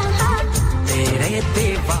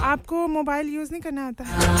आपको मोबाइल यूज नहीं करना आता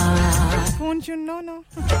फोन चुन लो नो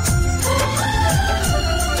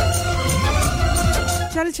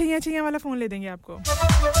चल छैया छैया वाला फोन ले देंगे आपको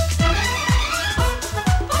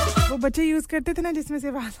वो बच्चे यूज करते थे ना जिसमें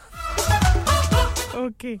से बात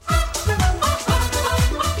ओके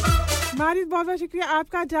मारिद बहुत बहुत शुक्रिया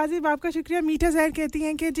आपका जाजिब आपका शुक्रिया मीठा जहर कहती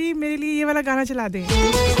हैं कि जी मेरे लिए ये वाला गाना चला दें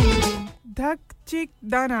धक चिक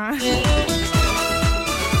दाना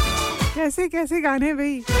कैसे कैसे गाने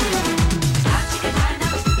भाई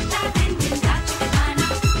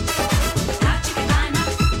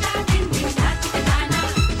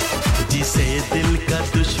जिसे दिल का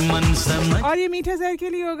दुश्मन समझ और ये मीठा जहर के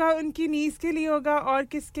लिए होगा उनकी नीस के लिए होगा और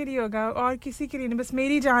किसके लिए होगा और किसी के लिए नहीं बस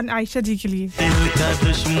मेरी जान आयशा जी के लिए दिल का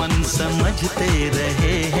दुश्मन समझते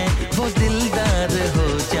रहे हैं वो दिलदार हो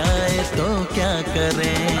जाए तो क्या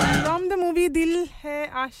करें फ्रॉम द मूवी दिल है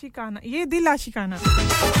आशिकाना ये दिल आशिकाना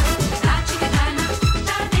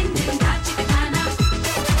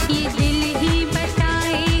ये दिल ही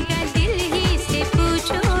बताएगा दिल ही से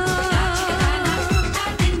पूछो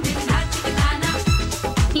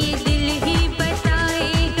ये दिल ही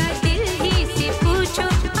बताएगा दिल ही से पूछो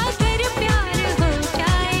अगर प्यार हो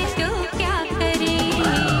जाए तो क्या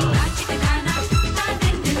करें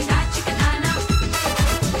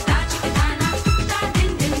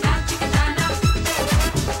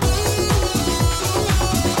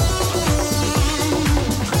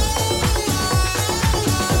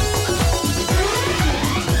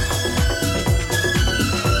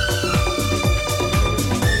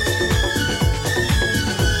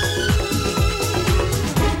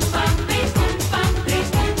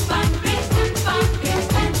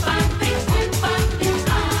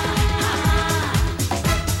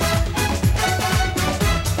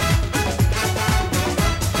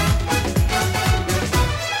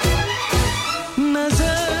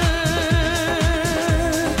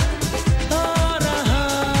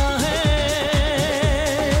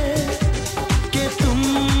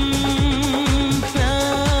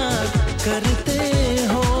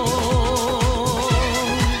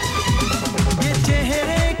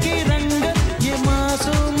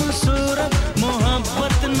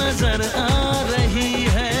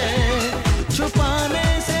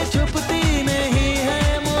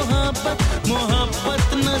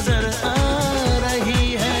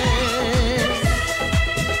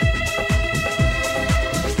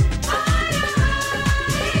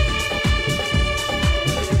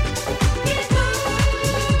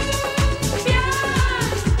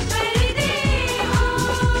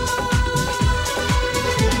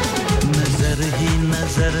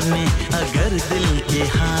नजर में अगर दिल की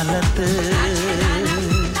हालत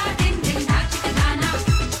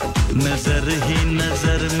नजर ही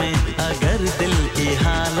नजर में अगर दिल की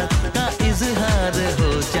हालत का इजहार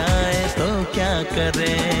हो जाए तो क्या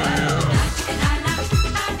करें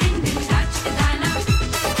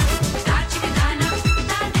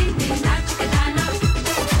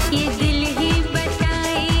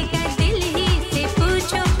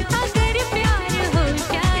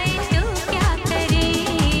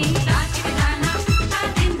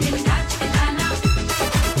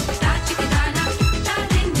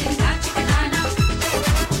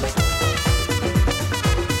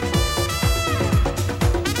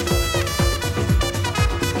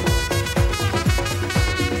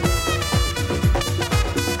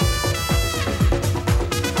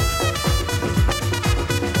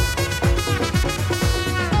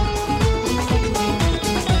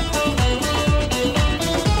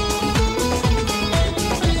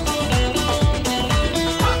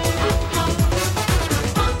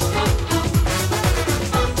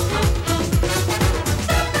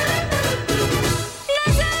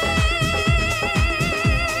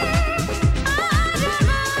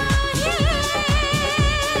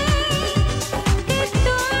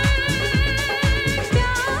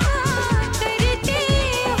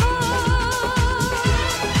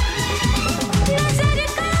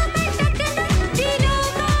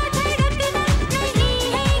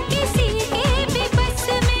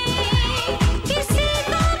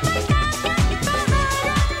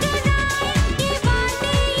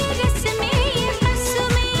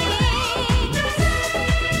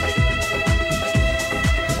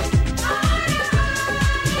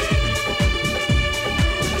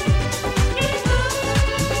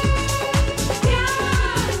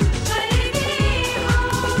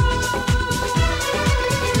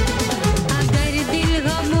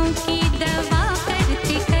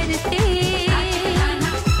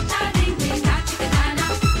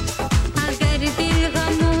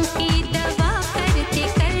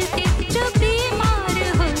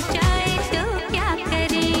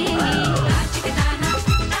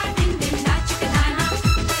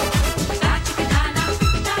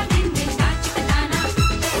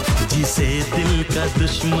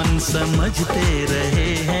दुश्मन समझते रहे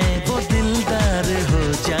हैं वो दिलदार हो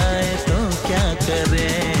जाए तो क्या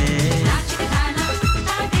करें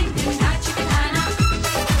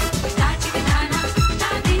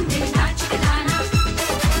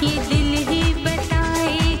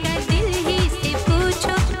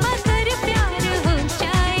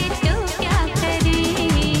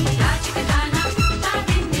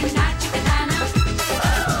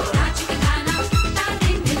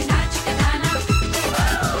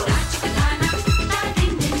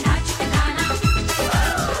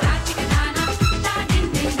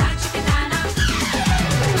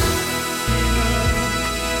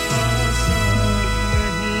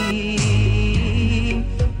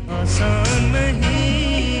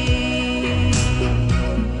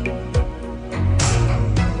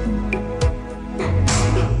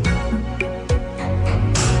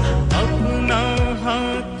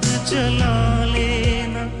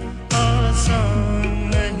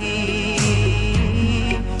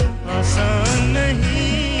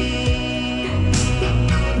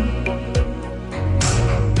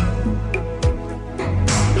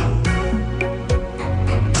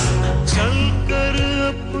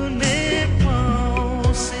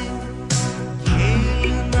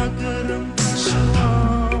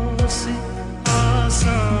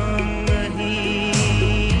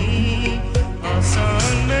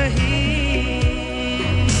आसान नहीं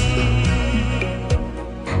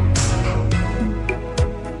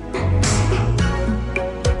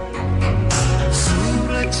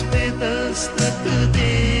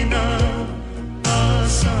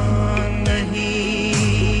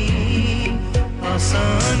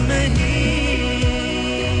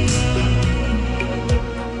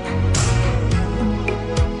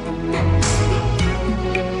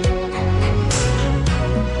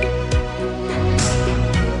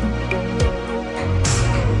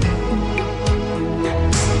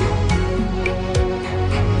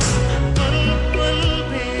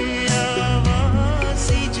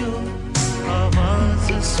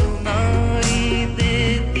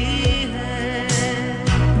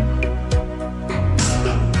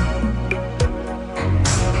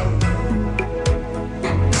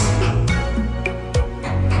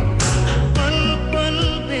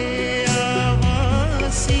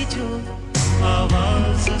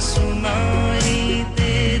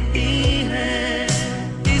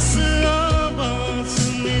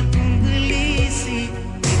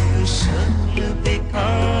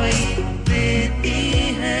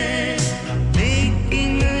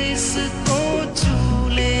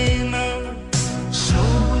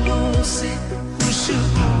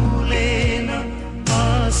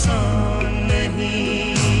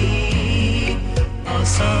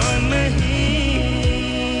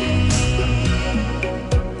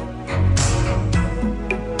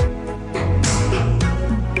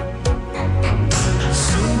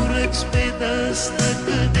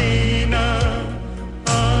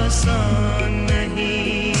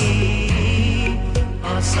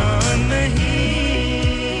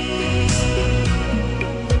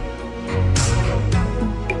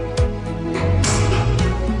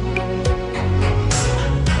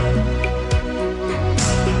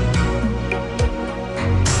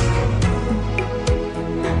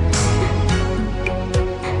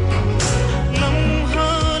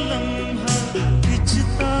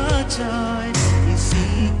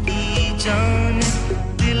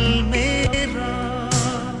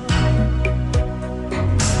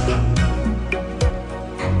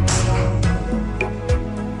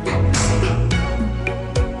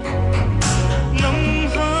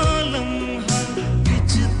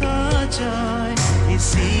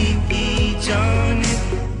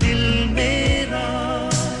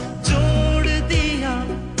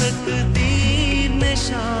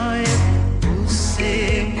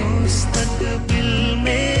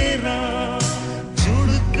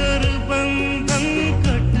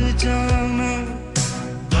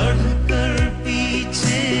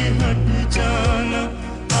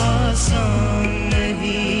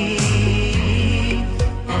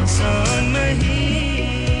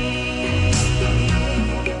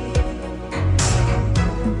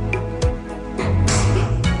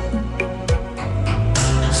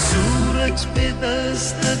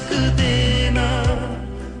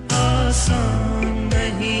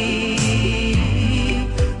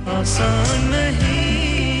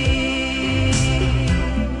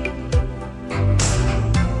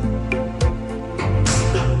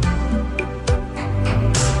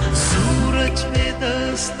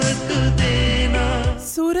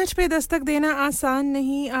दिल पे दस्तक देना आसान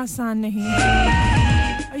नहीं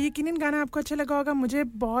यकीनन गाना आपको अच्छा लगा होगा मुझे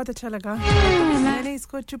बहुत अच्छा लगा मैंने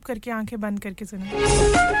इसको चुप करके आंखें बंद करके सुना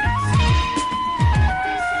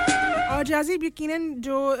और जाज़िब यकीनन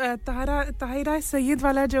जो ताहिरा सैयद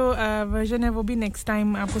वाला जो वर्जन है वो भी नेक्स्ट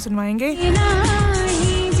टाइम आपको सुनवाएंगे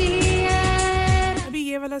अभी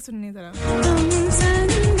ये वाला सुनने जरा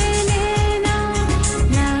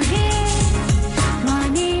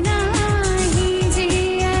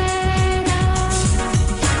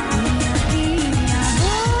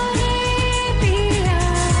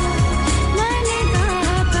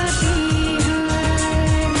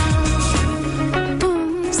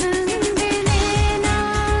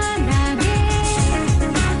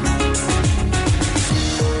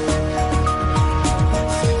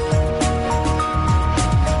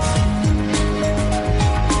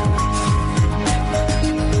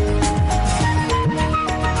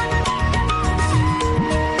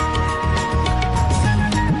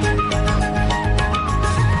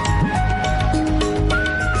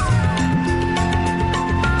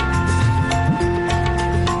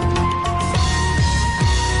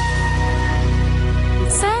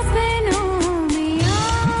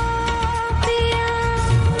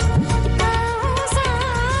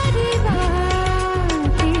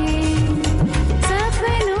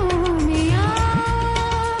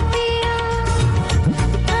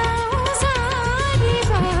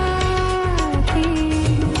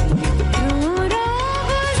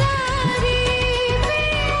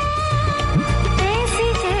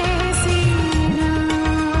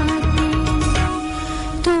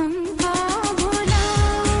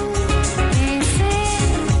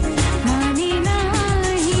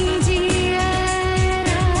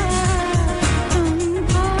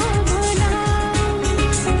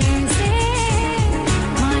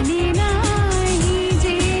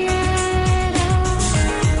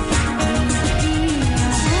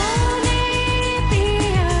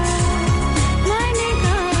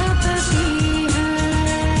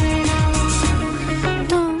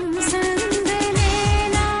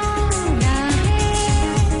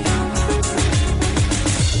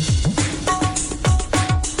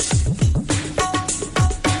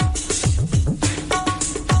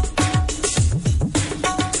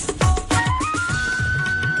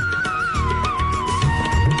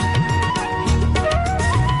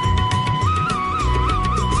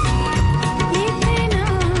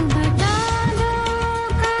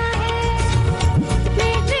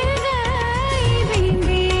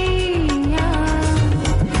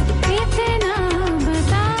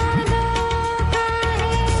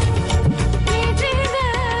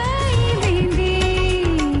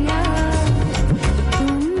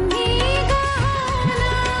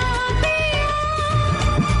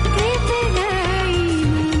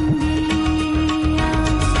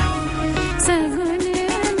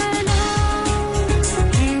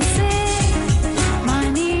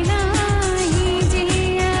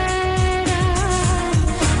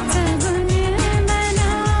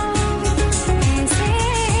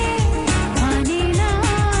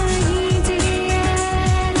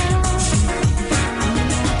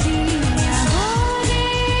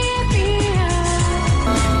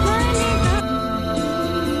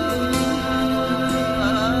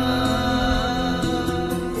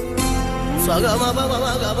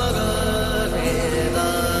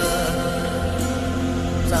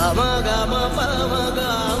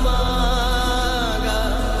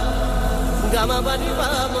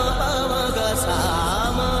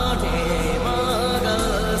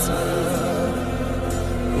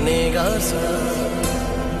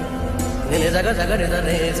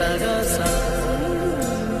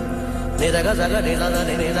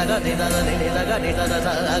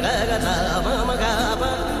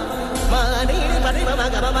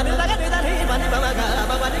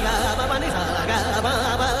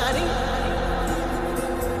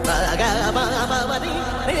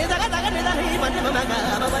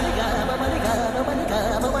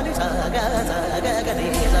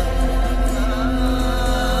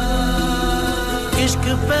इश्क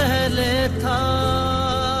पहले था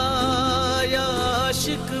या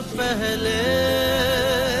आशिक पहले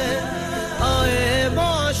आए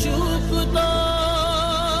माशूक तो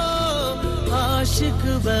आशिक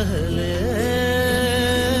बहले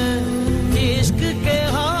इश्क के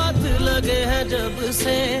हाथ लगे हैं जब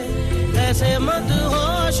से ऐसे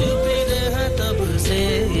मदहोश फिरे हैं तब से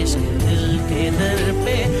इश्क दिल के दर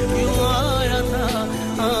पे क्यों आया था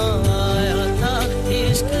आया था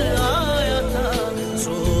इश्क आया था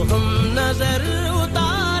सो हम नजर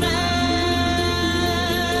उतारे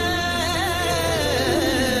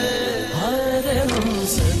हर हम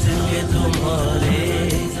सजके तुम्हारे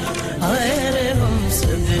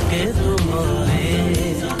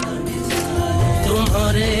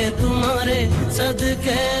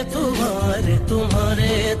सदके तुम्हारे तुम्हारे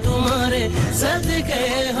तुम्हारे सदके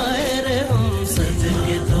हाय रे हम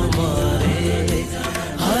सदके तुम्हारे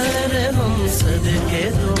हाय रे हम सदके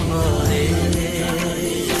तुम्हारे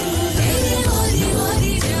तेरे वारी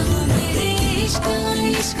वारी जब मेरे इश्क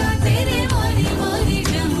इश्क तेरे वारी वारी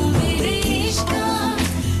जब मेरे इश्क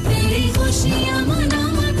तेरी खुशियां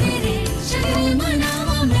मनावा तेरे शहर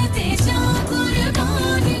मनावा मैं तेजा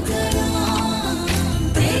कुर्बान करा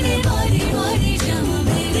तेरे वारी वारी जब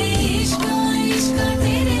मेरे इश्क इश्क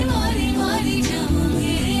तेरे वारी वारी जब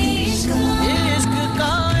मेरे इश्क इश्क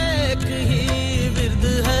का एक ही विर्द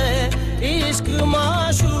है इश्क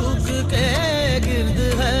माशूक के गिर्द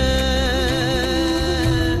है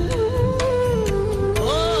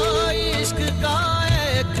ओ इश्क का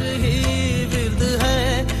एक ही विर्द है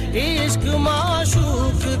इश्क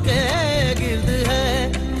माशूक के गिर्द है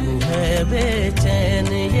तू है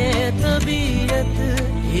बेचैन ये तबीयत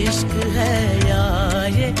इश्क है या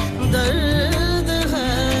ये दर्द है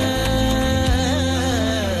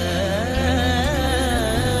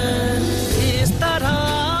इस तरह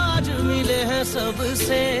आज मिले हैं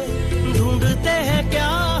सबसे ढूंढते हैं क्या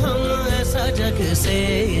हम ऐसा जग से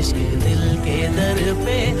इश्क दिल के दर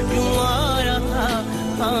पे क्यों आया था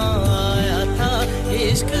हाँ आया था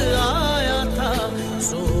इश्क आया था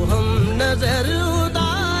सो हम नजर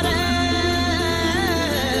उतारे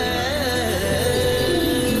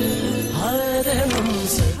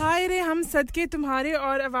हाय रे हम सदके तुम्हारे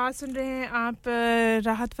और आवाज सुन रहे हैं आप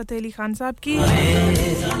राहत फतेह अली खान साहब की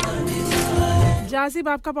जासिब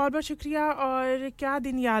आपका बहुत-बहुत शुक्रिया और क्या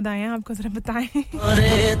दिन याद आए हैं आपको जरा बताएं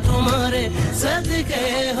अरे तुम्हारे सदके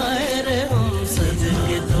हाय रे हम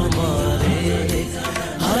सदके तुम्हारे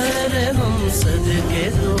हाय रे हम सदके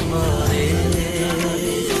तुम्हारे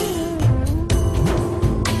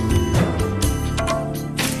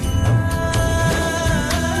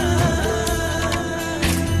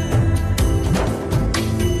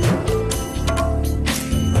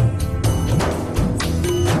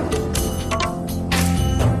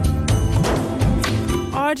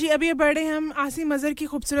और जी अभी बढ़े हम आसिम अजहर की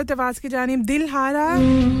खूबसूरत आवाज की जानिब दिल हारा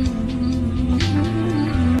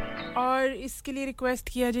और इसके लिए रिक्वेस्ट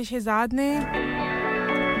किया जी शहजाद ने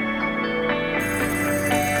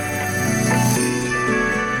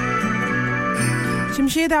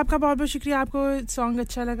शमशेद आपका बहुत-बहुत शुक्रिया आपको सॉन्ग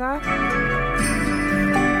अच्छा लगा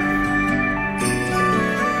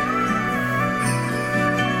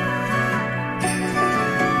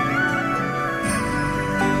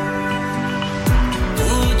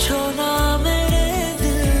पूछो ना मेरे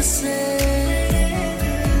दिल से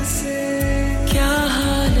क्या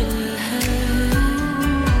हाल है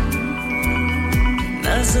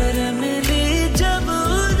नजर मिली जब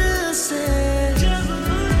उनसे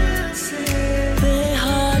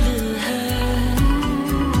बेहाल है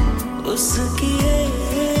उसकी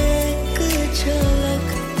एक झलक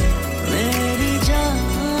मेरी जान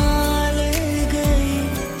ले गई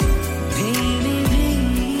भीनी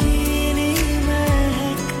भीनी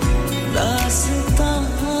महक दास्तां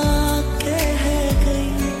कह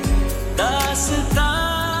गई दास्तां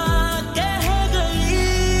कह गई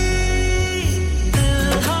दिल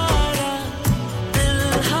हारा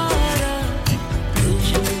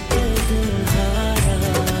तुझे पे दिल हारा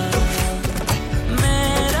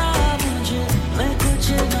मेरा मुझे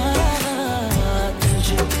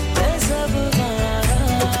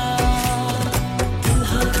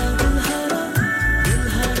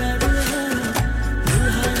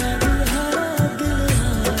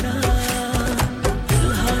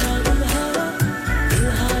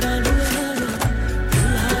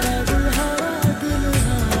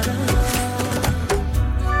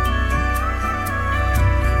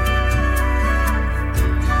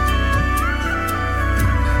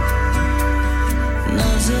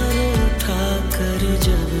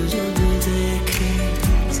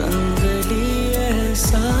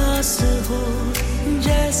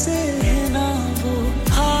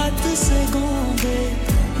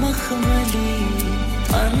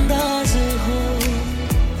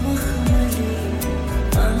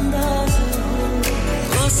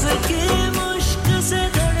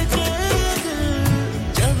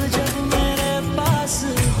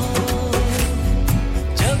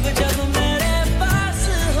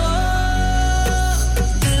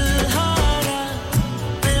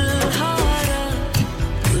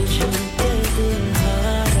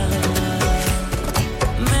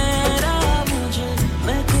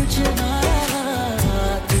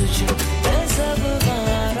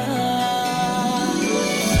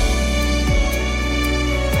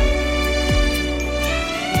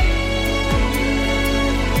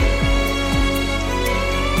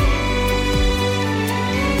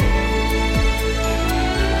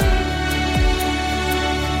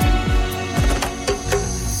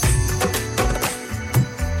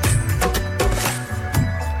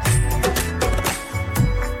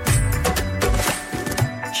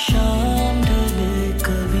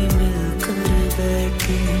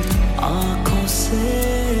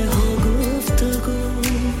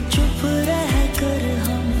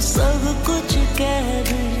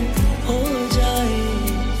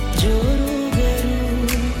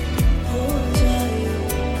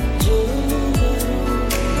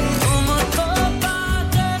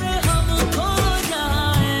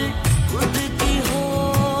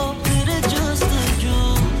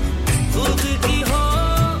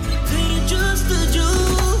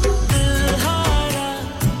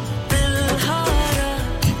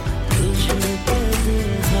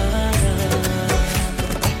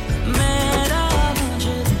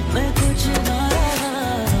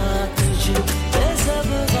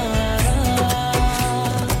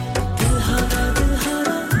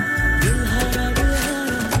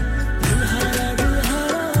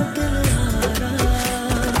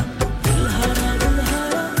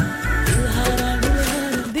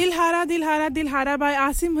है बाय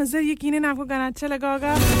आसिम हज़र यकीनन आपको गाना अच्छा लगा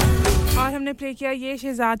होगा और हमने प्ले किया ये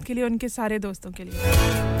शहजाद के लिए उनके सारे दोस्तों के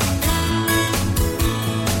लिए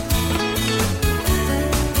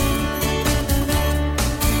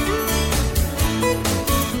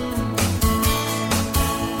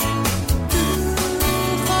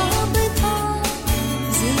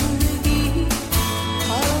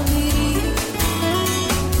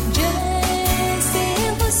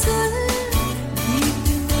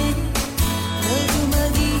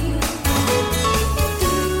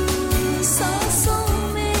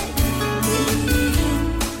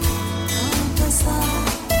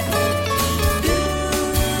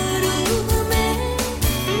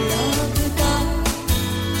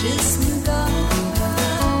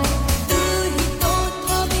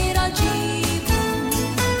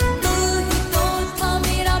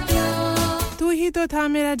तो था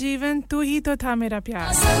मेरा जीवन तू ही तो था मेरा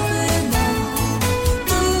प्यार तू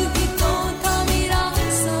ही तो था मेरा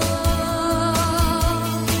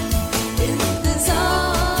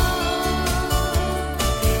इंतजार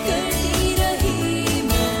करती रही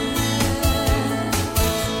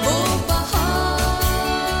मैं वो बहार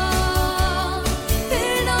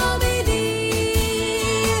फिर ना मिली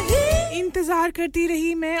इंतजार करती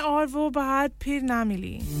रही मैं और वो बहार फिर ना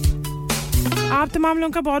मिली आप तमाम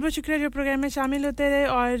लोगों का बहुत-बहुत शुक्रिया जो प्रोग्राम में शामिल होते रहे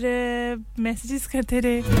और मैसेजेस करते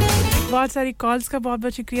रहे बहुत सारी कॉल्स का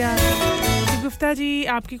बहुत-बहुत शुक्रिया गुफ्ता जी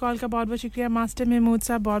आपकी कॉल का बहुत-बहुत शुक्रिया मास्टर महमूद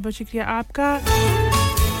साहब बहुत-बहुत शुक्रिया आपका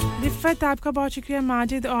रिफत आपका बहुत शुक्रिया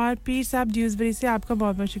माजिद और पीर साहब ड्यूसबरी से आपका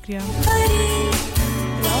बहुत-बहुत शुक्रिया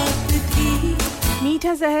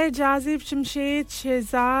मीठा जहर जाजिब शमशेद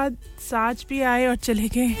शहजाद साज भी आए और चले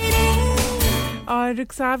गए और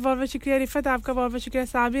रुखसार बहुत-बहुत शुक्रिया रिफत आपका बहुत-बहुत शुक्रिया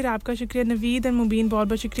साबिर आपका शुक्रिया नवीद और मुबीन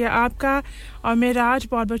बहुत-बहुत शुक्रिया आपका और मेराज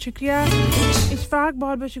बहुत-बहुत शुक्रिया इशफाक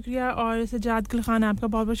बहुत-बहुत शुक्रिया और सजाद गुल खान आपका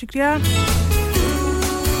बहुत-बहुत शुक्रिया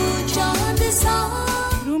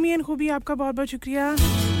रूमियन खूबी आपका बहुत-बहुत शुक्रिया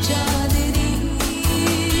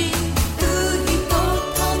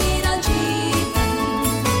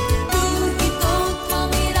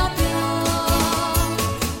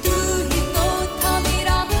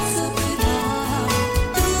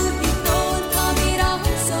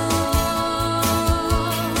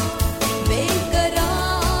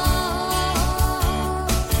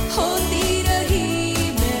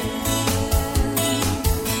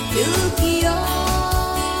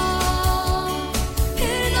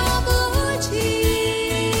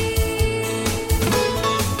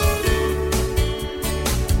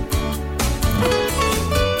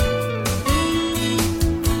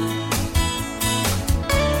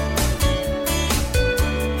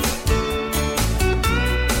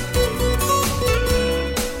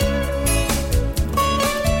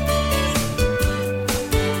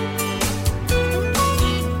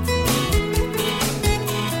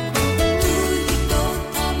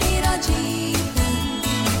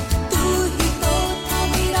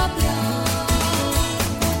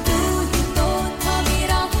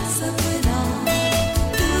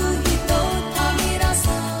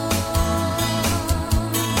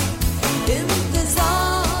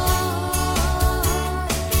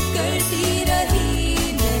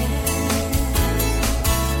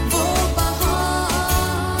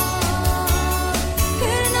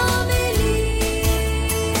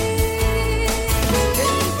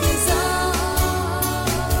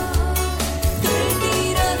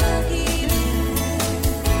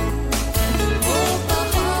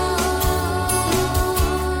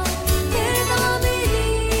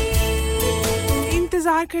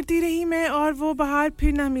करती रही मैं और वो बहार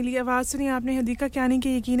फिर ना मिली आवाज सुनी आपने हदीका क्यानी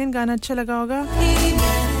के यकीनन गाना अच्छा लगा होगा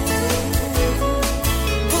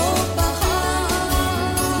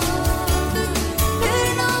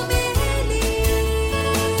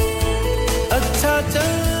अच्छा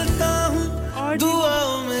चलता हूँ और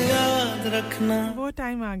दुआओं में याद रखना वो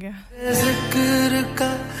टाइम आ गया जिक्र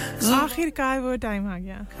का आखिरकार वो टाइम आ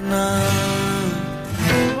गया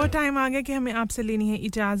वो टाइम आ गया कि हमें आपसे लेनी है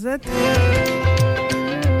इजाजत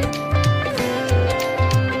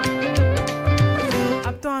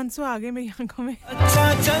तो आंसू आ गए मेरी आंखों में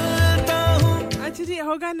अच्छा चलता हूँ अच्छा जी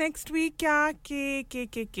होगा नेक्स्ट वीक क्या के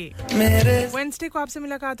वेडनेसडे को आपसे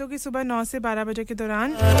मुलाकात होगी सुबह 9 से 12 बजे के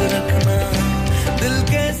दौरान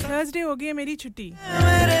थर्सडे हो गई है मेरी छुट्टी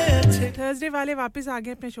थर्सडे वाले वापस आ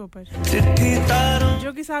गए अपने शो पर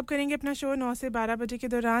जो कि साहब करेंगे अपना शो 9 से 12 बजे के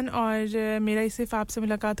दौरान और मेरा सिर्फ आपसे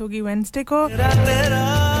मुलाकात होगी वेडनेसडे को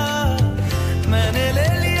मैंने ले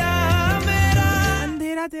लिया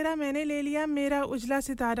तेरा मैंने ले लिया मेरा उजला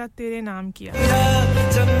सितारा तेरे नाम किया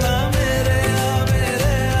चन्ना मेरे आ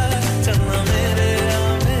चन्ना मेरे आ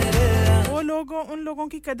उन लोगों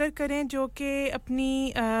की कदर करें जो कि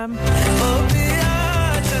अपनी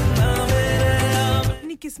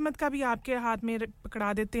किस्मत का भी आपके हाथ में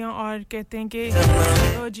पकड़ा देते हैं और कहते हैं कि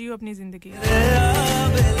तो जियो अपनी जिंदगी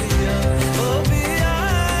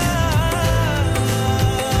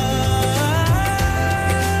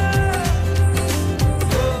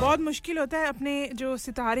बहुत मुश्किल होता है अपने जो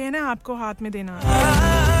सितारे हैं ना आपको हाथ में देना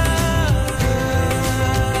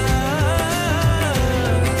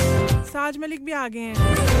साज मलिक भी आ गए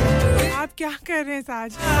हैं आप क्या कर रहे हैं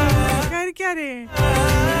साज कर क्या रहे हैं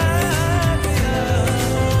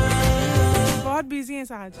बहुत बिजी हैं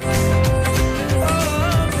साज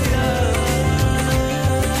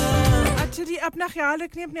अच्छा जी अपना ख्याल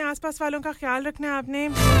रखना अपने आसपास वालों का ख्याल रखना आपने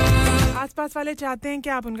आसपास वाले चाहते हैं कि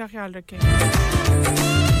आप उनका ख्याल रखें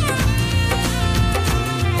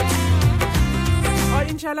और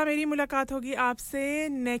इंशाल्लाह मेरी मुलाकात होगी आपसे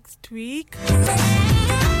नेक्स्ट वीक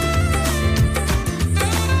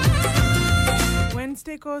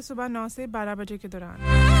वेडनेसडे को सुबह 9 से 12 बजे के दौरान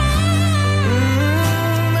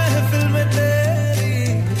महफिल में तेरी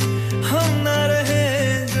हम ना रहे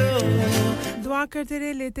जो दुआ करते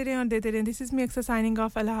रहे लेते रहे और देते रहे this is me Aqsa signing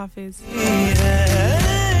off अल्लाह हाफिज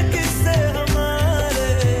किससे हमारे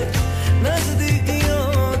नजदीकियों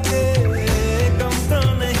के कम तो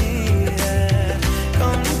नहीं है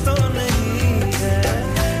कम तो नहीं है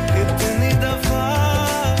कितनी दफा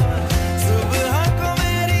सुबह को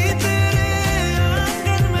मेरी तेरे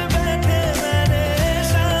आंगन में बैठे मैंने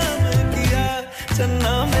शाम किया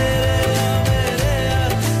चन्ना मेरे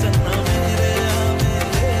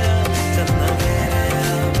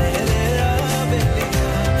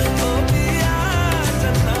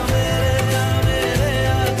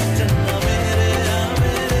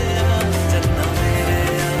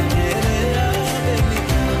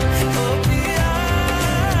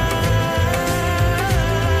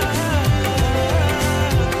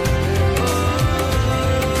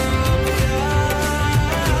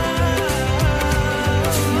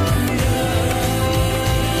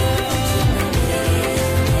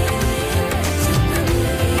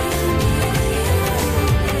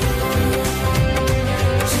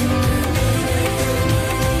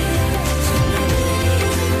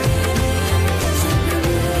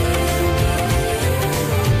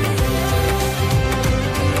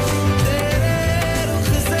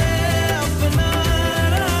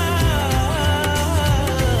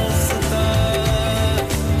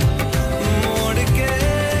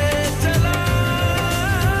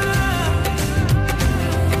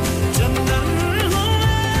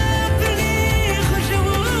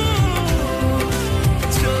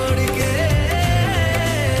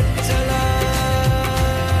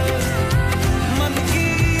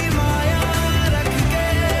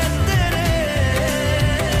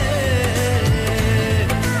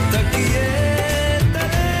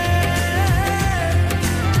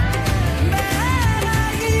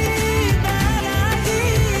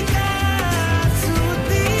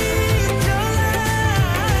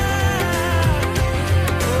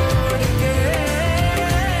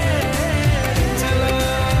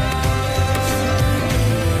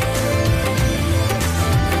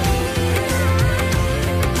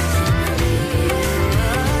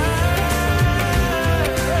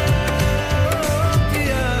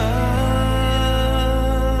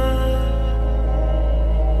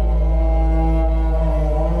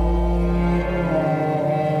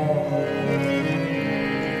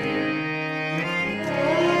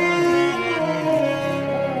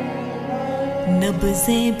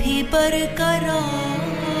नब्ज़ें भी बरकरार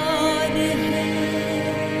है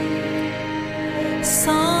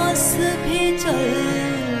सांस भी चल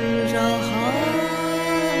रहा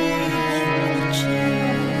है कुछ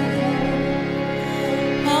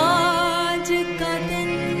आज का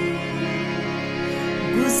दिन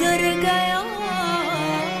गुजर गया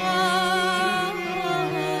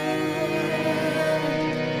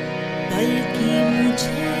बल्कि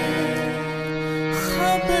मुझे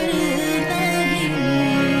खबर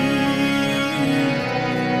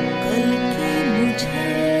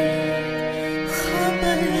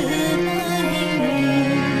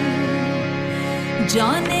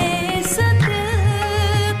जाने सद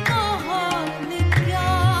का हाल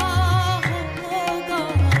क्या होगा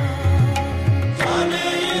जाने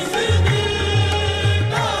इस दिल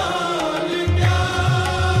का हाल क्या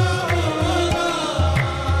होगा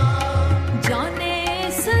जाने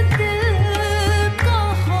सद का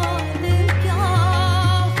हाल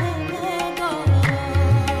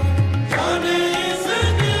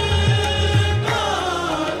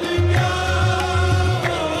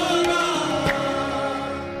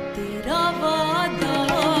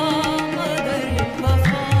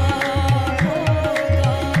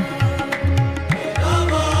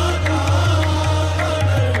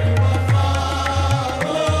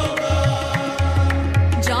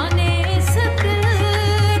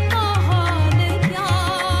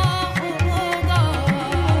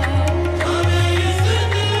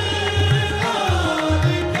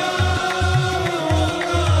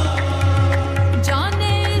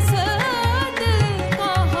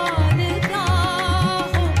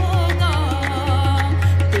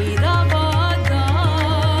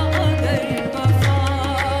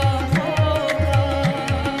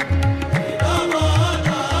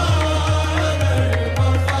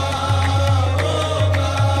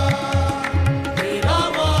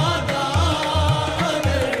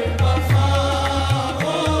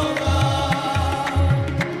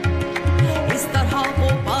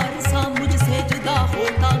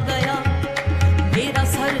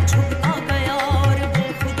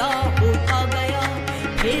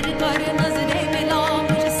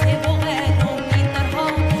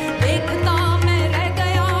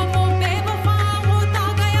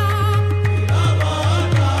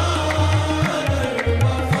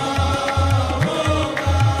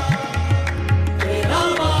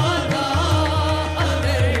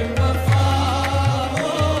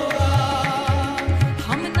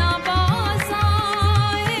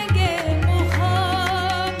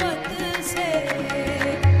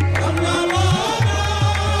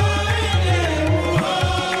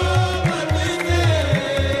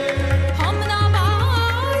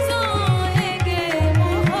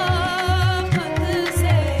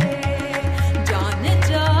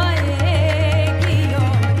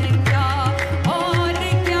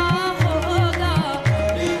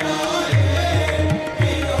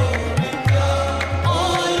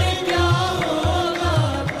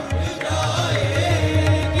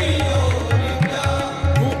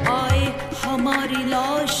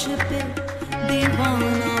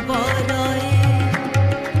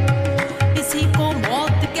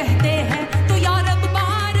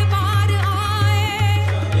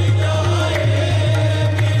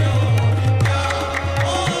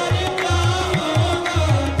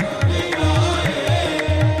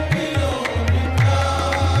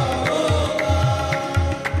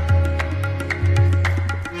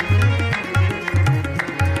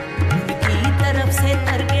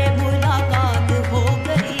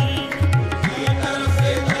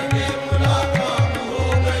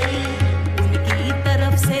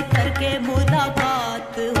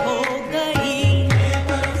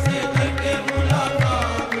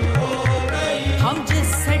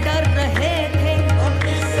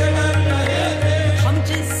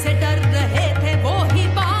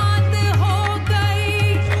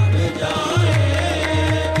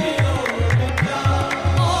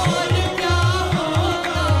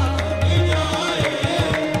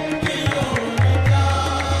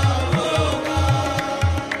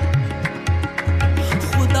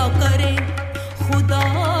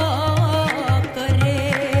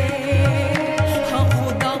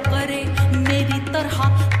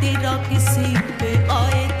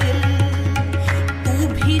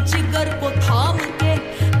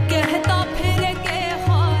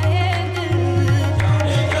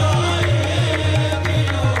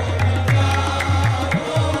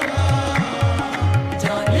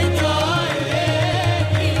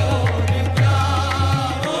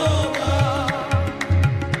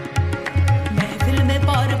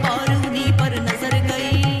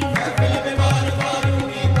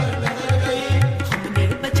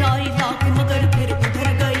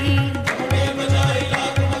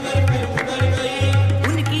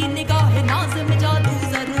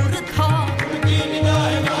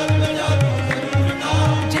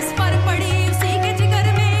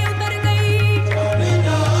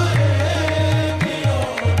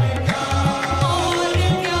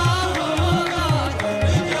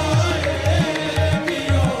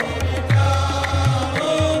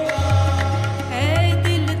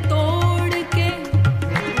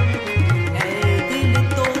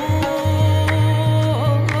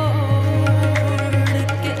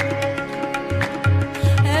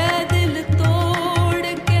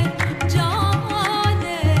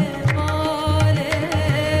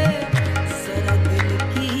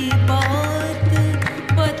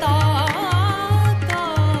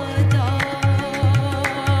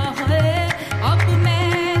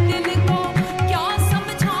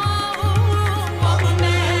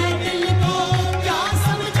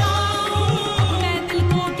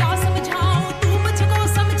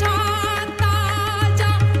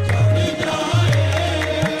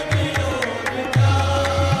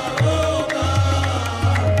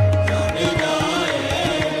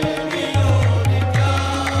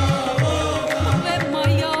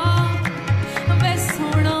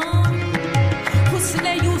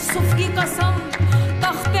यूसुफ की कसम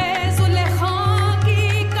तख्ते जुलेखा की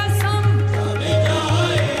कसम जाने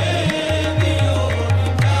जाएगी और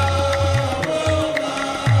क्या होगा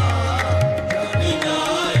जाने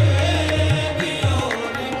जाएगी और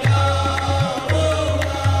क्या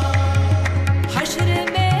होगा हश्र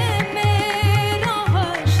में मेरा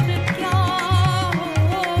हश्र क्या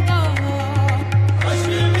होगा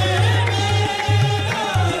हश्र में मेरा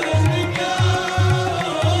हश्र क्या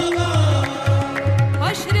होगा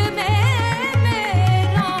हश्र में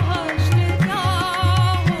मेरा हश्र क्या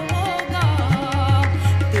होगा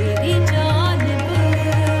तेरी जानिब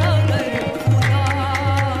अगर खुदा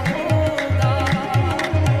होगा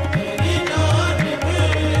तेरी जानिब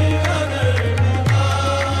अगर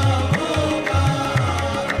खुदा होगा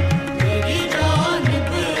तेरी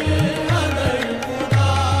जानिब अगर खुदा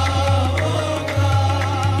होगा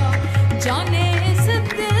जाने इस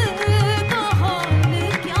दिल का हाल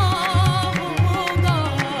क्या होगा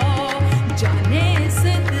जाने इस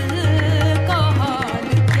दिल का हाल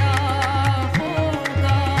क्या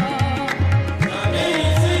होगा जाने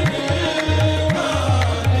इस दिल का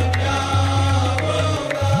हाल क्या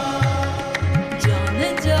होगा जान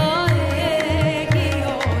जाएगी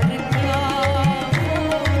और क्या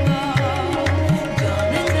होगा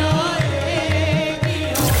जान जाएगी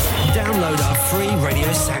Download our free Radio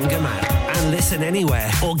Sangam app and listen anywhere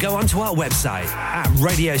or go onto our website at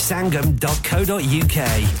radiosangam.co.uk.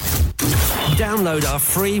 Download our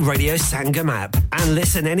free Radio Sangam app and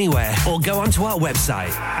listen anywhere or go onto our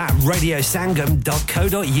website at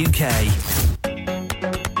radiosangam.co.uk.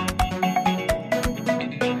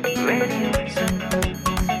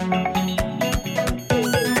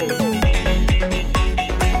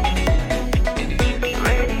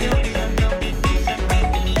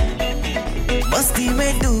 मस्ती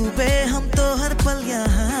में डूबे हम तो हर पल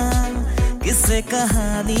यहाँ किस्से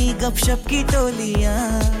कहानी गपशप की टोलियाँ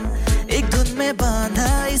एक धुन में बांधा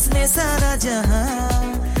इसने सारा जहां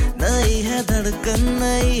नई है धड़कन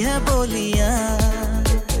नई है बोलियां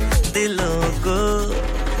दिलों को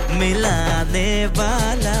मिलाने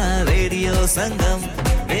वाला रेडियो संगम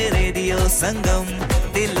ये रेडियो संगम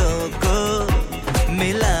दिलों को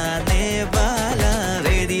मिलाने वाला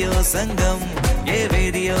रेडियो संगम ये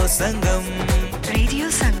रेडियो संगम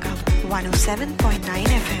 107.9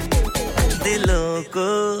 FM दिलों को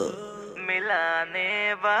मिलाने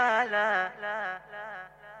वाला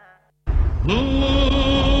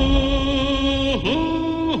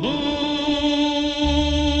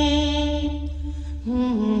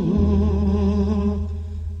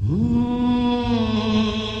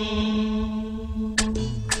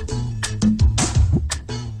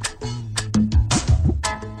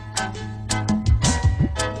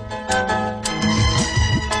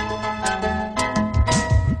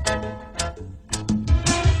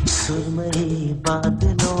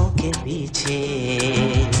बादलों के पीछे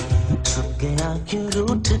छुप गया क्यों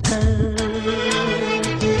रूठ कर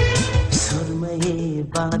सुरमई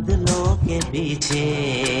बादलों के पीछे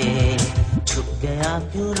छुप गया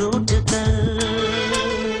क्यों रूठ कर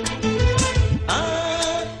आ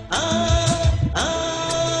आ आ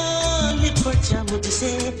लिपट जा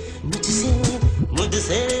मुझसे मुझसे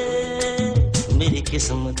मुझसे मेरी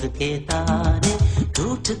किस्मत के तारे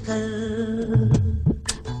टूट कर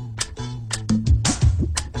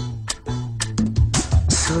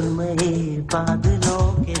सुरमई बादलों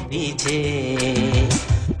के पीछे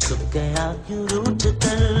छुप गया क्यों रूठ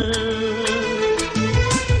कर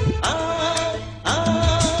आ आ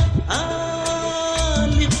आ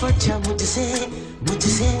लिपट जा मुझसे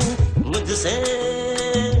मुझसे मुझसे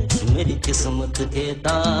मेरी किस्मत के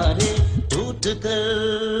तारे टूट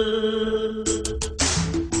कर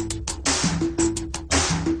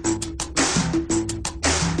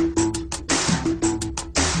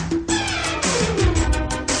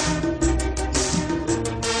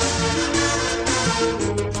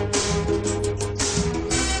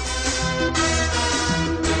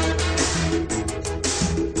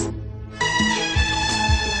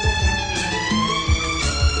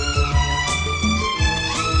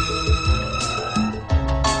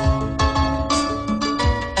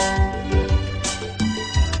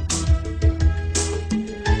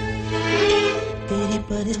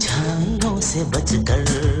परछाइयों से बचकर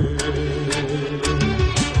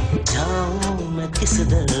जाऊं मैं किस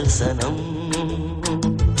दर सनम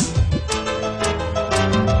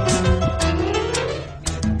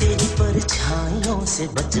तेरी परछाइयों से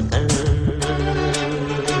बचकर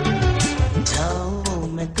जाऊं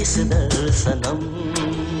मैं किस दर सनम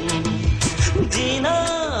जीना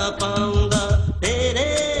पाऊंगा तेरे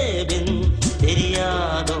बिन तेरी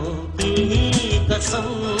यादों की कसम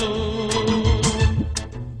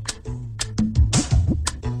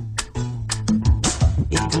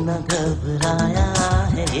कितना घबराया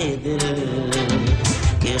है ये दिल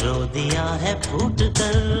कि रो दिया है फूट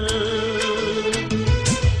कर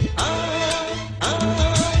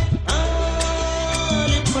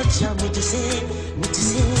बचा मुझसे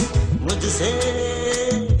मुझसे मुझसे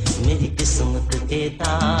मेरी किस्मत के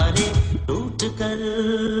तारे टूट कर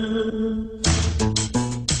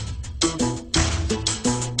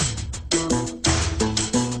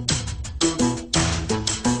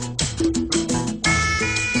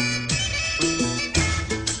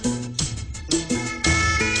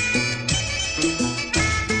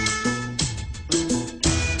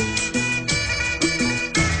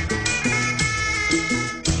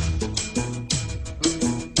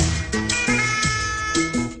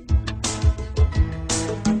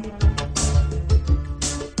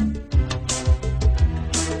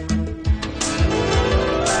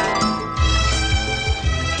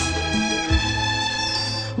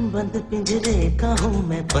बंद पिंजरे का हूँ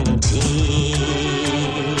मैं पंछी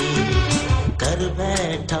कर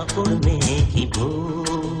बैठा उड़ने की भूख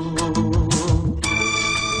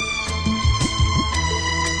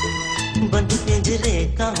बंद पिंजरे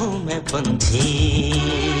का हूँ मैं पंछी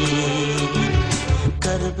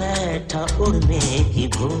कर बैठा उड़ने की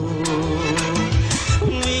भूख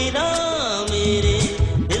मेरा मेरे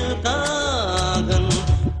दिल का आंगन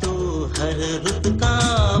तू हर रुत का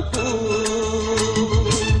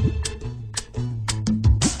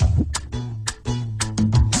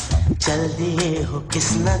चल दिए हो किस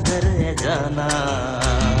नगर है जाना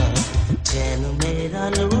चैन मेरा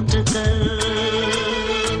लूट कर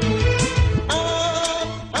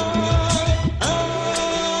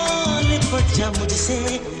लिपट जा मुझसे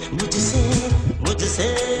मुझसे मुझसे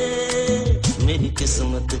मेरी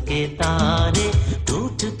किस्मत के तारे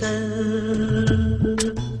टूट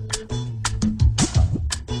कर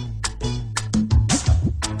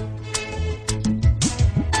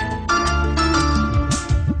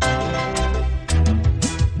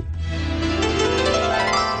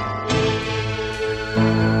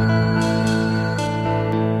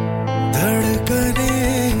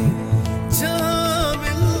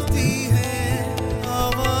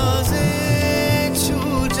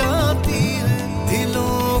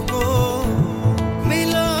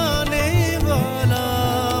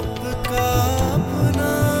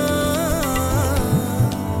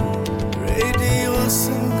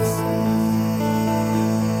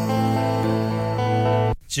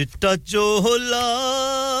चिट्टा चोला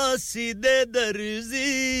सीधे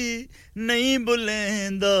दर्जी नहीं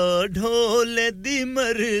बुलेंदा ढोले दी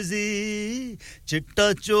मर्जी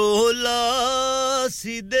चिट्टा चोला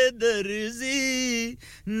सीधे दर्जी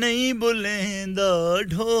नहीं बुलेंदा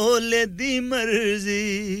ढोले दी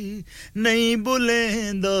मर्जी नहीं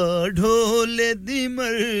बुलेंदा ढोले दी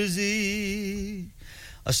मर्जी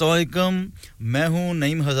अस्सलाम वालेकुम मैं हूं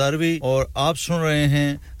नईम हजारवी और आप सुन रहे हैं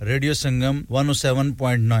रेडियो संगम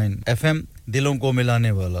 107.9 एफएम दिलों को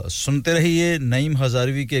मिलाने वाला सुनते रहिए नईम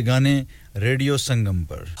हजारवी के गाने रेडियो संगम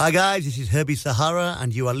पर Hi guys, this is Herbie Sahara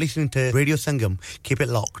and you are listening to Radio Sangam. Keep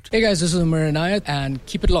it locked. Hey guys, this is Umar Inayat and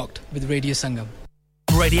keep it locked with Radio Sangam.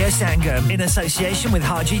 Radio Sangam in association with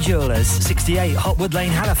Haji Jewellers, 68 Hotwood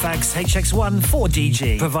Lane, Halifax, HX1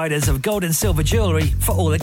 4DG. Providers of gold and silver jewellery for all